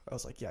 no. I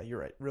was like, yeah, you're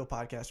right. Real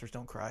podcasters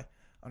don't cry.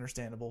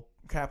 Understandable.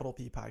 Capital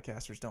P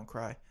podcasters don't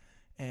cry.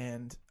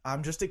 And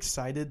I'm just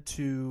excited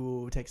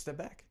to take a step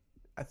back.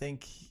 I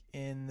think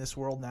in this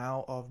world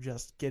now of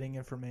just getting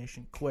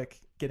information quick,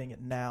 getting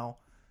it now,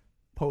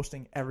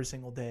 posting every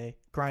single day,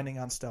 grinding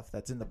on stuff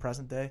that's in the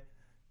present day,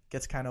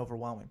 gets kind of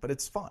overwhelming. But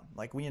it's fun.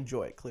 Like, we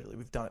enjoy it, clearly.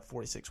 We've done it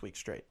 46 weeks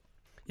straight.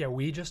 Yeah,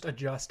 we just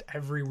adjust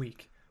every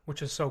week,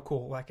 which is so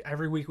cool. Like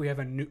every week we have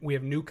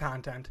new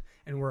content,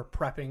 and we're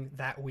prepping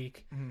that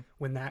week.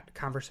 When that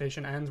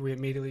conversation ends, we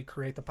immediately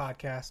create the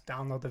podcast,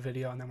 download the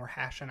video, and then we're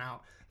hashing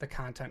out the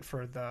content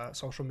for the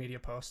social media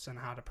posts and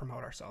how to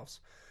promote ourselves.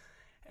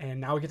 And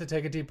now we get to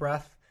take a deep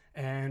breath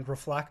and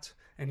reflect,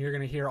 and you're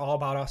going to hear all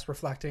about us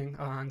reflecting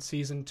on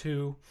season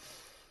 2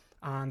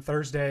 on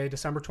Thursday,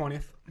 December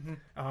 20th,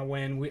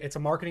 when it's a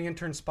marketing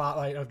intern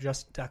spotlight of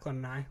just Declan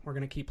and I. We're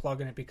going to keep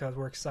plugging it because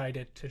we're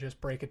excited to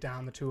just break it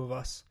down, the two of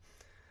us.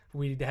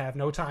 We have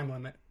no time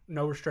limit,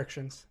 no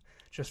restrictions,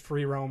 just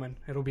free roaming.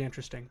 It'll be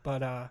interesting,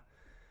 but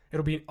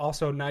it'll be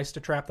also nice to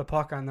trap the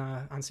puck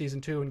on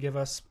season 2 and give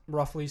us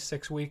roughly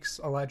 6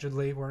 weeks,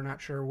 allegedly. We're not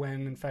sure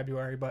when in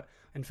February, but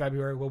in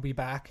February we'll be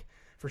back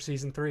for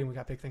season 3, and we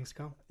got big things to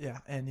come. Yeah,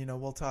 and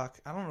we'll talk.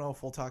 I don't know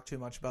if we'll talk too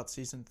much about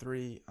season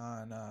 3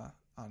 on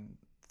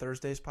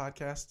Thursday's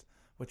podcast.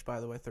 Which,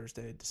 by the way,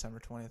 Thursday, December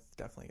 20th,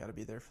 definitely got to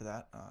be there for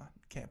that.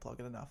 Can't plug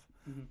it enough.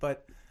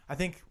 But I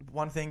think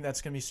one thing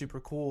that's going to be super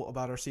cool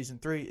about our season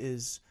 3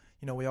 is,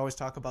 we always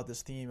talk about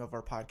this theme of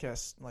our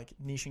podcast, like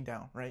niching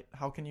down, right?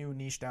 How can you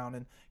niche down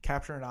and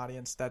capture an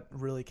audience that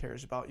really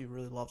cares about you,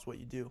 really loves what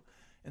you do?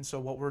 And so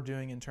what we're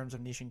doing in terms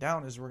of niching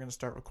down is we're going to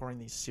start recording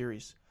these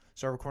series.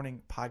 Start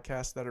recording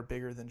podcasts that are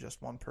bigger than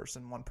just one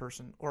person,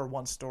 or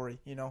one story,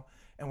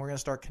 and we're going to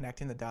start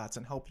connecting the dots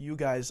and help you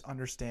guys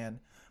understand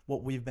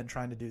what we've been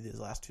trying to do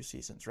these last 2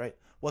 seasons, right?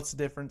 What's the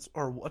difference,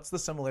 or what's the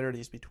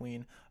similarities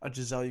between a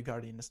Giselle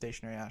Ugarte and a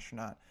Stationary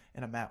Astronaut,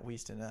 and a Matt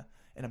Weist and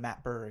a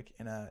Matt Berg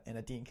and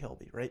a Dean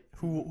Kilby, right?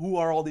 Who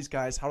are all these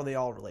guys? How do they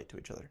all relate to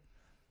each other?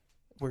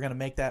 We're going to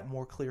make that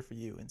more clear for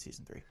you in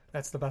season 3.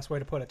 That's the best way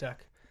to put it,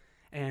 Deck.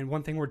 And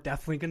one thing we're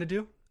definitely going to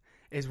do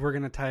is we're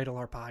going to title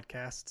our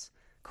podcasts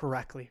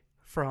correctly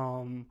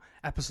from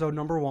episode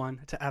number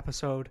 1 to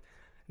episode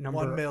number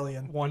 1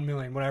 million. 1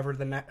 million, whatever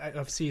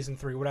of season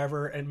 3,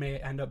 whatever it may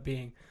end up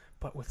being.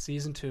 But with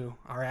season 2,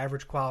 our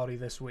average quality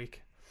this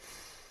week.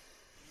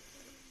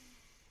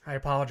 I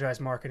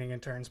apologize, marketing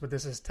interns, but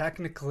this is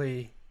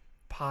technically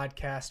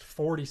podcast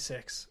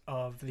 46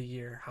 of the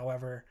year.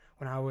 However,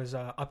 when I was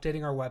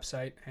updating our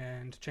website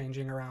and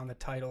changing around the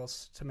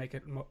titles to make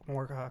it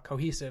more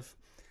cohesive,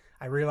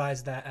 I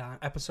realized that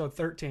episode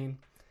 13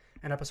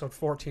 and episode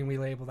 14, we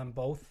labeled them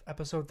both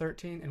episode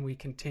 13, and we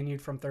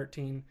continued from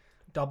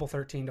double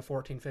 13 to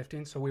 14,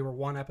 15. So we were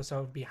one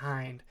episode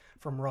behind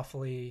from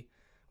roughly,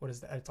 what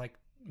is that? It's like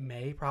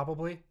May,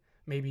 probably,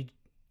 maybe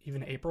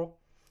even April,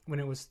 when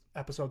it was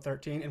episode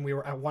 13, and we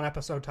were at one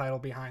episode title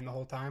behind the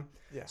whole time.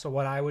 Yeah. So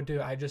what I would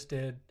do, I just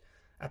did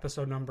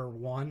episode number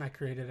 1. I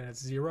created it as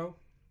 0.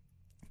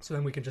 So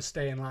then we could just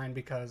stay in line,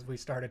 because we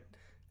started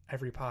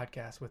every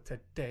podcast with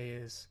today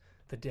is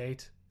the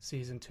date,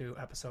 season 2,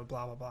 episode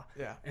blah, blah, blah.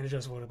 Yeah. And it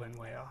just would have been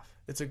way off.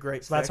 It's a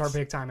great So that's our fix.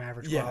 big time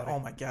average Yeah, quality. oh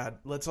my God.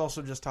 Let's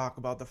also just talk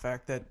about the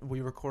fact that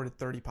we recorded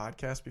 30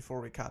 podcasts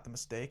before we caught the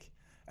mistake.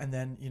 And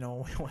then, we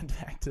went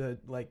back to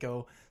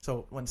go.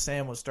 So when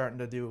Sam was starting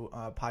to do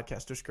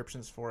podcast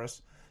descriptions for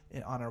us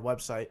on our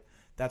website,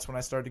 that's when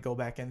I started to go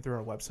back in through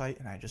our website,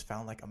 and I just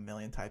found like a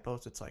million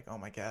typos. It's like, oh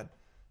my God,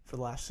 for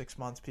the last 6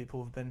 months,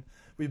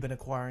 we've been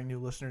acquiring new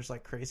listeners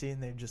like crazy,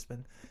 and they've just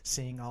been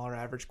seeing all our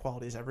average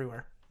qualities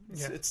everywhere.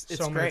 It's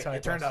so many great. typos.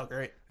 It turned out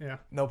great. Yeah.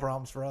 No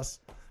problems for us,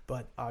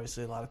 but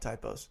obviously a lot of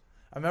typos.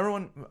 I remember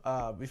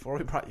when before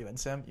we brought you in,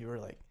 Sam, you were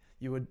like,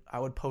 I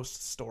would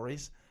post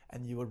stories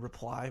and you would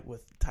reply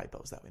with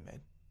typos that we made.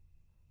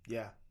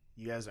 Yeah,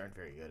 you guys aren't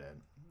very good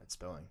at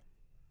spelling.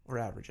 We're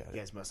average at You it.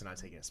 guys must have not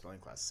taken a spelling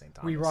class at the same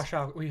time. We rush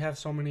out. We have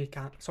so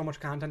much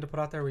content to put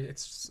out there.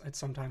 It's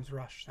sometimes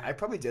rushed. I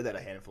probably did that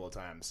a handful of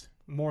times.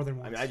 More than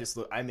I once.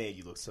 mean, I made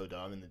you look so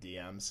dumb in the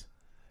DMs.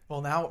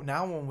 Well,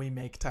 now when we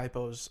make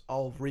typos,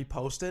 I'll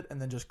repost it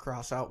and then just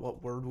cross out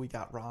what word we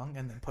got wrong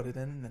and then put it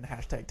in and then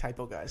hashtag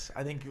typo guys.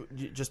 I think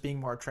just being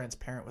more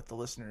transparent with the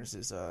listeners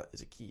is a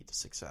key to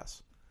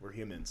success. We're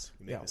humans.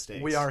 We make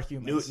mistakes. We are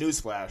humans.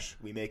 Newsflash: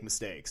 we make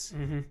mistakes.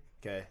 Mm-hmm.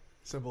 Okay,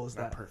 Simple as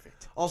not that.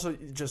 perfect. Also,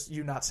 just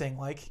you not saying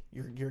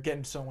you're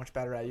getting so much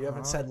better at it. You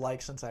haven't said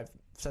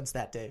since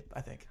that day,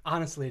 I think.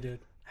 Honestly, dude,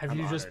 have I'm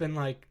you just honored.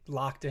 been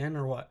locked in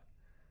or what?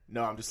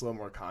 No, I'm just a little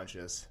more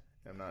conscious.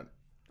 I'm not.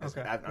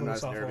 Okay, I'm not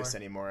as self-aware. nervous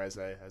anymore as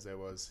I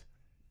was.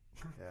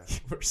 Yeah.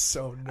 We're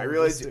so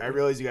nervous. I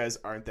realize you guys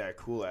aren't that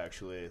cool.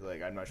 Actually,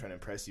 I'm not trying to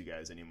impress you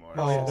guys anymore.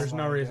 Oh, yeah, there's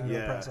no fine, reason to yeah.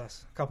 impress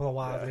us. A couple of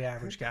wildly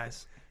average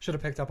guys. Should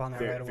have picked up on that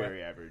very, right away.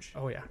 very average.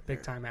 Oh yeah,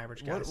 big time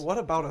average guys. What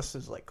about us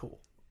is cool?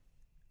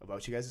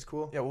 About you guys is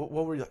cool. Yeah, what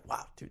were you like?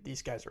 Wow, dude,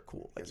 these guys are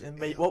cool. Guys are And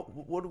cool.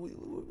 what did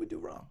we do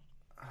wrong?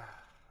 I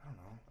don't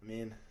know. I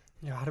mean,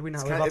 Yeah, how do we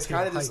not it's live kind, up it's to your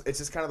kind of hype? just it's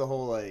just kind of the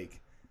whole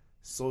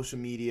social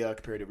media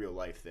compared to real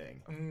life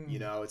thing. Mm. You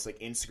know, it's like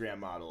Instagram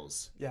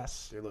models.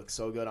 Yes. They look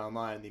so good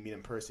online. And they meet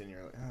in person. And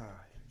you're like,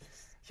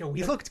 Yo,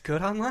 we looked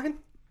good online.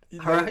 You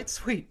All know- right,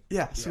 sweet.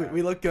 Yeah, sweet. Yeah.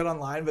 We look good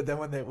online, but then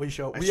when we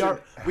show I we should-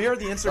 are the that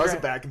was a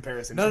Instagram. bad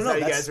comparison. No, no, because no, now you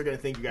that's- guys are gonna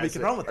think you guys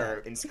can run with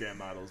are Instagram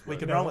models. We but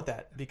can run with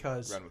that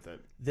because run with it.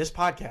 this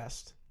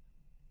podcast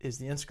is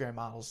the Instagram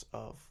models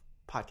of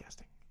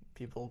podcasting.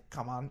 People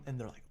come on and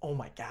they're like, "Oh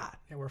my god,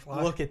 Yeah, we're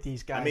fly. look at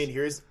these guys!" I mean,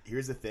 here's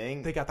the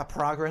thing. they got the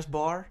progress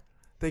bar.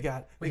 We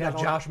got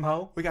all- Josh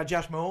Moe. We got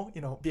Josh Moe,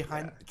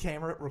 behind the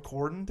camera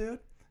recording, dude.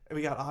 And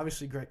we got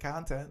obviously great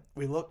content.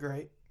 We look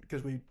great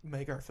because we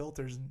make our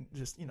filters and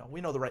just we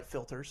know the right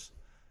filters.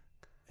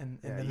 And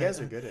Yeah, then you guys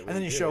are good at what and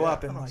then you you do, show yeah.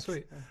 up and Oh,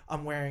 sweet.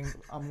 I'm wearing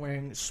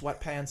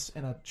sweatpants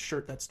and a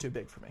shirt that's too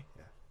big for me.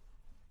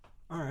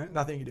 All right.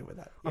 Nothing you can do with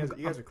that. You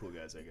guys are cool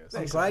guys, I guess.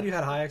 I'm glad you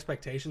had high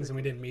expectations and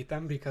we didn't meet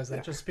them because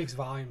that just speaks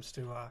volumes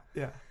to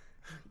Yeah.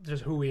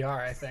 just who we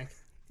are, I think.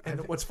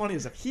 And what's funny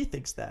is if he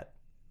thinks that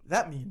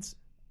means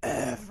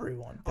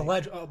everyone.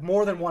 thinks-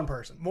 More than one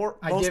person. More.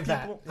 I most give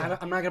people, that. yeah.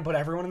 I'm not going to put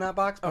everyone in that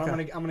box, but Okay.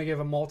 I'm going to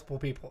give multiple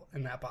people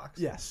in that box.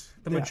 Yes.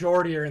 The Yeah.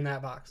 majority are in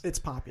that box. It's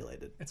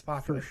populated. It's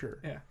popular. For sure.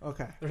 Yeah.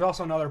 Okay. There's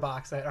also another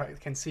box that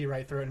can see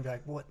right through it and be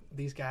like, what?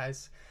 These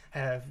guys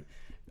have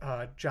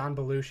John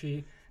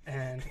Belushi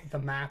and the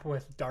map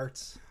with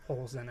darts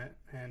holes in it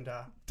and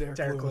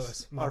Derek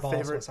Lewis. My our balls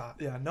favorite. was hot.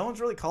 Yeah. No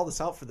one's really called us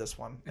out for this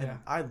one. And Yeah.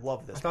 I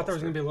love this. I thought there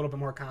was poster. going to be a little bit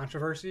more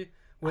controversy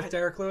with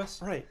Derek Lewis.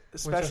 Right.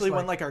 Especially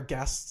just when our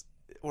guests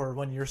or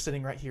when you're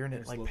sitting right here and it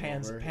Just look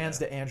pans over,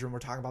 to Andrew and we're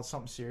talking about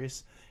something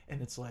serious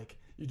and it's like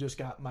you just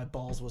got my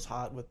balls was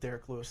hot with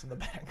Derek Lewis in the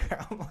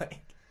background.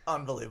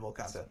 Unbelievable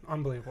content.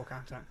 Unbelievable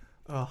content.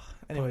 Oh,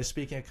 anyway,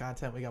 speaking of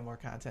content, we got more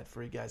content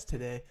for you guys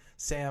today.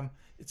 Sam,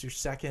 it's your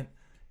second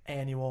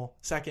annual,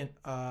 second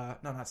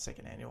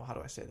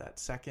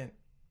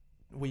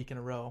week in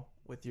a row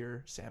with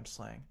your Sam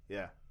slang.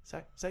 Yeah.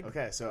 Second.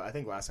 Okay, so I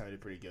think last time I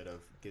did pretty good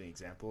of getting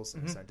examples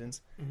in a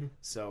sentence. Mhm.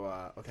 So,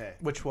 okay,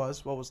 What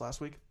was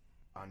last week?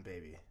 on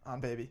baby. On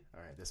baby.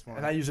 All right, this one.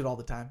 And I use it all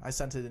the time. I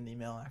sent it in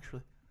email,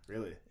 actually.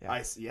 Really? Yeah.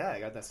 I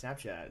got that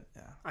Snapchat.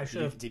 Yeah. I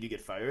should have. Did you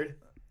get fired?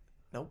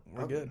 Nope,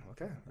 we're Oh, good.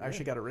 Okay. I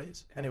actually got a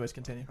raise. Anyways,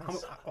 continue.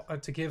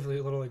 To give a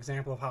little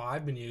example of how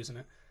I've been using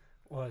it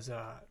was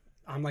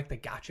I'm like the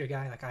gotcha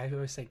guy. Like I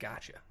always say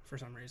gotcha for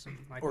some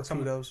reason. Like Or when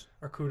someone- kudos.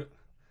 Or kudos.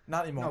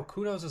 Not anymore. No,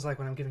 kudos is like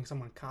when I'm giving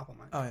someone a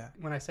compliment. Oh, yeah.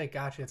 When I say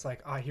gotcha, it's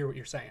like, I hear what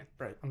you're saying.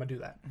 Right. I'm going to do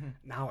that. Mhm.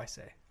 Now I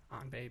say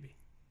on baby.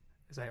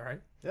 Is that right?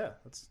 Yeah,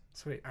 that's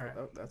Sweet. All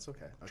right. that's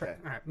okay. Try- Okay.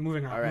 all right.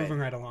 Moving on. All right. Moving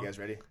right along. You guys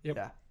ready? Yep.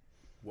 Yeah.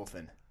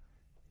 Wolfen.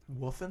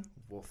 Wolfen?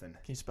 Wolfen.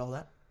 Can you spell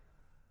that?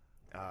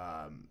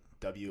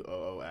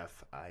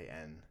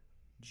 WOOFING.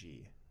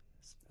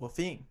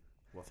 Wolfing.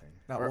 Wolfen.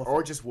 Not Or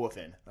wolfen. just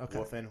wolfen. Okay.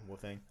 Wolfen.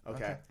 Okay.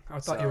 Okay. I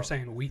thought you were So-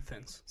 saying wheat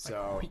thins.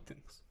 so- Like wheat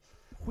thins.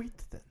 Wheat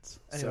thins.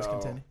 Anyways, So-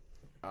 continue.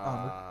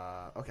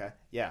 Okay.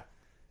 Yeah.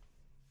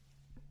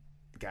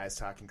 Guys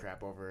talking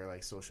crap over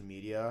social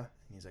media, and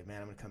he's like,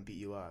 "Man, I'm gonna come beat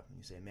you up." And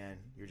you say, "Man,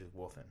 you're just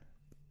wolfing."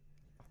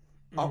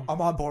 I'm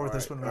on board with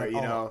this one. Or Right?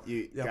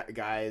 Yep.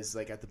 guys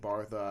at the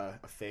bar with a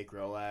fake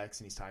Rolex,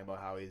 and he's talking about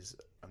how he's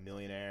a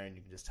millionaire, and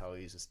you can just tell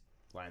he's just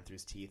lying through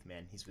his teeth.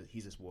 Man, he's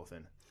just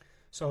wolfing.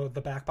 So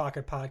the Back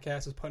Pocket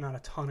Podcast is putting out a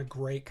ton of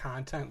great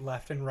content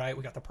left and right.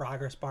 We got the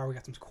progress bar. We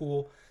got some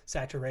cool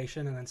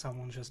saturation. And then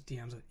someone just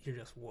DMs it. You're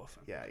just woofing.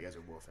 Yeah, you guys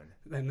are wolfing.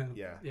 And then,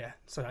 Yeah.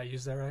 So did I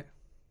use that right?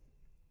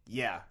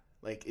 Yeah,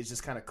 like it's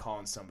just kind of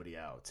calling somebody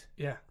out.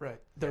 Yeah. Right.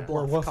 They're Yeah.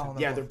 We're bluff, woofing. calling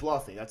them Yeah, bluff. they're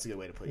bluffing. That's a good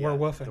way to put it. We're Yeah.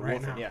 woofing They're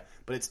right now. Yeah,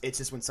 but it's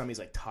just when somebody's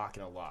like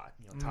talking a lot,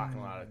 talking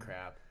a lot of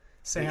crap.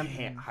 Sam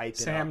hyping up,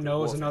 Sam they're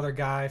knows woofing. another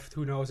guy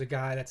who knows a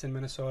guy that's in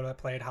Minnesota,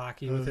 played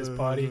hockey with his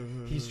buddy.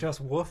 He's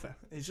just woofing.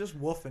 He's just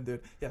woofing,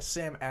 dude. Yeah,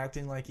 Sam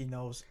acting like he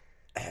knows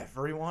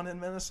everyone in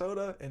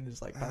Minnesota and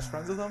is like best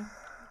friends with them.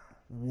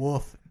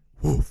 Woofing.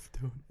 Woof,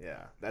 dude.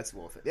 Yeah, that's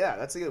wolfing. Yeah,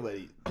 that's a good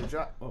way. Good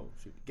job. Oh,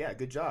 shoot. Yeah,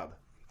 good job.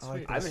 I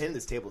like I've this. been hitting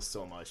this table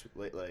so much,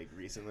 like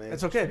recently.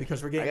 It's okay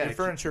because we're getting I new gotta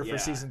furniture keep- for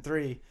yeah. season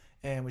 3,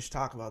 and we should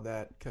talk about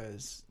that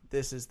because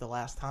this is the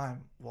last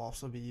time we'll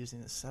also be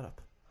using this setup.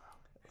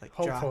 Like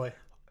Hopefully.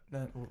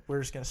 No, we're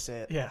just gonna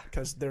say it. Yeah.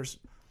 Because there's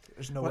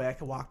no What- way I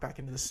can walk back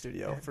into the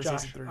studio for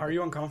Josh, season 3. are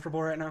you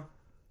uncomfortable right now?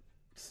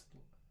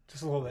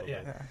 Just a little bit,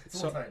 yeah. Yeah. It's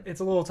a little tight. It's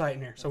a little tight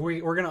in here. So we're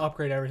going to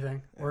upgrade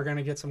everything. We're going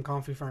to get some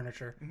comfy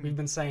furniture. We've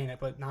been saying it,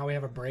 but now we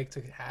have a break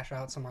to hash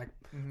out some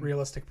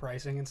realistic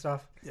pricing and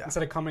stuff. Yeah.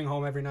 Instead of coming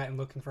home every night and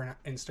looking for an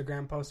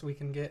Instagram post we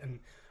can get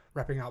and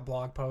repping out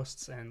blog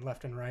posts and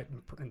left and right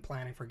and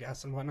planning for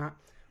guests and whatnot,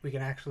 we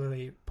can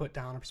actually put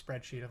down a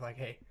spreadsheet of like,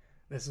 hey,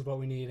 this is what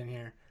we need in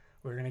here.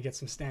 We're going to get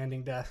some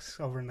standing desks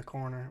over in the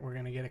corner. We're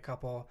going to get a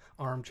couple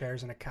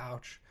armchairs and a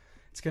couch.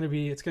 It's gonna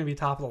be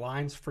top of the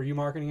lines for you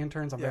marketing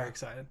interns. I'm very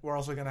excited. We're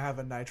also gonna have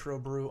a nitro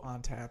brew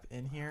on tap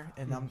in here,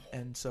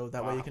 and so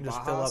that way you can just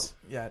Bajas? fill up.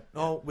 Yeah.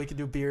 Oh, we could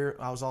do beer.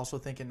 I was also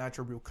thinking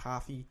nitro brew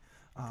coffee.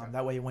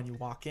 That way, when you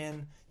walk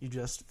in, you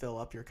just fill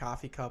up your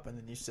coffee cup, and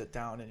then you sit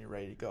down and you're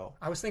ready to go.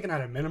 I was thinking at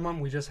a minimum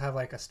we just have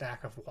like a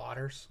stack of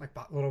waters, like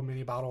little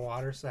mini bottle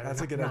waters. That's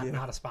are a good idea.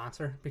 Not a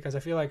sponsor, because I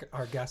feel like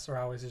our guests are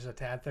always just a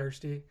tad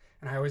thirsty,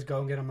 and I always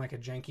go and get them like a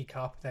janky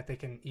cup that they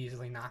can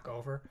easily knock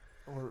over.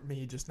 Or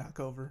me just knock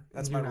over.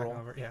 That's You my knock role.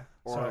 Over, yeah.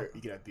 Or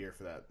you could have beer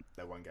for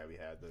that one guy we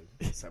had,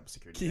 the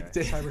cybersecurity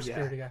guy.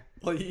 Cybersecurity guy.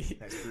 Well, Nice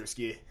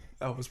brewski.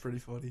 that was pretty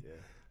funny. Yeah.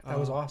 That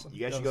was awesome. You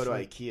guys That should go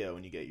was to sweet. IKEA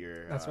when you get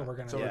your. That's what we're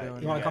gonna so do. we're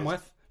doing. You want to come guys-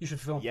 with? You should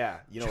film. Yeah,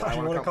 you know Josh, why I you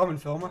want want to to come. come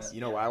and film us?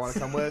 You know why I want to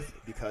come with?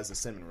 Because the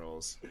cinnamon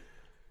rolls. Have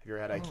you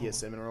ever had IKEA Oh.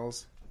 cinnamon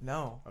rolls?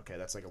 No. Okay,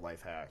 that's like a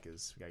life hack.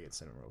 Is we gotta get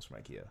cinnamon rolls from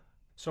IKEA.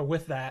 So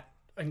with that,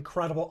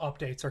 incredible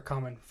updates are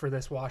coming for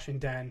this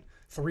Washington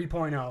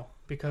 3.0,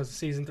 because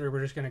season 3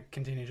 we're just going to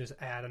continue to just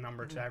add a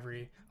number to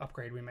every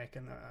upgrade we make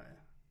in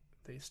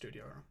the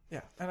studio room. Yeah.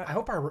 And I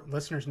hope our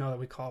listeners know that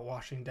we call it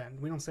Washington.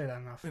 We don't say that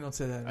enough. we don't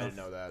say that enough. I didn't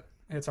know that.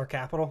 It's our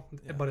capital,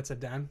 Yeah. but it's a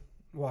den.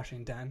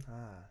 Washington.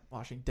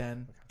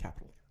 Washington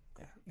capital.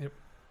 Yeah. Yep.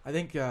 I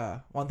think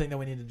one thing that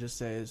we need to just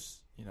say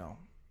is,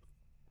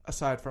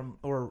 aside from,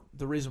 or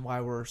the reason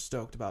why we're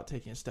stoked about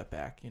taking a step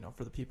back,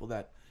 for the people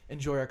that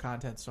enjoy our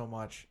content so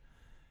much,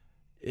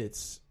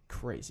 it's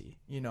crazy.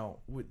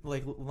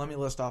 Let me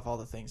list off all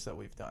the things that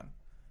we've done.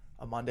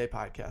 A Monday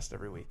podcast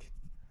every week.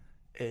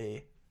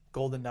 A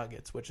Golden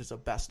Nuggets, which is a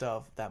best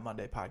of that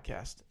Monday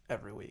podcast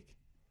every week.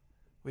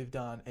 We've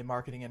done a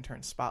marketing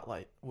intern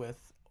spotlight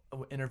with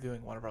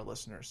interviewing one of our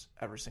listeners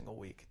every single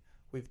week.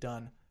 We've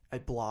done a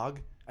blog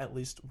at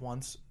least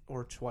once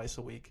or twice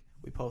a week.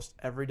 We post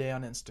every day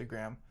on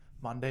Instagram,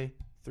 Monday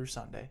through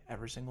Sunday,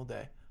 every single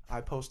day. I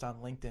post on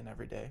LinkedIn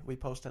every day. We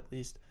post at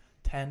least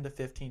 10 to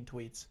 15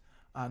 tweets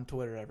on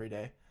Twitter every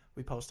day.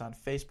 We post on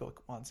Facebook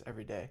once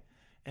every day.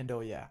 And oh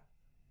yeah,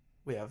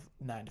 we have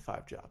 9 to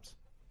 5 jobs.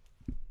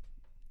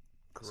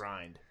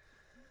 Grind.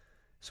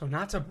 So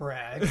not to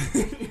brag,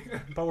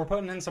 but we're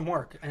putting in some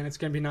work, and it's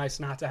going to be nice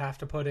not to have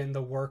to put in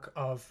the work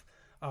of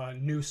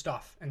new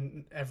stuff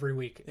and every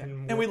week. Yeah.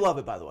 And we love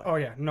it, by the way. Oh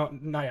yeah,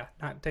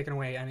 not taking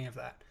away any of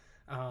that.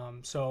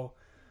 So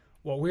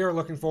what we are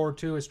looking forward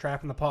to is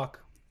trapping the puck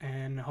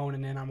and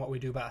honing in on what we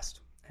do best,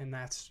 and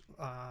that's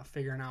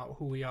figuring out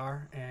who we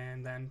are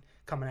and then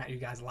coming at you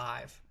guys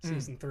live,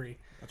 season 3.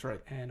 That's right.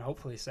 And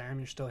hopefully, Sam,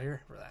 you're still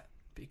here for that,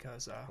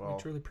 because Well,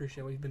 we truly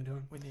appreciate what you've been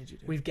doing. We need you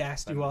to. We've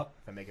gassed you up.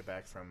 If I make it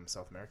back from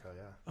South America,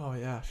 yeah. Oh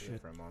yeah, Do it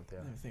shit. for a month, yeah.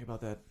 I didn't even think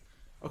about that.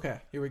 Okay,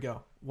 here we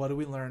go. What do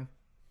we learn?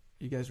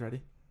 You guys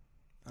ready?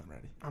 I'm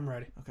ready. I'm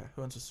ready. Okay,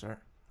 who wants to start?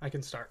 I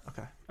can start.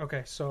 Okay.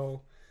 Okay,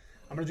 so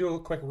I'm going to do a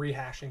quick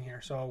rehashing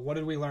here. So what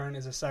did we learn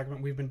is a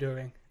segment we've been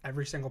doing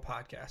every single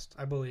podcast,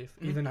 I believe,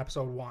 even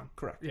episode 1.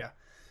 Correct. Yeah.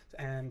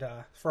 And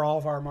for all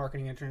of our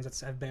marketing interns that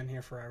have been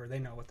here forever, they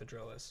know what the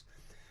drill is.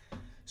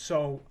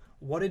 So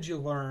what did you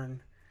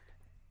learn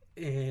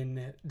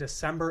in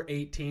December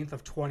 18th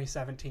of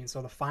 2017?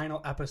 So the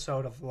final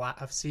episode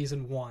of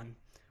season 1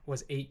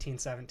 was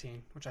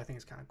 18-17, which I think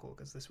is kind of cool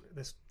because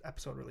this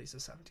episode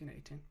releases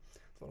 17-18. A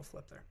little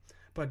flip there.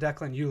 But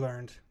Declan, you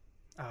learned,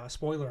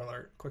 spoiler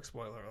alert, quick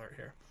spoiler alert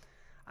here.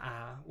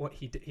 What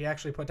he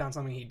actually put down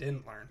something he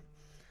didn't learn.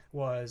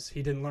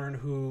 He didn't learn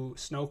who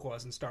Snoke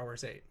was in Star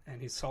Wars 8,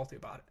 and he's salty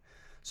about it.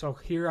 So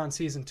here on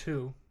season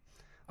 2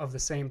 of the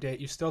same date,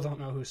 you still don't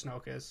know who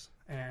Snoke is,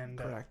 and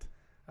Correct.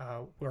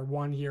 we're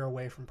 1 year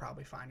away from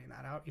probably finding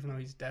that out, even though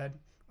he's dead.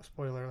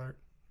 Spoiler alert,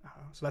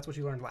 So that's what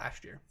you learned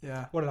last year.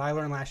 Yeah. What did I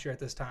learn last year at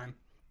this time?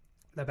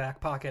 The back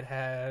pocket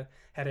had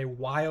a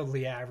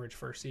wildly average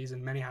first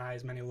season, many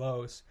highs, many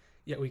lows,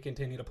 yet we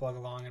continue to plug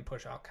along and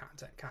push out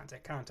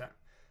content.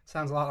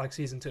 Sounds a lot like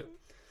season 2.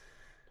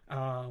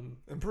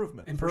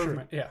 Improvement.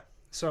 Improvement, yeah.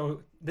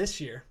 So this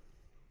year,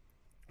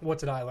 what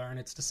did I learn?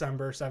 It's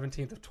December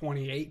 17th of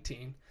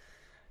 2018.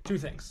 2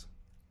 things.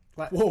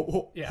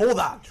 Whoa. Yeah. Hold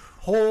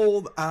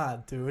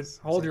on, dude.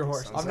 Hold your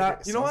horses. I'm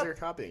not- you know sounds what? like you're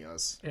copying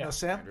us. Yeah. Now,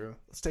 Sam, Andrew.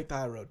 let's take the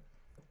high road.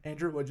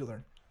 Andrew, what'd you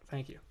learn?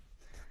 Thank you.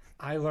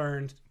 I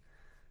learned,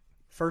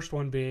 first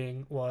one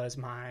being was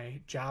my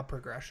job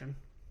progression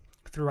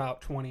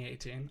throughout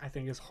 2018. I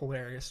think is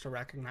hilarious to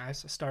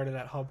recognize. I started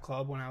at Hub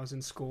Club when I was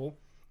in school,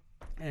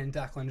 and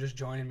Declan just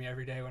joining me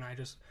every day when I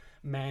just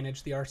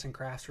managed the arts and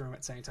crafts room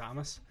at St.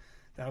 Thomas.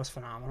 That was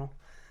phenomenal.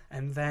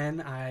 And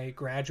then I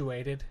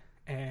graduated,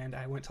 and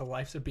I went to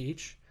Life's a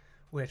Beach,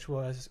 which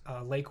was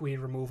lake weed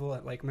removal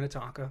at Lake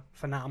Minnetonka.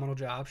 Phenomenal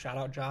job. Shout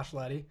out Josh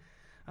Letty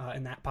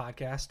in that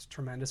podcast.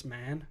 Tremendous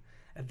man.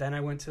 And then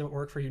I went to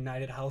work for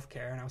United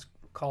Healthcare, and I was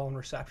calling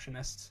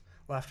receptionists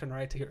left and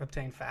right to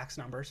obtain fax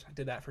numbers. I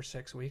did that for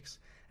 6 weeks.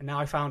 And now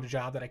I found a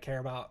job that I care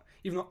about,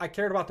 even though I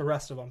cared about the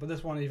rest of them, but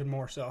this one even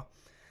more so,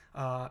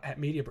 at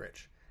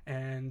MediaBridge.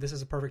 And this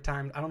is a perfect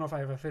time. I don't know if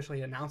I've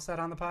officially announced that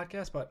on the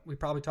podcast, but we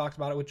probably talked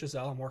about it with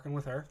Giselle. I'm working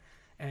with her.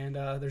 And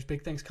there's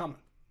big things coming.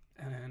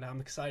 And I'm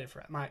excited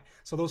for it.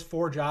 So those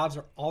 4 jobs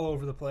are all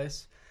over the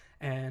place.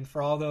 And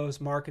for all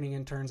those marketing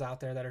interns out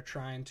there that are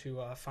trying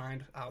to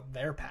find out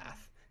their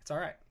path, it's all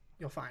right.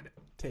 You'll find it.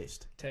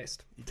 Taste.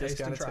 You Just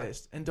gotta and try.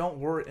 taste. And don't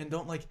worry, and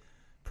don't like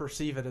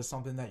perceive it as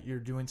something that you're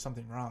doing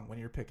something wrong when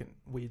you're picking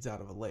weeds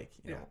out of a lake.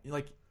 You know,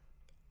 like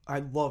I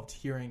loved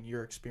hearing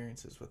your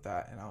experiences with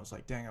that, and I was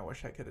like, dang, I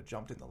wish I could have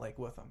jumped in the lake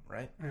with them,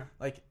 right? Yeah.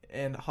 Like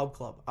in Hub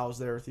Club, I was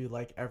there with you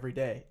like every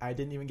day. I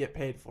didn't even get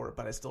paid for it,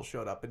 but I still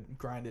showed up and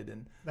grinded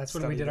and That's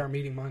when we did our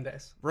meeting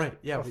Mondays. right.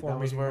 Yeah, before that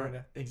was meeting where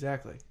Monday.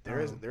 exactly. There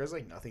is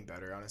like nothing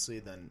better, honestly,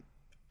 than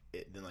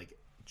like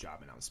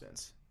job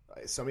announcements.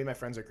 So many of my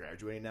friends are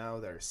graduating now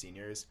that are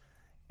seniors,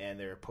 and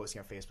they're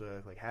posting on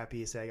Facebook like,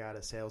 "Happy say I got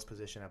a sales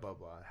position at blah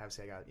blah. Happy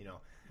say I got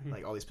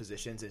like all these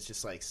positions." It's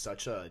just like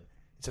such a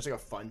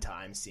fun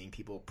time seeing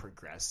people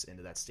progress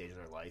into that stage of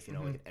their life. Like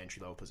an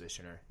entry level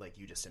position, or like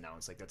you just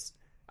announced. Like that's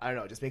I don't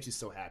know. It just makes you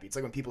so happy. It's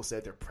like when people say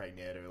they're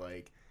pregnant or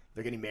like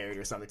they're getting married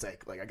or something. It's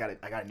like I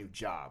got a new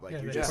job.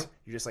 Like you're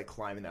just like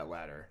climbing that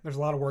ladder. There's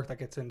a lot of work that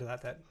gets into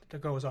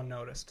that goes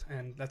unnoticed,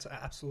 and that's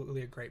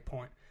absolutely a great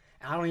point.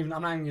 I'm not even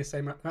gonna say.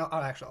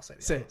 I'll say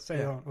the other. Say the yeah.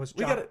 other one was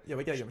we gotta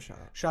give him a shout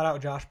out. Shout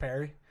out Josh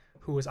Perry,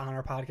 who was on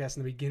our podcast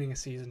in the beginning of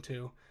season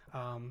 2.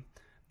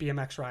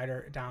 BMX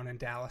rider down in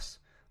Dallas.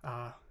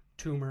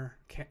 Tumor,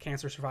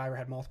 cancer survivor,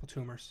 had multiple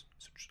tumors.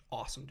 Just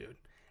awesome dude.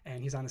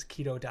 And he's on this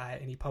keto diet,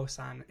 and he posts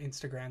on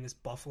Instagram this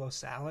buffalo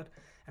salad.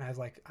 And I was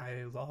like,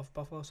 I love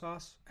buffalo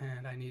sauce,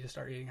 and I need to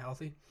start eating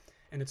healthy.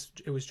 And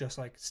it was just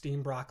like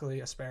steamed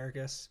broccoli,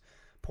 asparagus,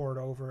 poured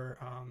over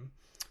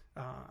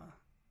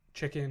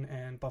chicken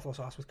and buffalo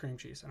sauce with cream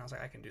cheese. And I was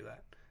like, I can do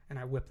that. And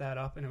I whipped that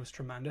up, and it was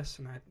tremendous.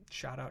 And I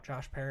shout out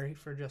Josh Perry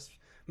for just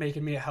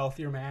making me a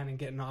healthier man and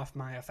getting off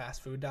my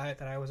fast food diet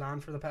that I was on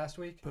for the past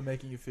week. But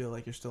making you feel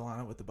like you're still on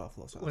it with the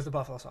buffalo sauce. With the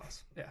buffalo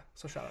sauce. Yeah.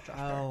 So shout out Josh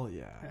Hell Perry.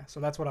 yeah. So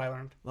that's what I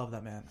learned. Love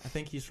that man. I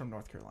think he's from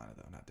North Carolina,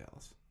 though, not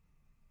Dallas.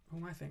 Who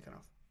am I thinking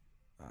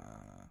of?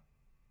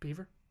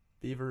 Beaver?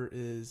 Beaver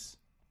is...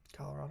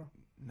 Colorado?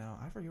 No,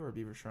 I forget where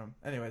Beaver's from.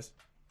 Anyways,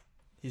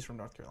 he's from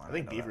North Carolina. I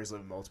think know Beavers that.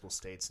 live in multiple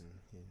states and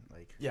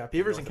like Yeah,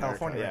 Beaver's in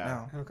North America,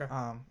 California right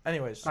now. Okay.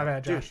 Anyways, My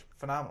bad, dude, Josh.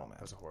 phenomenal, man.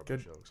 that was a horrible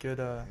Good, joke. good,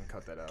 I'm gonna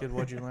cut that out. good.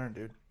 What'd you learn,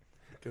 dude?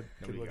 Good.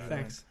 Nobody What'd got you it.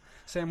 Thanks.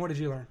 Sam, what did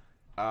you learn?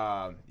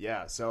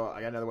 Yeah, so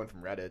I got another one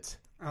from Reddit.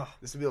 Oh,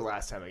 This will be the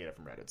last time I get it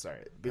from Reddit. Sorry,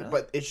 Really?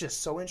 but it's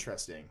just so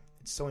interesting.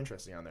 It's so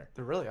interesting on there.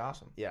 They're really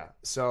awesome. Yeah.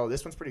 So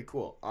this one's pretty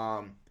cool.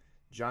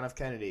 John F.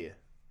 Kennedy,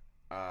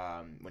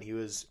 when he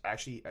was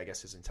actually, I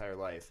guess his entire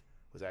life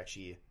was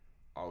actually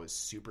always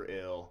super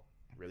ill,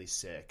 really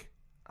sick,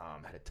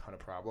 had a ton of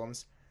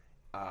problems,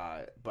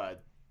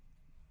 but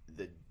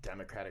the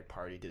Democratic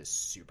Party did a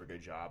super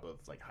good job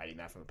of like hiding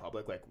that from the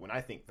public. Like when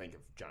I think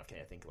of John F.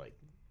 Kennedy, I think like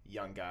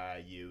young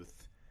guy, youth,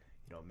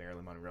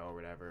 Marilyn Monroe or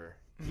whatever,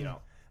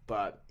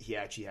 but he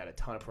actually had a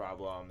ton of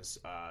problems.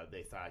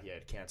 They thought he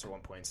had cancer at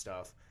one point and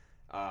stuff.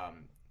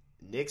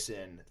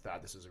 Nixon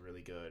thought this was a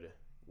really good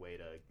way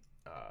to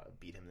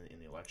beat him in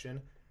the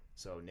election.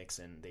 So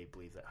Nixon, they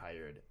believe that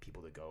hired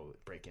people to go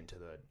break into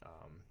the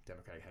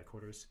Democratic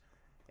headquarters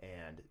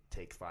and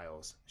take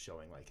files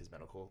showing like his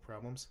medical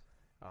problems.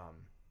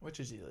 Which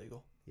is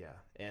illegal. Yeah,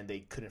 and they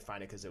couldn't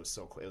find it because it was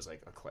so it was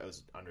like it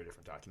was under a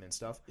different document and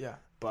stuff. Yeah.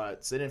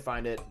 But so they didn't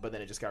find it. But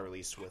then it just got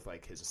released with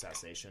like his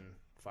assassination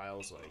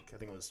files. Like I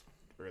think it was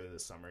earlier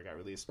this summer it got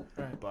released.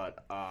 Right.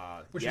 But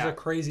which yeah, is a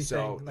crazy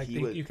so thing. Like he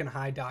was- you can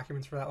hide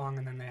documents for that long,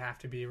 and then they have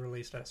to be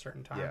released at a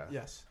certain time. Yeah.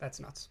 Yes. That's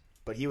nuts.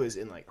 But he was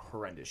in like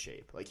horrendous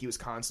shape. Like he was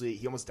constantly,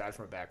 he almost died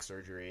from a back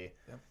surgery.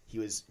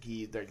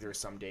 Yep. There were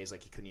some days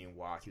like he couldn't even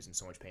walk. He was in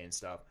so much pain and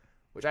stuff,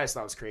 which I just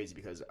thought was crazy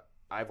because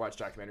I've watched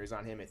documentaries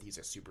on him, and he's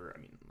a super, I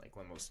mean, like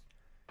one of the most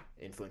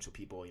influential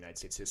people in United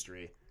States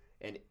history.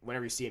 And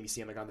whenever you see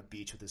him like on the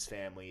beach with his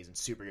family. He's in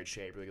super good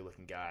shape, really good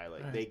looking guy.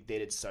 Like Right. they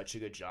did such a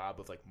good job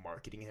of like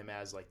marketing him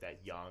as like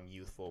that young,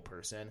 youthful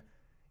person,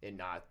 and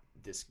not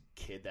this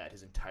kid that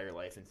his entire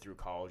life and through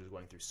college was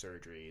going through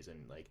surgeries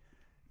and like,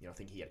 you know,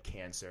 thinking he had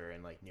cancer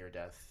and like near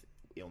death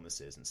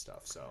illnesses and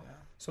stuff. So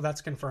So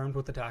that's confirmed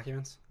with the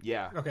documents.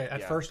 yeah. Okay. At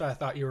yeah. first, I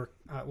thought you were.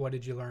 What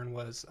did you learn?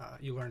 Was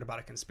you learned about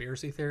a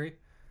conspiracy theory,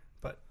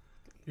 but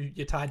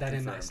you tied that in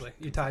Confirmed. nicely.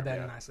 You tied that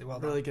in Yeah. nicely. Well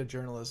done. Really good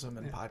journalism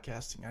and Yeah.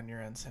 podcasting on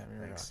your end, Sam.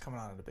 You're Thanks. coming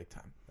on at a big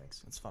time.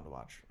 Thanks. It's fun to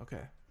watch.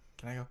 Okay.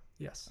 Can I go?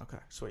 Yes. Okay,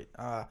 sweet.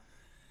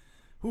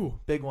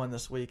 Big one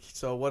this week.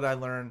 So what I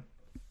learned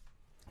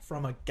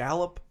from a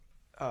Gallup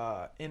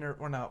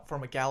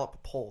from a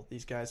Gallup poll.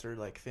 These guys are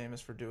like famous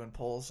for doing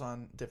polls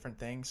on different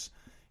things.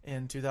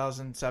 In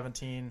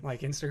 2017, Like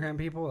Instagram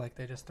people, like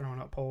they just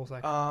throwing up polls.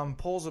 Like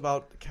polls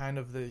about kind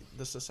of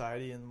the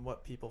society and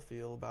what people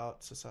feel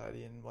about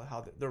society and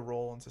how their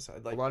role in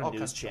society. Like a lot all of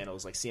news kinds stuff.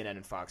 channels like CNN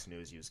and Fox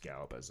News use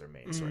Gallup as their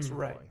main source of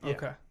right. polling. Yeah.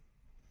 okay.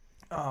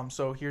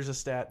 So here's a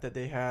stat that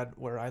they had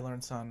where I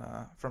learned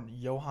from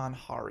Johan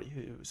Hari,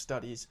 who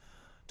studies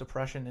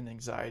depression and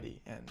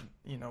anxiety, and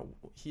you know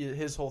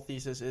his whole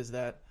thesis is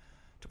that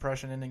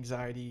depression and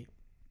anxiety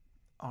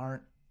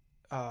aren't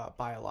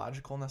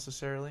biological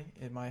necessarily.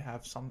 It might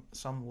have some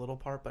little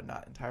part, but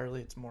not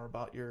entirely. It's more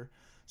about your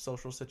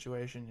social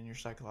situation and your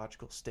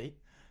psychological state.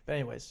 But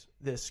anyways,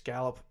 this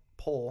Gallup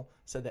poll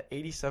said that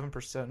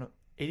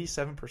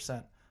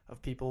 87%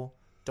 of people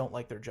don't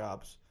like their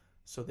jobs,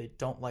 so they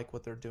don't like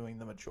what they're doing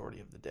the majority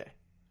of the day.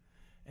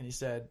 And he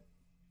said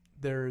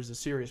there is a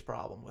serious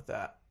problem with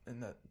that,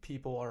 and that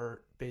people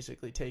are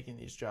basically taking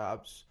these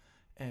jobs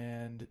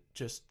and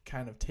just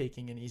kind of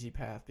taking an easy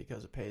path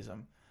because it pays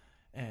them,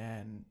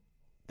 and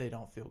they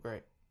don't feel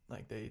great.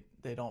 Like they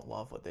don't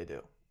love what they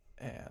do.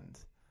 And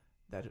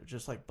that it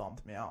just like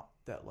bummed me out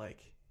that like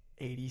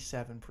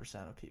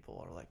 87% of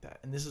people are like that.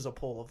 And this is a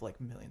poll of like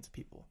millions of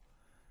people.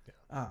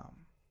 Yeah.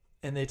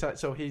 And they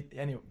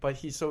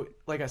so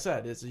like I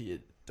said, it's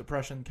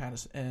depression kind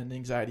of and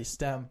anxiety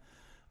stem.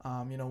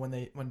 You know,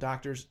 when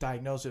doctors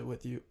diagnose it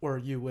with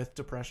you with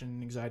depression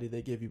and anxiety,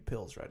 they give you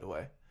pills right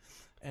away.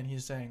 And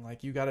he's saying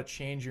like you got to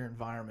change your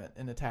environment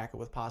and attack it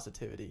with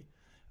positivity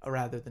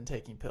rather than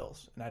taking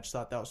pills. And I just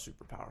thought that was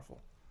super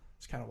powerful.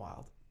 It's kind of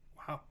wild.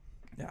 Wow.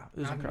 Yeah, it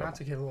was Not incredible.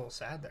 to get a little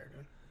sad there,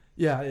 dude.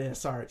 Yeah.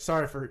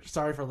 Sorry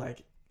for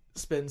like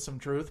spitting some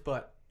truth,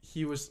 but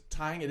he was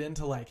tying it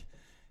into like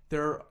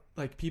they're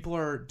like people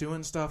are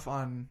doing stuff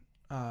on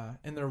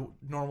in their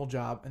normal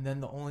job, and then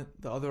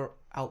the other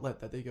outlet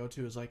that they go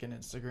to is like an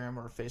Instagram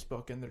or a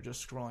Facebook, and they're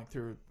just scrolling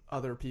through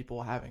other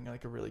people having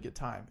like a really good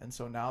time. And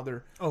so now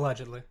they're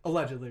Allegedly.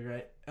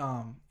 right.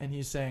 And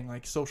he's saying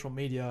like social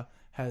media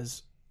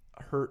has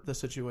hurt the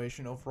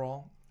situation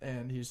overall,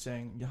 and he's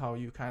saying how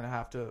you kind of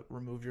have to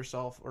remove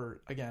yourself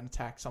or again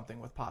attack something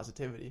with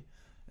positivity.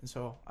 And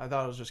so I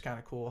thought it was just kind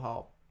of cool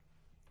how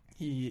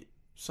he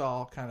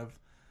saw kind of,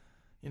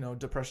 you know,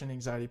 depression and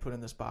anxiety put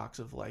in this box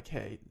of like,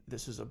 hey,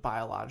 this is a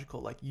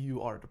biological, like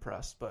you are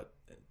depressed, but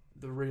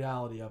the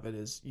reality of it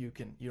is you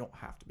don't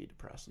have to be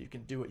depressed. You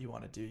can do what you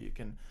want to do. You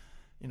can,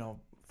 you know,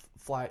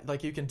 fly,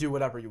 like you can do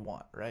whatever you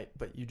want, right?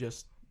 But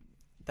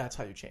that's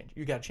how you change.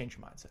 You got to change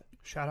your mindset.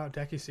 Shout out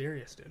Decky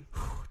Serious, dude.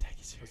 Take it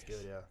That's serious.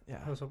 good, yeah. Yeah.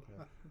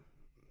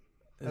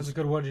 That was a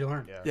good what did you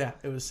learn? Yeah. Yeah,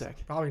 it was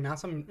sick. Probably not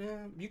some.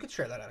 You could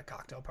share that at a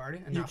cocktail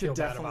party and You not feel could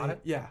bad definitely, about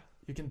it. yeah,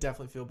 you can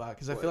definitely feel bad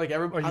because I feel like Or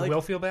everybody. you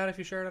will feel bad if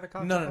you share it at a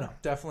cocktail No. party?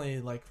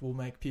 Definitely, like, will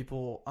make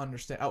people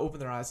understand. Open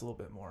their eyes a little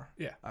bit more.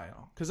 Yeah. I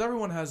know, because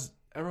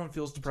everyone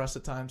feels depressed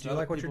at times. Do you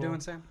like what you're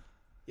doing, Sam?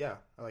 Yeah,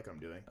 I like what I'm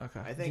doing. Okay.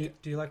 I Do think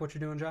you like what you're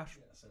doing, Josh?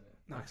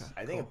 Nice. Okay.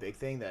 I think a big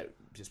thing that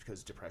just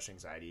because depression,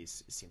 anxiety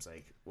seems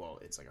like, well,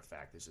 it's like a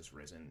fact that's just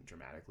risen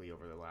dramatically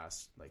over the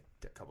last like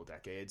couple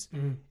decades,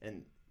 Mhm.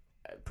 and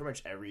pretty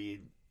much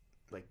every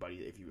like buddy,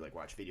 if you like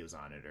watch videos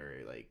on it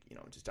or like, you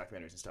know, just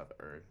documentaries and stuff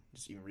or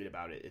just even read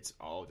about it, it's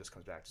all just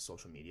comes back to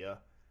social media.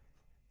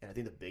 And I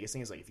think the biggest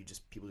thing is like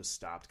if people just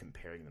stopped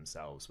comparing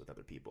themselves with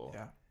other people.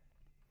 Yeah.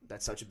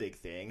 That's such a big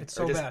thing. It's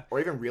or so bad. Or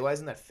even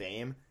realizing that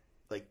fame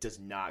like does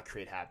not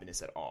create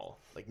happiness at all.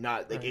 Like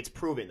not like Right. it's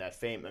proven that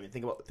fame. I mean,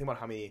 think about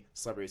how many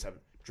celebrities have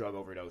drug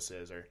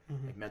overdoses or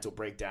like mental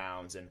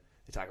breakdowns, and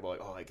they talk about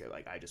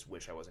like I just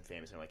wish I wasn't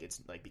famous, and like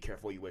it's like be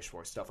careful what you wish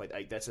for, stuff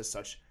like that's just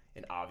such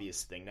an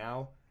obvious thing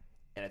now.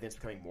 And I think it's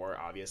becoming more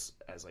obvious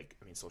as like,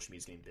 I mean, social media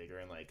is getting bigger,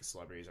 and like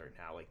celebrities are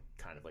now like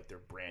kind of like their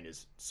brand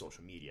is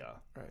social media,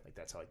 Right. Like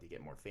that's how like they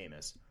get more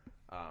famous.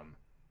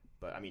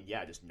 But I mean,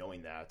 yeah, just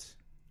knowing that,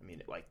 I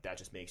mean, like that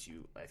just makes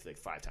you, I feel like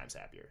 5 times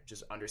happier.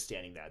 Just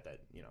understanding that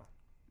you know,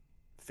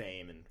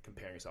 fame and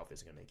comparing yourself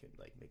isn't gonna make it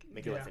like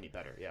make your life Yeah. any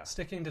better. Yeah.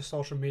 Sticking to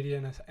social media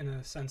in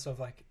a sense of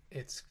like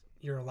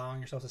you're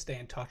allowing yourself to stay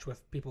in touch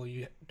with people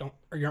you don't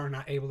or you're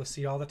not able to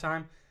see all the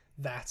time.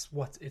 That's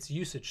what its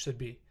usage should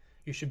be.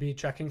 You should be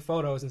checking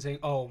photos and saying,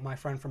 "Oh, my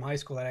friend from high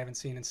school that I haven't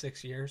seen in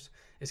 6 years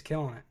is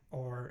killing it,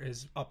 or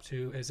is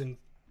in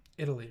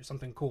Italy or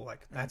something cool.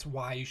 Like that's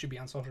why you should be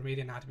on social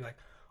media, not to be like,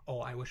 oh,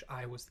 I wish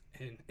I was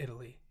in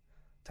Italy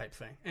type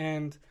thing.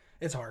 And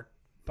it's hard,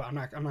 but I'm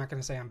not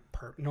going to say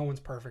no one's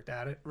perfect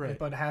at it. Right.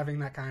 But having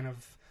that kind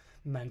of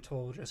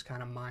mental just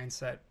kind of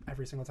mindset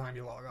every single time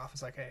you log off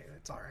is like, hey,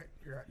 it's all right.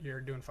 You're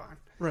doing fine.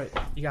 Right.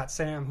 You got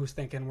Sam who's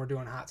thinking we're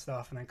doing hot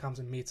stuff and then comes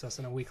and meets us,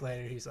 and a week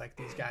later he's like,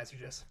 these guys are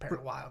just a pair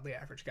of wildly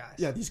average guys.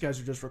 Yeah, these guys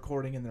are just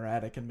recording in their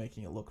attic and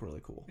making it look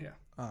really cool.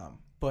 Yeah.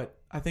 But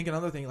I think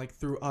another thing, like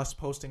through us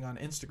posting on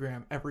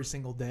Instagram every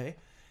single day,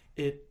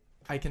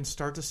 I can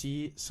start to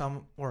see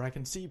I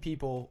can see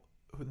people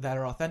that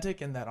are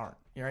authentic and that aren't.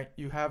 Right?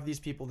 You have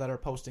these people that are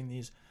posting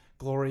these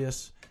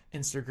glorious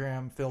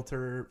Instagram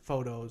filter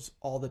photos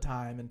all the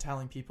time and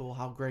telling people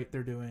how great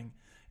they're doing,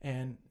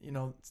 and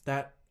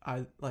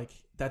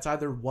that's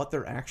either what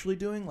they're actually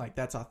doing, like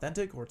that's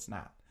authentic, or it's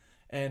not.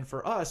 And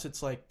for us,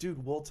 it's like,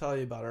 dude, we'll tell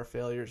you about our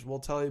failures, we'll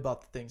tell you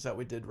about the things that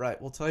we did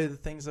right, we'll tell you the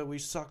things that we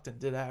sucked and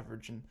did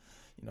average, and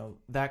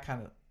that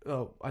kind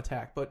of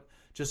attack. But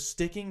just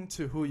sticking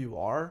to who you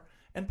are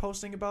and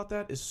posting about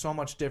that is so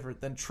much different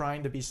than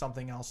trying to be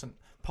something else and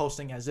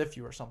posting as if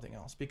you were something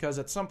else, because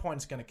at some point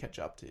it's going to catch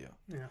up to you.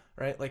 Yeah.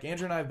 Right? Like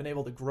Andrew and I have been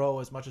able to grow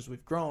as much as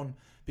we've grown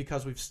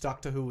because we've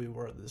stuck to who we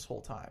were this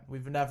whole time.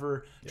 We've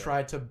never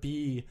tried to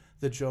be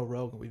the Joe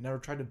Rogan. We've never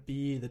tried to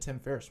be the Tim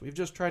Ferriss. We've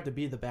just tried to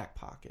be the back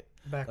pocket.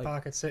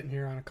 Pocket sitting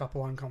here on a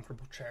couple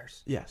uncomfortable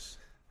chairs. Yes.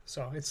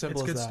 So it's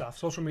Simple as good that. stuff.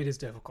 Social media is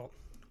difficult.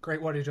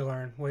 Great. What did you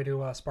learn? Way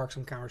to spark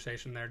some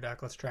conversation there,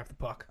 Deck. Let's trap the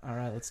puck. All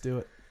right, let's do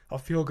it. A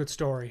feel-good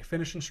story.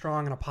 Finishing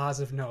strong on a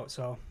positive note.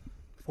 So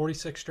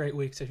 46 straight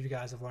weeks, if you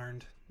guys have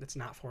learned. It's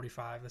not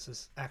 45. This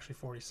is actually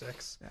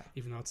 46,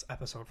 even though it's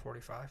episode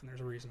 45, and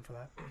there's a reason for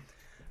that.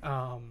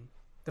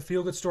 The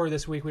feel-good story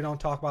this week, we don't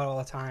talk about it all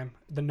the time,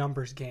 the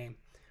numbers game.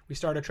 We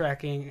started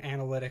tracking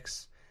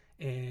analytics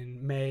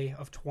in May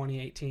of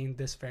 2018,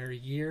 this very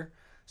year.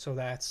 So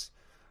that's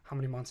how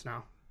many months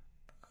now?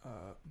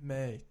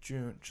 May,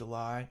 June,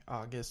 July,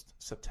 August,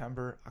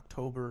 September,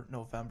 October,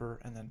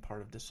 November, and then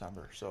part of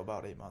December. So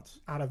about 8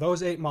 months. Out of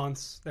those 8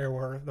 months, there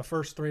were the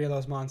first 3 of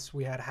those months,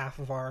 we had half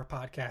of our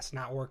podcasts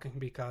not working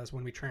because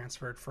when we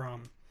transferred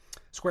from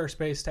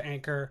Squarespace to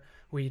Anchor,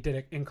 we did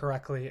it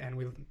incorrectly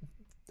and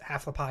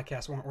half the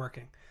podcasts weren't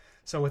working.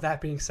 So with that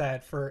being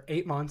said, for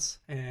 8 months,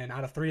 and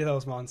out of 3 of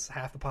those months,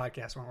 half the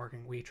podcasts weren't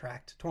working, we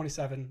tracked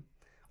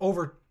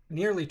over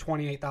nearly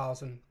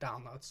 28,000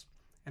 downloads.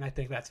 And I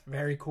think that's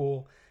very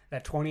cool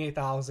that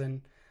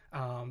 28,000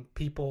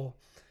 people,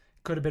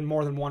 could have been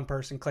more than one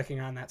person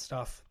clicking on that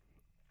stuff.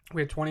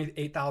 We had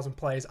 28,000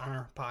 plays on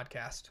our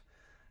podcast.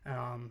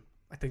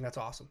 I think that's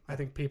awesome. I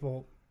think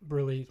people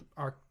really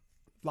are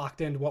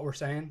locked into what we're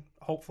saying,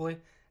 hopefully.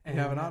 And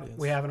we have an audience.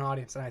 We have an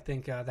audience. And I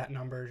think that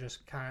number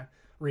just kind of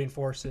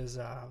reinforces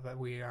that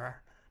we are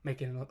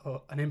making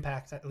an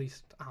impact at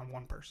least on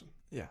one person.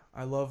 Yeah,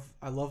 I love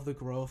the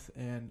growth,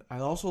 and I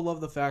also love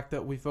the fact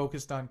that we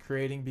focused on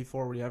creating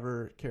before we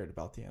ever cared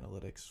about the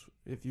analytics.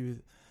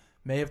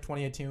 May of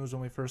 2018 was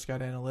when we first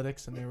got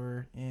analytics, and they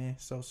were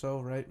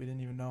so, right? We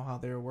didn't even know how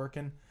they were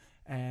working.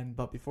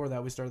 But before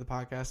that, we started the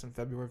podcast in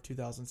February of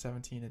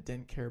 2017 and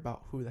didn't care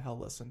about who the hell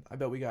listened. I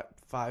bet we got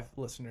 5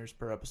 listeners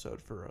per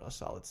episode for a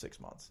solid 6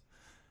 months.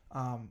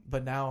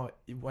 But now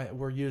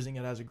we're using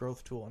it as a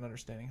growth tool and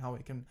understanding how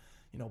we can,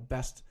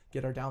 best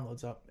get our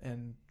downloads up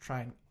and try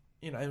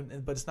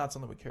and, but it's not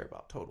something we care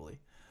about totally.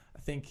 I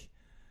think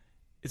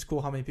it's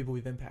cool how many people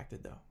we've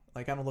impacted though.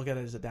 Like I don't look at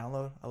it as a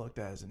download. I looked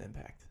at it as an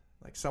impact.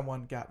 Like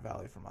someone got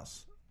value from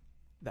us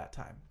that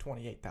time,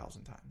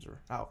 28,000 times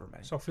or however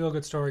many. So feel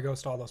good story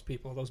goes to all those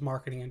people, those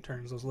marketing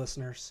interns, those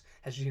listeners,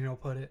 as Gino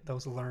put it,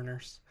 those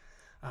learners.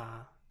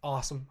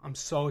 Awesome. I'm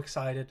so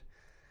excited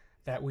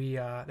that we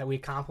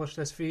accomplished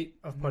this feat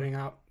of putting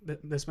out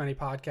this many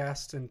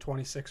podcasts in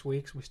 26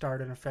 weeks. We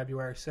started on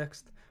February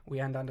 6th. We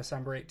end on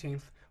December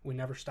 18th. We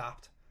never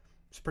stopped.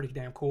 It's pretty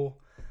damn cool.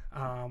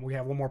 We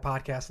have one more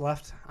podcast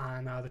left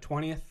on the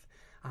 20th.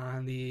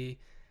 On the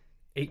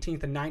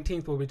 18th and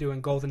 19th, we'll be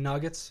doing Golden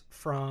Nuggets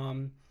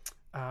from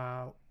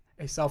A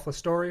Selfless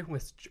Story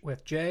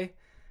with Jay.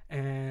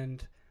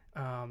 And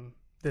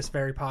this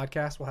very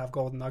podcast will have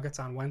Golden Nuggets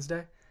on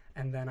Wednesday.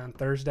 And then on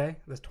Thursday,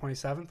 the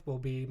 27th, will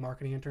be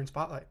Marketing Intern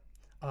Spotlight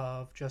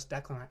of just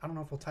Declan. I don't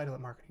know if we'll title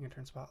it Marketing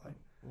Intern Spotlight.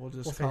 We'll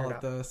call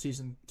it the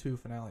season 2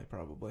 finale,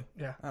 probably.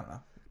 Yeah. I don't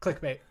know.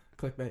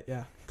 Clickbait,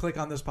 yeah. Click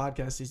on this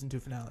podcast, season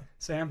 2 finale.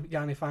 Sam, you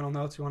got any final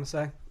notes you want to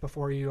say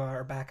before you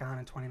are back on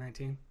in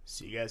 2019?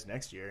 See you guys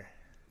next year.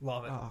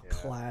 Love it. Oh, Yeah.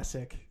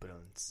 classic.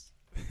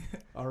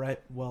 All right.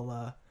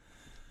 Well,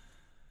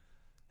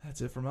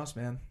 that's it from us,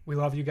 man. We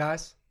love you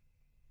guys.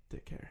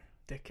 Take care.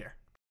 Take care.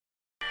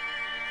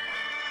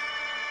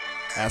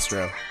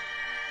 Astro.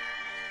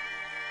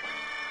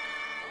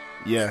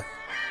 Yeah.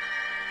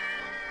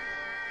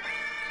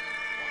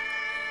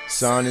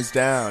 Sun is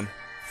down,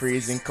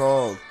 freezing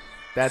cold.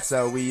 That's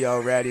how we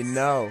already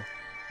know.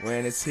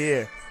 When it's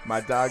here,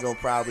 my dog gon'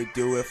 probably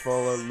do it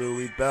for a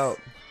Louis belt.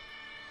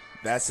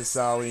 That's just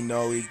all we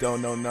know, we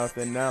don't know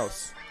nothing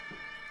else.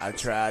 I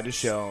tried to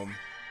show him.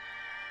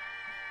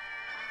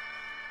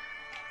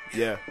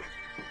 Yeah.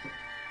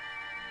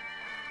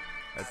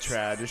 I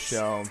tried to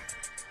show 'em.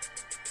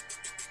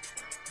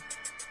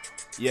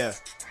 Yeah.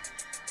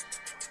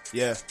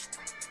 Yeah.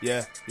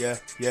 Yeah. Yeah.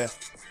 Yeah.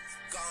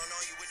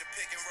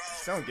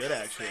 Sound good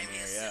actually in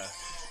here, yeah.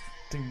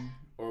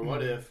 Or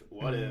what if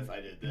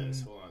I did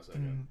this? Hold on a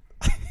second.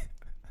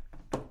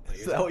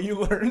 Is that what you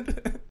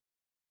learned?